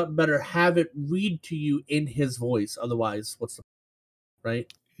Zavala better have it read to you in his voice. Otherwise, what's the point,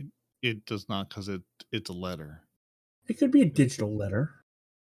 right? It does not because it's a letter. It could be a digital letter.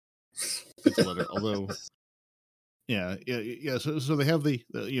 It's a letter. Although, yeah. So they have the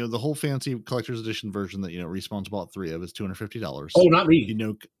whole fancy collector's edition version that Respawn's bought 3 of is $250. Oh, not me.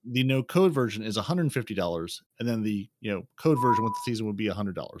 The no code version is $150, and then the code version with the season would be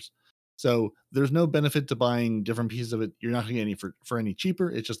 $100. So there's no benefit to buying different pieces of it. You're not going to get any for any cheaper.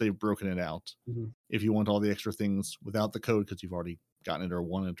 It's just they've broken it out. Mhm. If you want all the extra things without the code because you've already gotten it or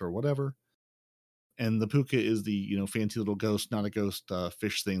won it or whatever. And the Puka is the fancy little ghost, not a ghost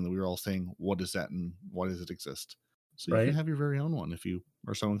fish thing that we were all saying. What is that and why does it exist? So you Right. can have your very own one if you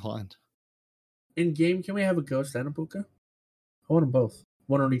are so inclined. In game, can we have a ghost and a Puka? I want them both.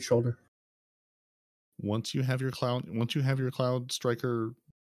 One on each shoulder. once you have your cloud striker,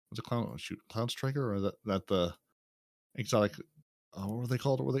 was it cloud striker, or that the exotic? What were they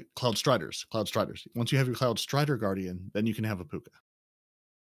called? What were they? Cloud Striders. Once you have your Cloud Strider Guardian, then you can have a Puka.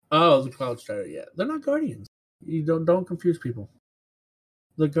 Oh, the Cloud Strider. Yeah, they're not Guardians. You don't confuse people.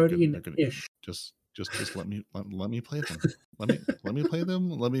 The Guardian-ish. Just let me play them. Let me play them.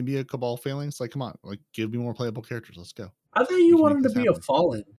 Let me be a Cabal Phalanx. Like, come on, like, give me more playable characters. Let's go. I thought you wanted to be a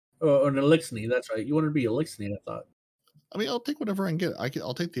Fallen or an Elixir. That's right. You wanted to be Elixir. I thought. I mean, I'll take whatever I can get.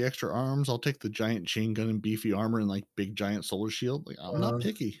 I'll take the extra arms. I'll take the giant chain gun and beefy armor and like big giant solar shield. Like, I'm not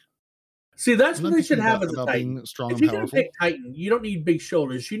picky. See, that's what they should have as a Titan. Strong if and you're going to pick Titan, you don't need big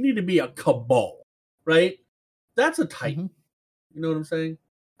shoulders. You need to be a Cabal, right? That's a Titan. Mm-hmm. You know what I'm saying?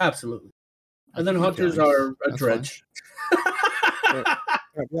 Absolutely. And then Hunters are a dredge.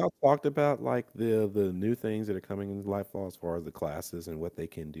 Have y'all talked about like the new things that are coming in Lightfall as far as the classes and what they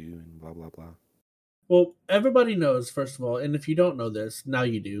can do and blah blah blah? Well, everybody knows, first of all, and if you don't know this, now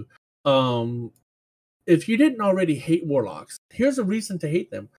you do. If you didn't already hate Warlocks, here's a reason to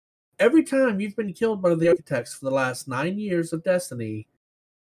hate them. Every time you've been killed by the Architects for the last 9 years of Destiny,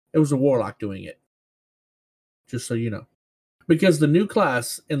 it was a Warlock doing it. Just so you know. Because the new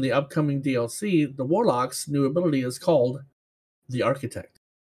class in the upcoming DLC, the Warlock's new ability is called the Architect.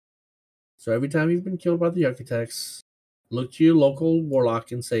 So every time you've been killed by the Architects, look to your local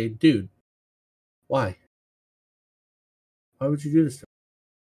Warlock and say, dude, why? Why would you do this to me?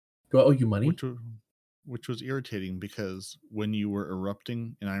 Do I owe you money? Which was irritating because when you were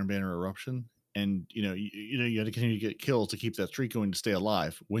erupting in Iron Banner Eruption, and you had to continue to get kills to keep that streak going to stay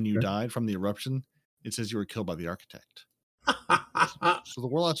alive. When you died from the eruption, it says you were killed by the Architect. So the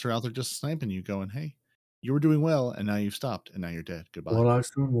Warlocks are out there just sniping you, going, "Hey, you were doing well, and now you've stopped, and now you're dead. Goodbye."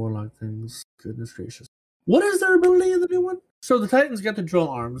 Warlocks doing Warlock things. Goodness gracious! What is their ability in the new one? So the Titans got the drill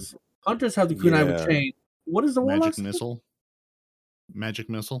arms. Hunters have the kunai with chain. What is the Warlocks? Magic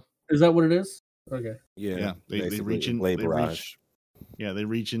missile. Is that what it is? Okay. Yeah. They reach in. They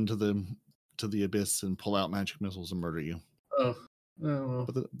reach into the abyss and pull out magic missiles and murder you. Oh. Oh.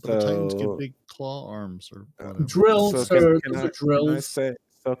 But the Titans get big claw arms or whatever. Drills. Drills.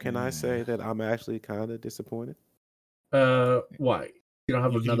 Can I say that I'm actually kind of disappointed? Why? You don't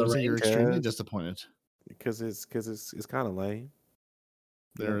have another range? You're extremely disappointed because it's kind of lame.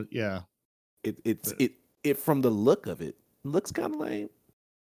 It from the look of it looks kind of lame,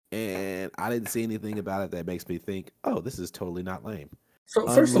 and I didn't see anything about it that makes me think, oh, this is totally not lame. So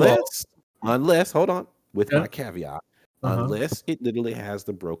first of all, unless hold on with my caveat, unless it literally has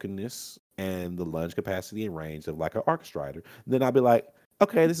the brokenness and the lunge capacity and range of like an Arc Strider, then I'll be like,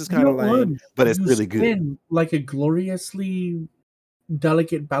 okay, this is kind of lame, but it's really good. Like a gloriously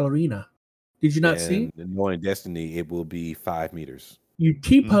delicate ballerina. Did you not see? Knowing Destiny, it will be 5 meters. You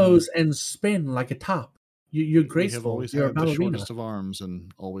T-pose and spin like a top. You're graceful. You're a ballerina. The shortest of arms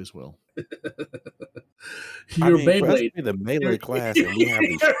and always will. You're Beyblade. The melee class, and we have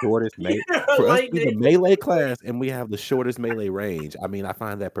the shortest melee. For us, the melee class, and we have the shortest melee range. I mean, I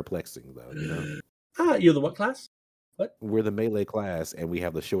find that perplexing, though. You know. You're the what class? What? We're the melee class, and we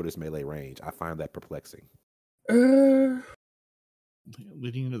have the shortest melee range. I find that perplexing.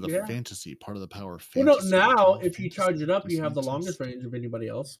 Leading into the fantasy part of the power of fantasy. Well, now if you charge it up, you have the longest range of anybody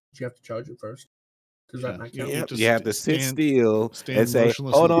else. But you have to charge it first. Does that not count? You have to sit still and say,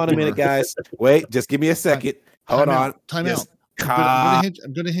 "Hold on a minute, guys. Wait, just give me a second. Hold on. Time out. I'm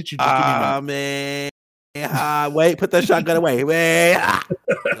gonna hit you. Just give me a man. Wait, put the shotgun away. Wait.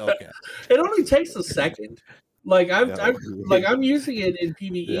 Okay. It only takes a second. Like I'm using it in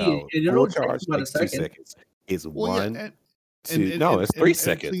PvE, and it only takes about a second. 2 seconds. It's it's 3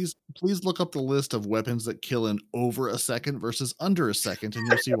 seconds. Please look up the list of weapons that kill in over a second versus under a second, and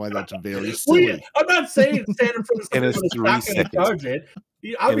you'll see why that's very silly. I'm not saying stand in front of someone with a shotgun and charge it.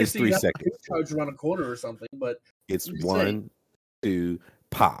 Obviously, you have to charge around a corner or something, but it's 1, 2,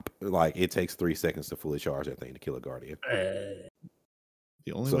 pop. Like it takes 3 seconds to fully charge that thing to kill a Guardian.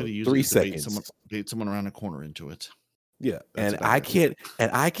 The only way to use 3 seconds is to bait someone around a corner into it. Yeah, and I can't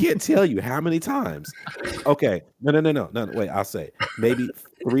tell you how many times. Okay, no. Wait, I'll say maybe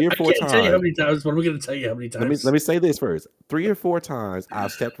 3 or 4 times. I can't tell you how many times. But I'm going to tell you how many times. Let me say this first. 3 or 4 times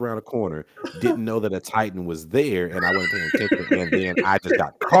I've stepped around a corner, didn't know that a Titan was there, and I wasn't paying attention, and then I just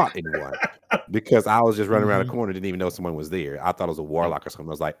got caught in one. because I was just running around the Mhm. corner, didn't even know someone was there. I thought it was a warlock or something.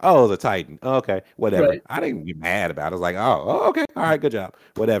 I was like, "Oh, it's a Titan. Okay, whatever." Right. I didn't get mad about it. I was like, "Oh, okay, all right, good job.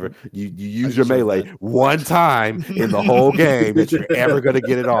 Whatever." You use your deserve melee that. one time in the whole game that you're ever gonna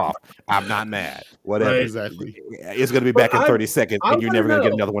get it off. I'm not mad. Whatever. Right. Exactly. It's gonna be But back in 30 seconds, I and you're want to never gonna get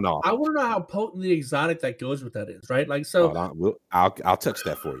know. another one off. I want to know how potent the exotic that goes with that is, right? Like, Hold so, on, I'll touch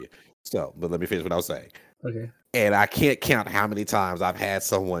that for you. So, but let me finish what I was saying. okay. And I can't count how many times I've had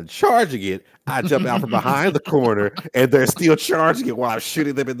someone charging it. I jump out from behind the corner and they're still charging it while I'm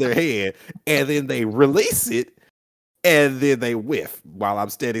shooting them in their head. And then they release it and then they whiff while I'm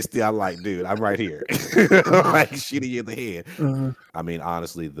standing still. I'm like, dude, I'm right here. Like shooting you in the head. Uh, I mean,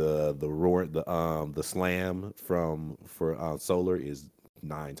 honestly, the roar, the slam for solar is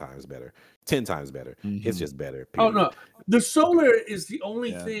 9 times better, 10 times better. It's Mhm. just better. oh Period. no, the solar is the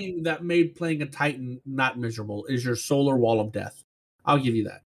only Yeah. thing that made playing a Titan not miserable. Is your solar wall of death? I'll give you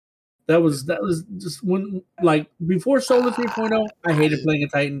that. That was just when, like, before Solar 3.0, I hated playing a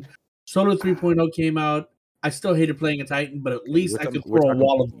Titan. Solar 3.0 came out. I still hated playing a Titan, but at least I could We're throw a talking.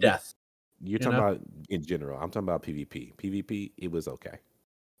 wall of death. You're You talking know? about in general. I'm talking about PvP. PvP, it was okay.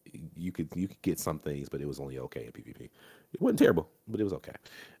 You could get some things, but it was only okay in PvP. It wasn't terrible, but it was okay.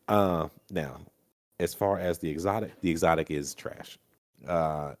 Now, as far as the exotic is trash.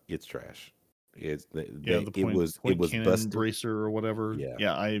 It's trash. It's Yeah, the it point was cannon busted. bracer or whatever. Yeah.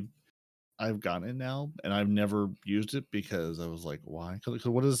 Yeah, I've gotten it now, and I've never used it because I was like, why? Because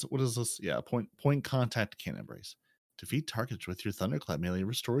what is this? Yeah, point contact cannon brace. Defeat targets with your thunderclap melee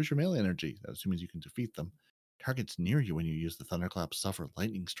restores your melee energy. That assumes you can defeat them. Targets near you when you use the thunderclap suffer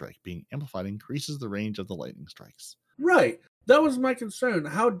lightning strike. Being amplified increases the range of the lightning strikes. Right. That was my concern.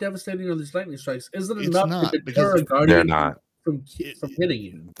 How devastating are these lightning strikes? Is it It's enough not, to because deter a They're guardian not. from It- hitting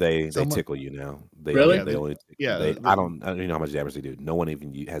you? They Someone- tickle you now. They Really? only, they only Yeah, they, the- I don't even know how much damage they do. No one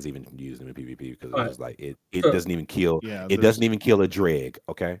even has even used them in PvP because Alright. it's just like it So- doesn't even kill. Yeah, It doesn't even kill a dreg.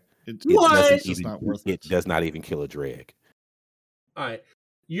 Okay. It, It What? doesn't It's just even. not worth It it. does not even kill a dreg. All right.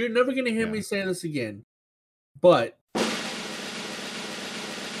 You're never going to hear Yeah. me say this again, but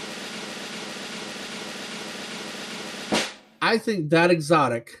I think that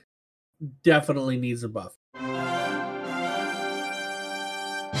exotic definitely needs a buff.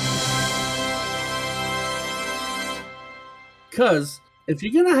 Because if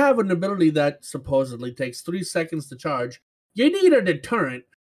you're going to have an ability that supposedly takes 3 seconds to charge, you need a deterrent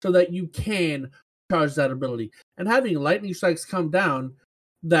so that you can charge that ability. And having lightning strikes come down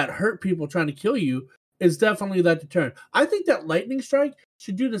that hurt people trying to kill you is definitely that deterrent. I think that lightning strike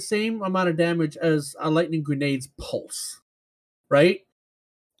should do the same amount of damage as a lightning grenade's pulse, right?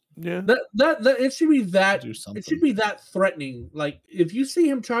 Yeah. That it should be that. Do It something. should be that threatening. Like if you see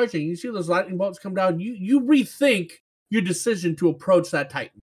him charging, you see those lightning bolts come down, you rethink your decision to approach that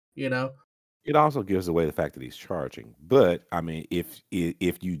Titan. You know, It also gives away the fact that he's charging. But I mean, if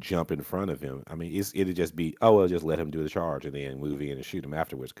you jump in front of him, I mean, it'd just be, oh well, just let him do the charge and then move in and shoot him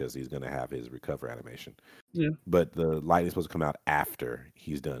afterwards because he's gonna have his recover animation. Yeah. But the lightning's supposed to come out after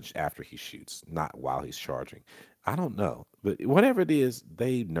he's done, after he shoots, not while he's charging. I don't know, but whatever it is,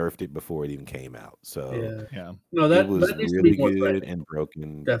 they nerfed it before it even came out. So Yeah, no, it that was needs to really be more good threatening. and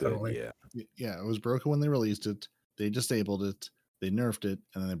broken. but Definitely. yeah. yeah. It was broken when they released it. They disabled it. They nerfed it,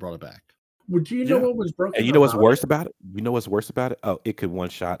 and then they brought it back. Well, do you know Yeah. what was broken? And you know what's about worse it? about it? You know what's worse about it? Oh, it could one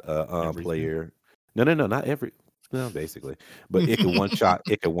shot a Everything. player. No, not every. No, basically, but it could one shot.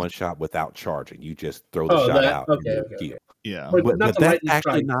 It could one shot without charging. You just throw the Oh, shot that- out. and okay, you'll okay, kill. Yeah, But But not the that's lightning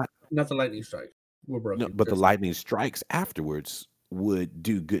actually strike. not. Not the lightning strike. We're broken. No, but the Just- lightning strikes afterwards would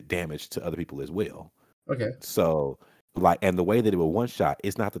do good damage to other people as well. Okay. So, like, and the way that it would one shot,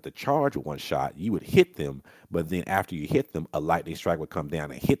 it's not that the charge would one shot. You would hit them, but then after you hit them, a lightning strike would come down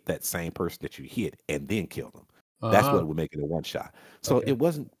and hit that same person that you hit, and then kill them. That's what would make it a one shot. So Okay. it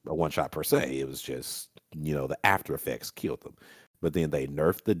wasn't a one shot per se. It was just, the after effects killed them. But then they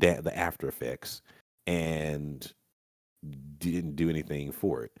nerfed the after effects and didn't do anything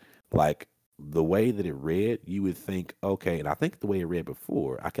for it. Like the way that it read, you would think, okay, and I think the way it read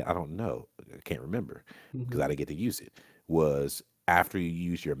before, I don't know, I can't remember because Mhm. I didn't get to use it, was after you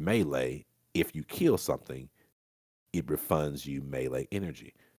use your melee, if you kill something, it refunds you melee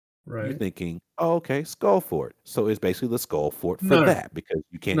energy. You're Right. thinking, oh, okay, skull fort. So it's basically the skull fort for No. that because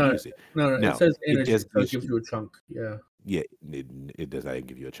you can't No. use it. No, No, it says it energy, just so it gives gives you- you a chunk. Yeah. Yeah, it does not even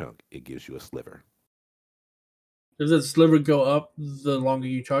give you a chunk. It gives you a sliver. Does that sliver go up the longer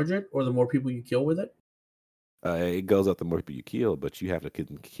you charge it, or the more people you kill with it? It goes up the more people you kill, but you have to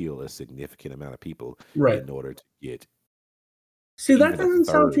kill a significant amount of people Right. in order to get See, that even a doesn't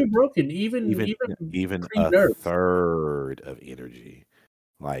sound too third. broken. Even even a pre-nerf. third of energy.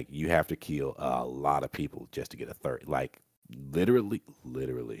 Like you have to kill a lot of people just to get a third. Like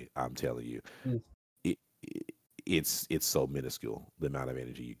literally, I'm telling you, Mm. it it's so minuscule the amount of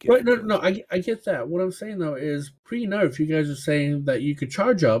energy you get. Right, from no, killing no, someone. I get that. What I'm saying though is pre-nerf, you guys are saying that you could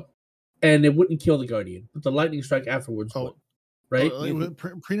charge up and it wouldn't kill the Guardian, but the lightning strike afterwards would, right?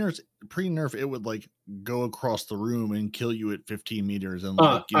 Pre-nerf, it would like go across the room and kill you at 15 meters and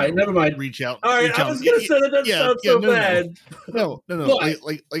All right, never mind. reach out. All right, reach I out. was gonna say that doesn't sound so bad. No. But-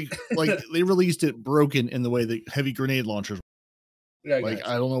 Like they released it broken in the way that heavy grenade launchers. Yeah, Like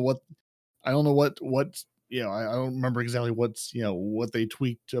I don't know what I don't remember exactly what they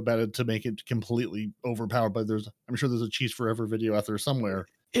tweaked about it to make it completely overpowered. But I'm sure there's a Cheese Forever video out there somewhere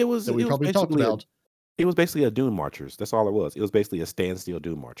It was that we probably talked basically about. It was basically a Dune Marchers. That's all it was. It was basically a standstill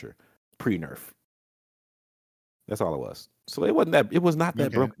Dune Marcher, pre-nerf. That's all it was. So it wasn't that. It was not that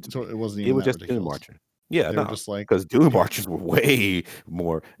Okay, broken. so it wasn't It even was that just Dune ridiculous. Marcher. Yeah, They no, were just like because Dune Marchers were way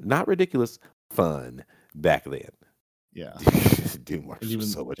more not ridiculous, fun back then. yeah. Dune Marchers were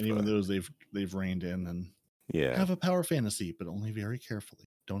so much and even fun. those they've reined in and Yeah, have a power fantasy, but only very carefully.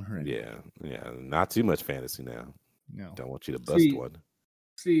 Don't hurt anyone. yeah. Not too much fantasy now. No. Don't want you to bust one.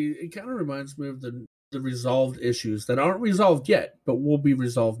 See, it kind of reminds me of the resolved issues that aren't resolved yet, but will be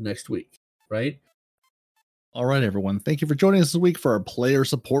resolved next week, right? All right, everyone. Thank you for joining us this week for our player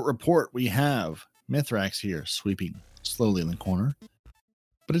support report. We have Mithrax here sweeping slowly in the corner.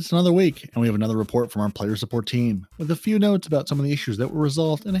 But it's another week, and we have another report from our player support team with a few notes about some of the issues that were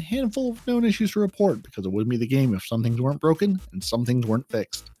resolved and a handful of known issues to report because it wouldn't be the game if some things weren't broken and some things weren't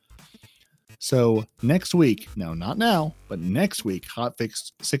fixed. So next week, no, not now, but next week,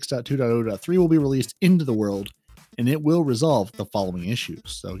 Hotfix 6.2.0.3 will be released into the world, and it will resolve the following issues.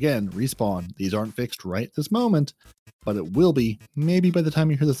 So again, Respawn, these aren't fixed right this moment, but it will be maybe by the time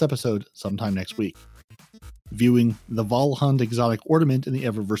you hear this episode sometime next week. Viewing the Valhund exotic ornament in the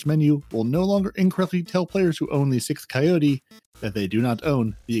Eververse menu will no longer incorrectly tell players who own the 6th Coyote that they do not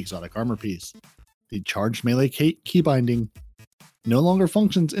own the exotic armor piece. The charged melee key binding no longer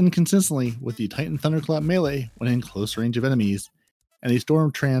functions inconsistently with the Titan Thunderclap melee when in close range of enemies, and the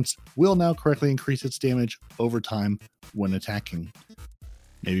Storm Trance will now correctly increase its damage over time when attacking,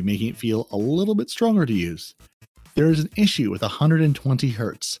 maybe making it feel a little bit stronger to use. There is an issue with 120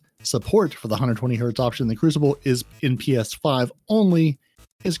 Hz. Support for the 120 Hz option in the Crucible is in PS5 only,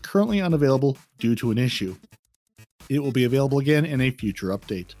 is currently unavailable due to an issue. It will be available again in a future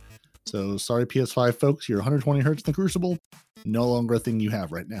update. So sorry PS5 folks, your 120 Hz in the Crucible, no longer a thing you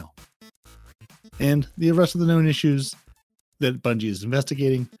have right now. And the rest of the known issues that Bungie is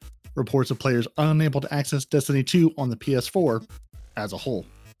investigating, reports of players unable to access Destiny 2 on the PS4 as a whole.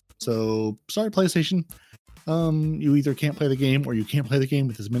 So sorry PlayStation, you either can't play the game or you can't play the game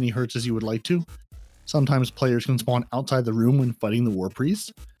with as many hertz as you would like to. Sometimes players can spawn outside the room when fighting the War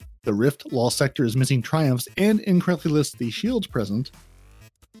Priest. The Rift Lost Sector is missing triumphs and incorrectly lists the shields present.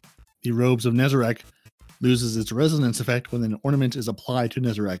 The Robes of Nezarec loses its resonance effect when an ornament is applied to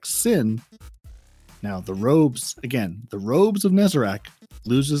Nezarec's sin. Now, the Robes of Nezarec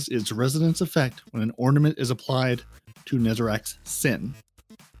loses its resonance effect when an ornament is applied to Nezarec's sin.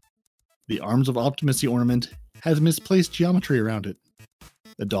 The Arms of Optimacy ornament has misplaced geometry around it.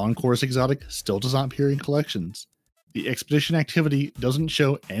 The Dawn Chorus exotic still does not appear in collections. The Expedition activity doesn't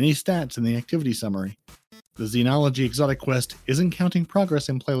show any stats in the activity summary. The Xenology exotic quest isn't counting progress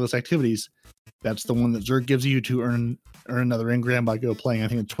in playlist activities. That's the one that Zerg gives you to earn another engram by playing, I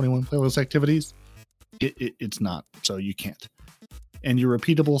think it's 21 playlist activities. It's not, so you can't. And your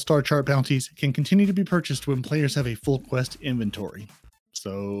repeatable star chart bounties can continue to be purchased when players have a full quest inventory.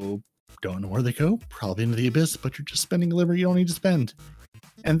 So don't know where they go, probably into the abyss, but you're just spending a liver you don't need to spend.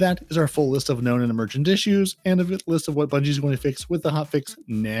 And that is our full list of known and emergent issues, and a list of what Bungie's going to fix with the hotfix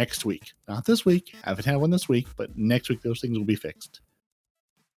next week. Not this week, haven't had one this week, but next week those things will be fixed.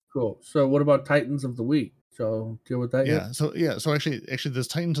 Cool. So what about Titans of the Week? So deal with that yet? So actually this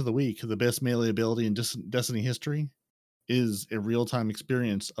Titans of the Week, the best melee ability in Destiny history, is a real-time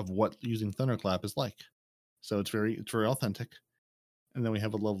experience of what using Thunderclap is like. So it's very authentic. And then we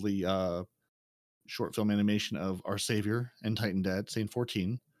have a lovely short film animation of our savior and Titan Dad, Saint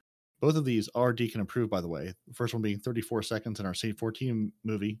 14. Both of these are Deacon approved, by the way. The first one being 34 seconds in our Saint 14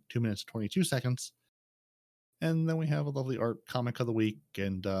 movie, 2 minutes and 22 seconds. And then we have a lovely art comic of the week.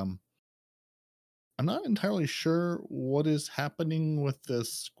 And I'm not entirely sure what is happening with the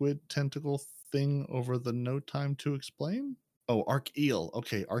squid tentacle thing over the no time to explain. Oh, Arc Eel.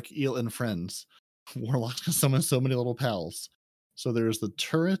 Okay, Arc Eel and friends. Warlocks can summon so many little pals. So there's the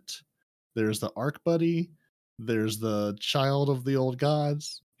turret, there's the Arc Buddy, there's the child of the old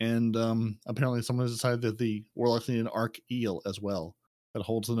gods, and apparently someone has decided that the Warlocks need an Arc Eel as well. that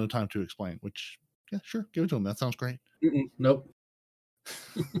holds the no time to explain, which, yeah, sure, give it to him. That sounds great. Nope.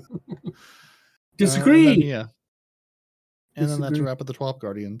 Disagree. Then, yeah. And then that's a Disagree. wrap of the 12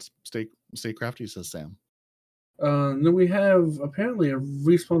 Guardians. Stay crafty, says Sam. Then we have apparently a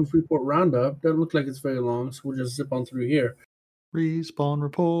Respawn Freeport roundup. Doesn't look like it's very long, so we'll just zip on through here. Respawn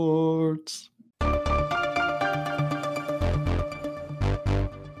reports.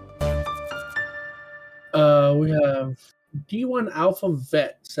 We have D1 Alpha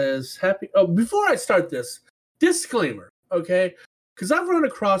Vet says happy. Oh, before I start this, disclaimer, okay? Because I've run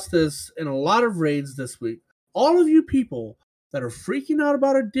across this in a lot of raids this week. All of you people that are freaking out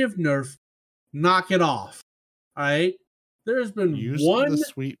about a div nerf, knock it off. All right? There's been Use one the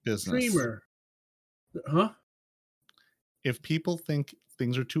sweet business. streamer. Huh? If people think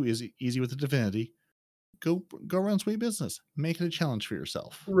things are too easy with the Divinity, go run sweet business. Make it a challenge for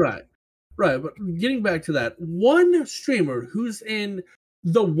yourself. Right. But getting back to that, one streamer who's in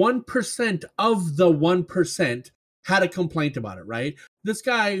the 1% of the 1% had a complaint about it, right? This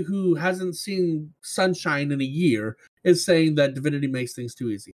guy who hasn't seen sunshine in a year is saying that Divinity makes things too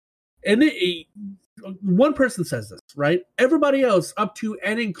easy. And one person says this, right? Everybody else, up to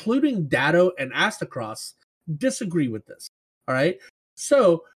and including Datto and Astacross, disagree with this, all right?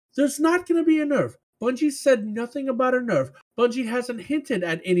 So there's not going to be a nerf. Bungie said nothing about a nerf. Bungie hasn't hinted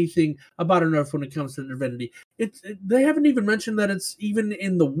at anything about a nerf when it comes to Divinity. They haven't even mentioned that it's even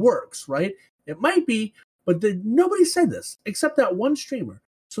in the works, right? It might be, but nobody said this except that one streamer.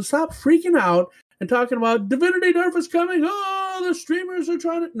 So stop freaking out and talking about Divinity nerf is coming. Oh, the streamers are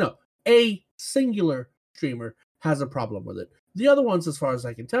trying to... No, a singular streamer has a problem with it. The other ones, as far as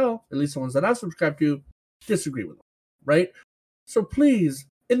I can tell, at least the ones that I subscribe to, disagree with them, right? So please,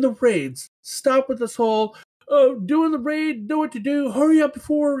 in the raids, stop with this whole, doing the raid, know what to do, hurry up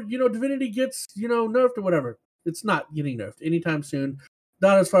before, Divinity gets, nerfed or whatever. It's not getting nerfed anytime soon.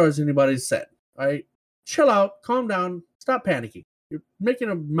 Not as far as anybody's said, all right? Chill out, calm down, stop panicking. You're making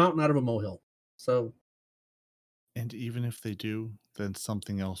a mountain out of a molehill. So... And even if they do, then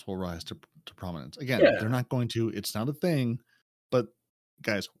something else will rise to prominence. Again, Yeah. They're not going to. It's not a thing. But,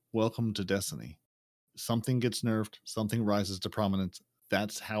 guys, welcome to Destiny. Something gets nerfed. Something rises to prominence.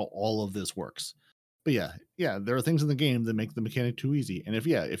 That's how all of this works. But yeah, there are things in the game that make the mechanic too easy. And if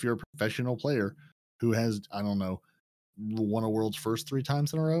you're a professional player who has, I don't know, won a world's first 3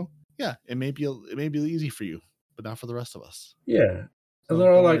 times in a row, yeah, it may be easy for you, but not for the rest of us. Yeah. And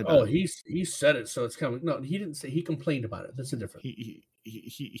they're all like, "Oh, he said it, so it's coming." No, he didn't say. He complained about it. That's a difference. He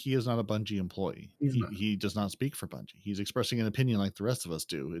is not a Bungie employee. Not. He does not speak for Bungie. He's expressing an opinion like the rest of us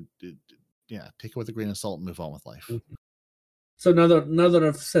do. Take it with a grain of salt and move on with life. Mm-hmm. So now that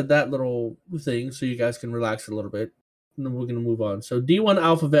I've said that little thing, so you guys can relax a little bit, and then we're gonna move on. So D1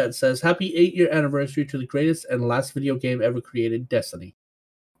 Alphabet says, "Happy 8-year anniversary to the greatest and last video game ever created, Destiny.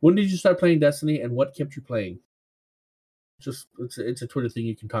 When did you start playing Destiny, and what kept you playing?" Just it's a Twitter thing.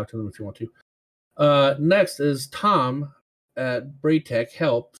 You can talk to them if you want to. Next is Tom at Braytech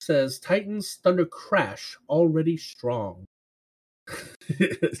Help says Titans Thunder Crash already strong.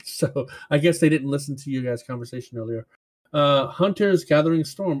 So I guess they didn't listen to you guys' conversation earlier. Hunters Gathering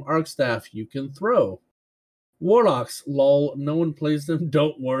Storm Arcstaff you can throw. Warlocks lol no one plays them.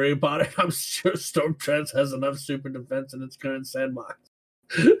 Don't worry about it. I'm sure Stormtrance has enough super defense in its current sandbox.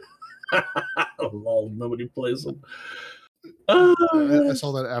 Lol, nobody plays them. I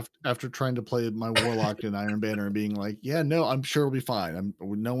saw that after trying to play my Warlock in Iron Banner and being like, yeah, no, I'm sure it'll be fine.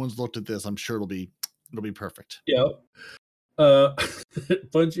 No one's looked at this. I'm sure it'll be perfect. Yeah.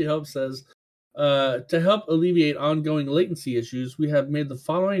 Bungie Help says, to help alleviate ongoing latency issues, we have made the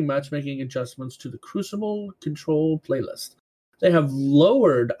following matchmaking adjustments to the Crucible Control playlist. They have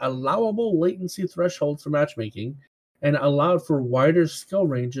lowered allowable latency thresholds for matchmaking and allowed for wider skill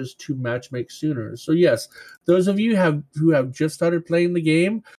ranges to matchmake sooner. So yes, those of you who have just started playing the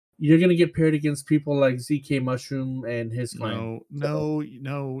game, you're going to get paired against people like ZK Mushroom and his clan. No,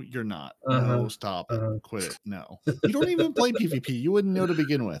 you're not. No, stop it. Quit it. No. You don't even play PvP. You wouldn't know to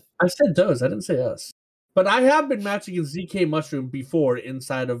begin with. I said those. I didn't say us. But I have been matching against ZK Mushroom before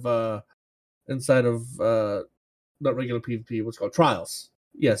inside of not regular PvP, what's called Trials.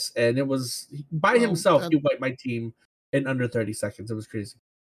 Yes, and it was by himself. He wiped my team in under 30 seconds. It was crazy.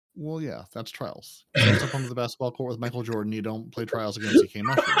 Well, yeah, that's Trials. You don't step onto the basketball court with Michael Jordan. You don't play Trials against ZK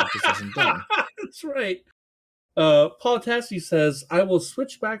Mushroom. It just isn't done. That's right. Paul Tassi says, I will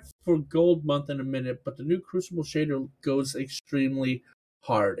switch back for Gold Month in a minute, but the new Crucible shader goes extremely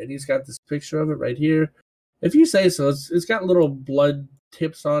hard. And he's got this picture of it right here. If you say so, it's got little blood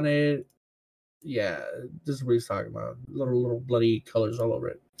tips on it. Yeah, this is what he's talking about. Little bloody colors all over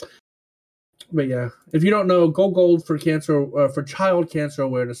it. But yeah, if you don't know, go gold for Child Cancer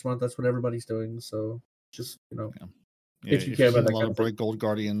Awareness Month. That's what everybody's doing. So just Yeah. if you care about see that a lot kind of of thing. bright gold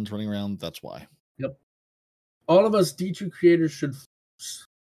guardians running around, that's why. Yep. All of us D2 creators should.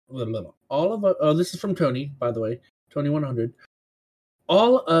 All of us. This is from Tony, by the way. Tony 100.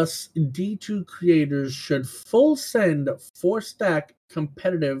 All us D2 creators should full send 4-stack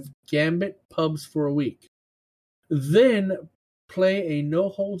competitive Gambit pubs for a week. Then play a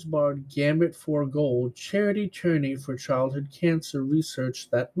no-holds-barred Gambit for Gold charity tourney for childhood cancer research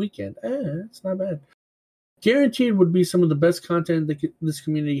that weekend. It's not bad. Guaranteed would be some of the best content that this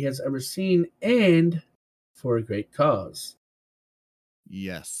community has ever seen, and for a great cause.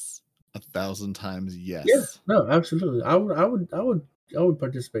 Yes. 1,000 times yes. Yeah, no, absolutely. I would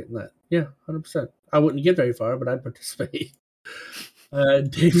participate in that. Yeah, 100%. I wouldn't get very far, but I'd participate.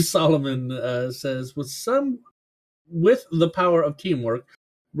 Dave Solomon says, with the power of teamwork,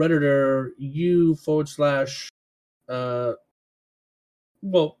 Redditor u /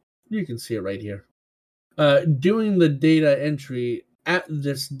 well, you can see it right here. Doing the data entry at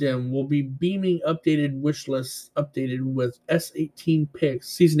this dim will be beaming updated wish lists updated with S18 picks,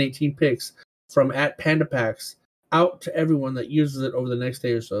 season 18 picks from @PandaPacks out to everyone that uses it over the next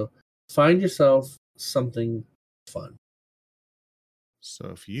day or so. Find yourself something fun. So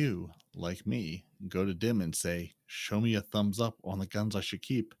if you, like me, go to Dim and say, show me a thumbs up on the guns I should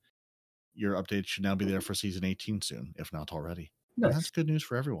keep, your update should now be there for season 18 soon, if not already. Nice. And that's good news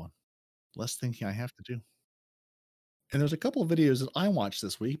for everyone. Less thinking I have to do. And there's a couple of videos that I watched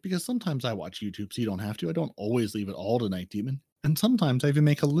this week, because sometimes I watch YouTube so you don't have to. I don't always leave it all to Night Demon. And sometimes I even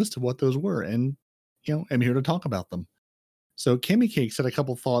make a list of what those were, and I'm here to talk about them. So Kimmy Cake said a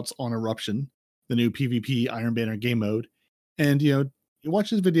couple thoughts on Eruption, the new PvP Iron Banner game mode. And you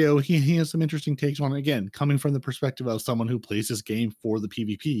watch his video, he has some interesting takes on it, again, coming from the perspective of someone who plays this game for the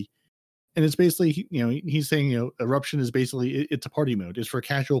PvP. And it's basically, he's saying, Eruption is basically, it's a party mode. It's for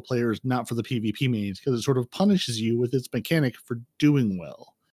casual players, not for the PvP mains, because it sort of punishes you with its mechanic for doing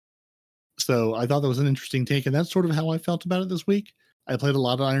well. So I thought that was an interesting take, and that's sort of how I felt about it this week. I played a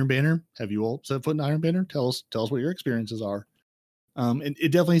lot of Iron Banner. Have you all set foot in Iron Banner? Tell us what your experiences are. And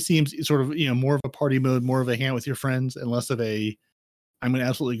it definitely seems sort of, more of a party mode, more of a hang with your friends, and less of a, I'm going to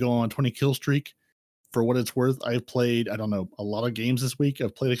absolutely go on a 20 kill streak. For what it's worth, I've played, a lot of games this week.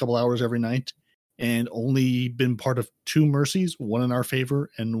 I've played a couple hours every night and only been part of 2 mercies, one in our favor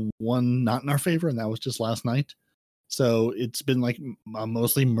and one not in our favor. And that was just last night. So it's been like a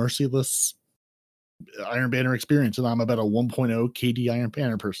mostly merciless Iron Banner experience. And I'm about a 1.0 KD Iron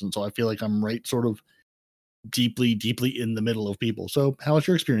Banner person. So I feel like I'm right sort of deeply, deeply in the middle of people. So how has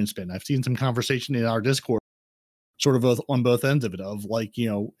your experience been? I've seen some conversation in our Discord sort of on both ends of it, of like,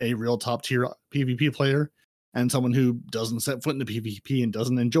 a real top tier PvP player and someone who doesn't set foot in the PvP and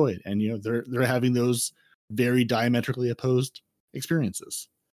doesn't enjoy it. And, they're having those very diametrically opposed experiences.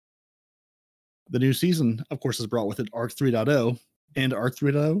 The new season, of course, has brought with it Arc 3.0 and Arc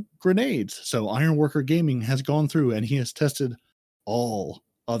 3.0 grenades. So Ironworker Gaming has gone through and he has tested all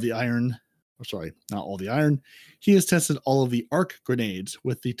of the iron. Sorry, not all the iron. He has tested all of the arc grenades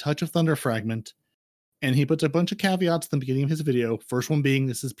with the Touch of Thunder fragment. And he puts a bunch of caveats at the beginning of his video. First one being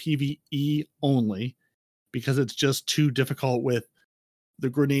this is PvE only, because it's just too difficult with the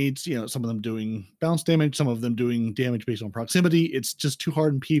grenades. Some of them doing bounce damage, some of them doing damage based on proximity. It's just too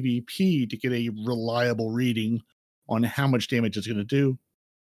hard in PvP to get a reliable reading on how much damage it's going to do.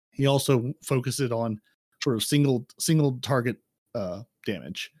 He also focuses on sort of single target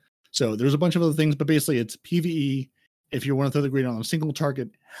damage. So there's a bunch of other things, but basically it's PvE. If you want to throw the grenade on a single target,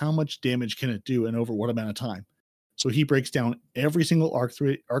 how much damage can it do and over what amount of time? So he breaks down every single arc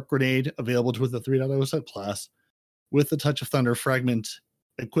grenade available with the 3.0 set class with the Touch of Thunder fragment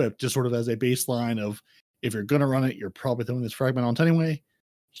equipped, just sort of as a baseline of, if you're going to run it, you're probably throwing this fragment on anyway.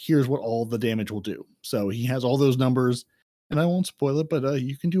 Here's what all the damage will do. So he has all those numbers, and I won't spoil it, but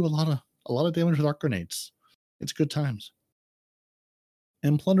you can do a lot of damage with arc grenades. It's good times.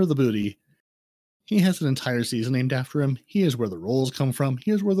 And Plunder the Booty, he has an entire season named after him. He is where the rolls come from.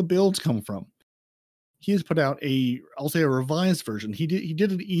 He is where the builds come from. He has put out a revised version. He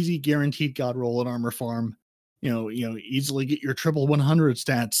did an easy guaranteed god roll at Armor Farm. Easily get your triple 100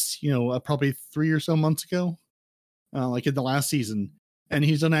 stats, probably 3 or so months ago, like in the last season. And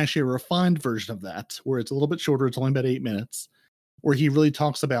he's done actually a refined version of that, where it's a little bit shorter. It's only about 8 minutes, where he really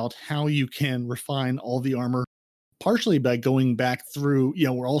talks about how you can refine all the armor, partially by going back through,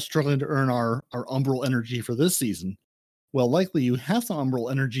 we're all struggling to earn our umbral energy for this season. Well, likely you have some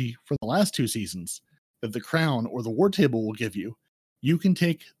umbral energy from the last 2 seasons that the crown or the war table will give you. You can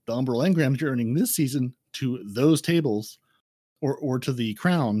take the umbral engrams you're earning this season to those tables or to the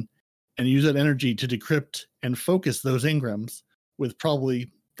crown and use that energy to decrypt and focus those engrams with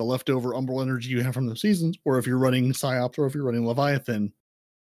probably the leftover Umbral energy you have from the seasons, or if you're running Psyops or if you're running Leviathan,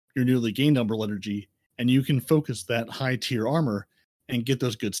 your newly gained Umbral energy, and you can focus that high tier armor and get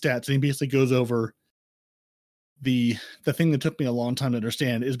those good stats. And he basically goes over the thing that took me a long time to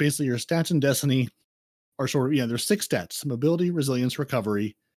understand is basically your stats in Destiny are sort of, there's 6 stats: mobility, resilience,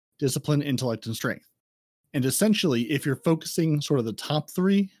 recovery, discipline, intellect, and strength. And essentially, if you're focusing sort of the top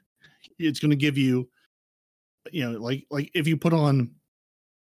 3, it's going to give you, like if you put on,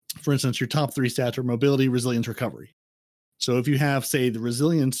 for instance, your top 3 stats are mobility, resilience, recovery. So if you have, say, the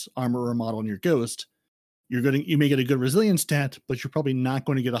resilience armor or model in your Ghost, you may get a good resilience stat, but you're probably not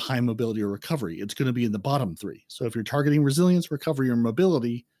going to get a high mobility or recovery. It's going to be in the bottom 3. So if you're targeting resilience, recovery, or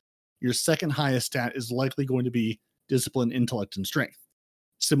mobility, your second highest stat is likely going to be discipline, intellect, and strength.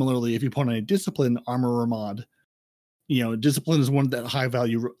 Similarly, if you put on a discipline armor or mod, discipline is one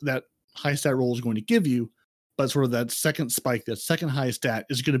that high stat roll is going to give you, but sort of that second spike, that second highest stat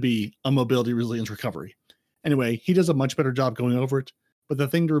is going to be a mobility, resilience, recovery. Anyway, he does a much better job going over it. But the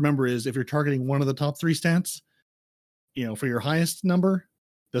thing to remember is if you're targeting one of the top 3 stats, for your highest number,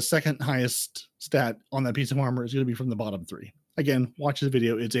 the second highest stat on that piece of armor is going to be from the bottom 3. Again, watch the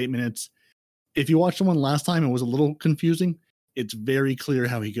video. It's 8 minutes. If you watched the one last time, it was a little confusing. It's very clear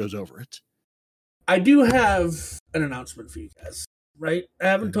how he goes over it. I do have an announcement for you guys, right? I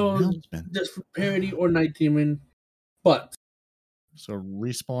haven't told this for Parody or Night Demon, but... So,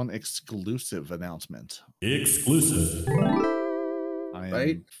 Respawn exclusive announcement. Exclusive. I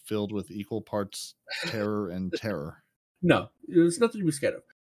am filled with equal parts terror and terror. No, there's nothing to be scared of.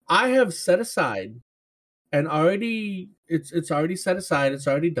 I have set aside, and it's already set aside. It's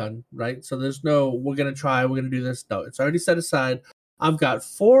already done, right? So there's no, we're going to do this. No, it's already set aside. I've got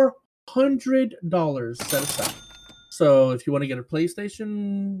 $400 set aside. So if you want to get a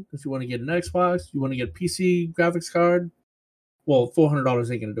PlayStation, if you want to get an Xbox, you want to get a PC graphics card, well,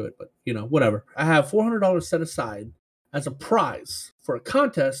 $400 ain't going to do it, but whatever. I have $400 set aside as a prize for a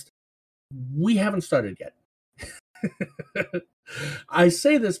contest we haven't started yet. I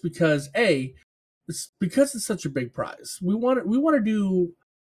say this because it's such a big prize. We want to do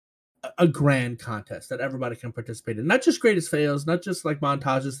a grand contest that everybody can participate in. Not just greatest fails, not just like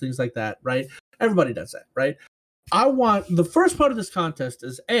montages, things like that, right? Everybody does that, right? I want the first part of this contest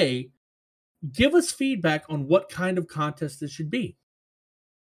is give us feedback on what kind of contest this should be.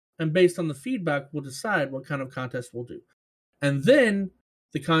 And based on the feedback, we'll decide what kind of contest we'll do. And then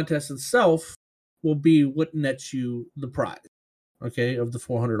the contest itself will be what nets you the prize, okay, of the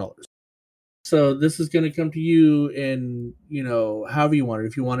 $400. So this is going to come to you in, however you want it.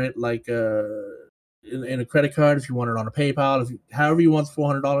 If you want it like in a credit card, if you want it on a PayPal, however you want the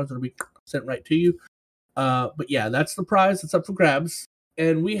 $400, it'll be sent right to you. But yeah, that's the prize. It's up for grabs.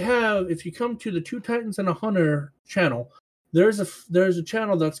 And we have, if you come to the Two Titans and a Hunter channel, there's a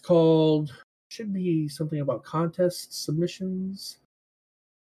channel that's called, should be something about contest submissions.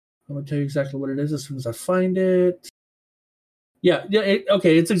 I'm going to tell you exactly what it is as soon as I find it. Yeah.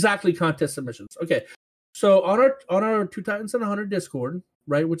 Okay, it's exactly contest submissions. Okay, so on our Two Titans and a Hunter Discord,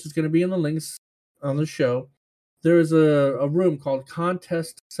 right, which is going to be in the links on the show, there is a room called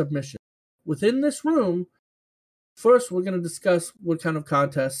Contest Submission. Within this room, first we're going to discuss what kind of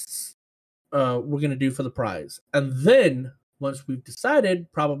contests we're going to do for the prize. And then, once we've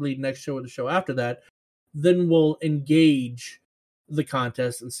decided, probably next show or the show after that, then we'll engage the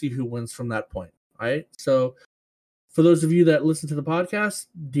contest and see who wins from that point. All right? So, for those of you that listen to the podcast,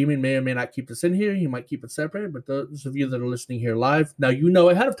 Demon may or may not keep this in here. He might keep it separate. But those of you that are listening here live, now you know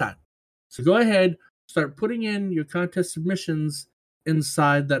ahead of time. So go ahead, start putting in your contest submissions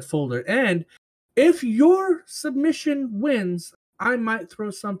inside that folder. And if your submission wins, I might throw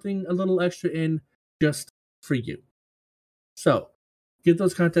something a little extra in just for you. So get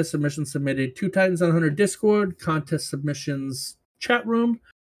those contest submissions submitted. Two Titans on 100 Discord, contest submissions chat room.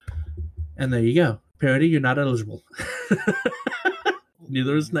 And there you go. Parody, you're not eligible.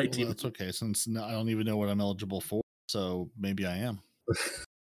 Neither is Night Team. That's okay, since I don't even know what I'm eligible for, so maybe I am.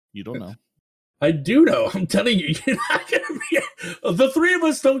 You don't know. I do know. I'm telling you, you're not going to be... The three of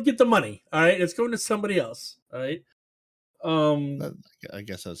us don't get the money, all right? It's going to somebody else, all right? I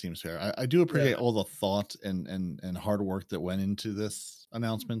guess that seems fair. I do appreciate all the thought and hard work that went into this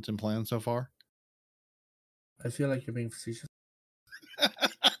announcement and plan so far. I feel like you're being facetious.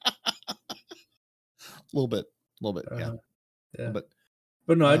 A little bit, yeah. But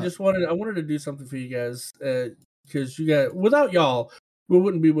no, I wanted to do something for you guys because you guys, without y'all, we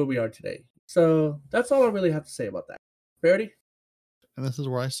wouldn't be where we are today. So that's all I really have to say about that. Parody? And this is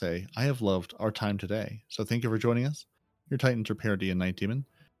where I say, I have loved our time today. So thank you for joining us. Your Titans are Parody and Night Demon.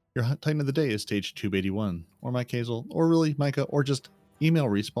 Your Titan of the Day is Stage Tube81, or Mike Hazel, or really Micah, or just email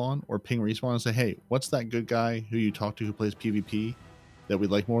Respawn or ping Respawn and say, hey, what's that good guy who you talk to who plays PvP that we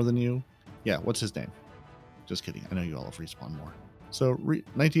like more than you? Yeah, what's his name? Just kidding. I know you all have Respawn more. So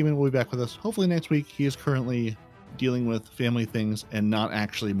Night Demon will be back with us hopefully next week. He is currently dealing with family things and not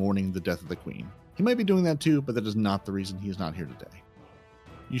actually mourning the death of the Queen. He might be doing that too, but that is not the reason he is not here today.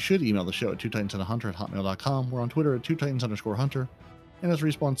 You should email the show at twotitansandahunter@hotmail.com. We're on Twitter at twotitans_hunter. And as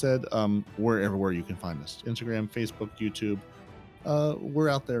Respawn said, we're everywhere you can find us. Instagram, Facebook, YouTube. We're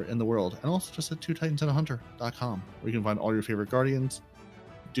out there in the world. And also just at twotitansandahunter.com, where you can find all your favorite Guardians,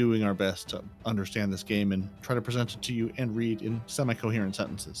 doing our best to understand this game and try to present it to you and read in semi-coherent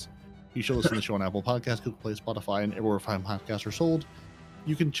sentences. You should listen to the show on Apple Podcasts, Google Play, Spotify, and everywhere fine podcasts are sold.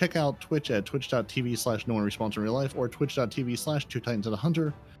 You can check out Twitch at twitch.tv/NoOneRespawns or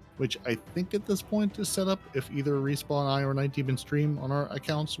twitch.tv/twotitansandahunter, which I think at this point is set up. If either Respawn, I, or Night Demon stream on our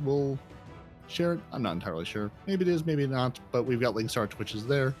accounts, we'll share it. I'm not entirely sure. Maybe it is, maybe not, but we've got links to our Twitches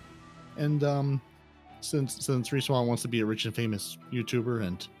there. And since Respawn wants to be a rich and famous YouTuber,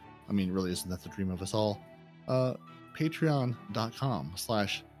 and I mean, really, isn't that the dream of us all?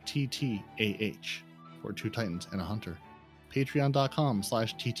 Patreon.com/TTAH for Two Titans and a Hunter.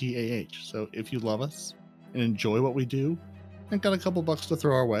 Patreon.com/TTAH. So if you love us and enjoy what we do and got a couple bucks to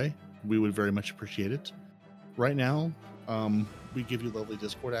throw our way, we would very much appreciate it. Right now, we give you lovely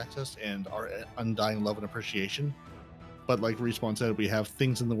Discord access and our undying love and appreciation. But like Respawn said, we have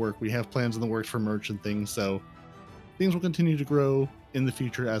things in the work. We have plans in the works for merch and things. So things will continue to grow in the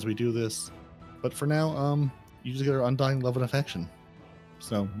future as we do this. But for now, you just get our undying love and affection.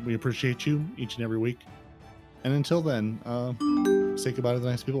 So we appreciate you each and every week. And until then, say goodbye to the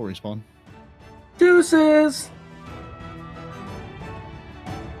nice people, Respawn. Deuces!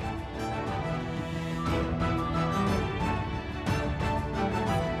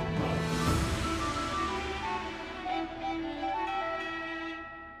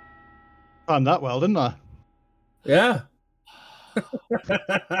 Timed that well, didn't I? Yeah.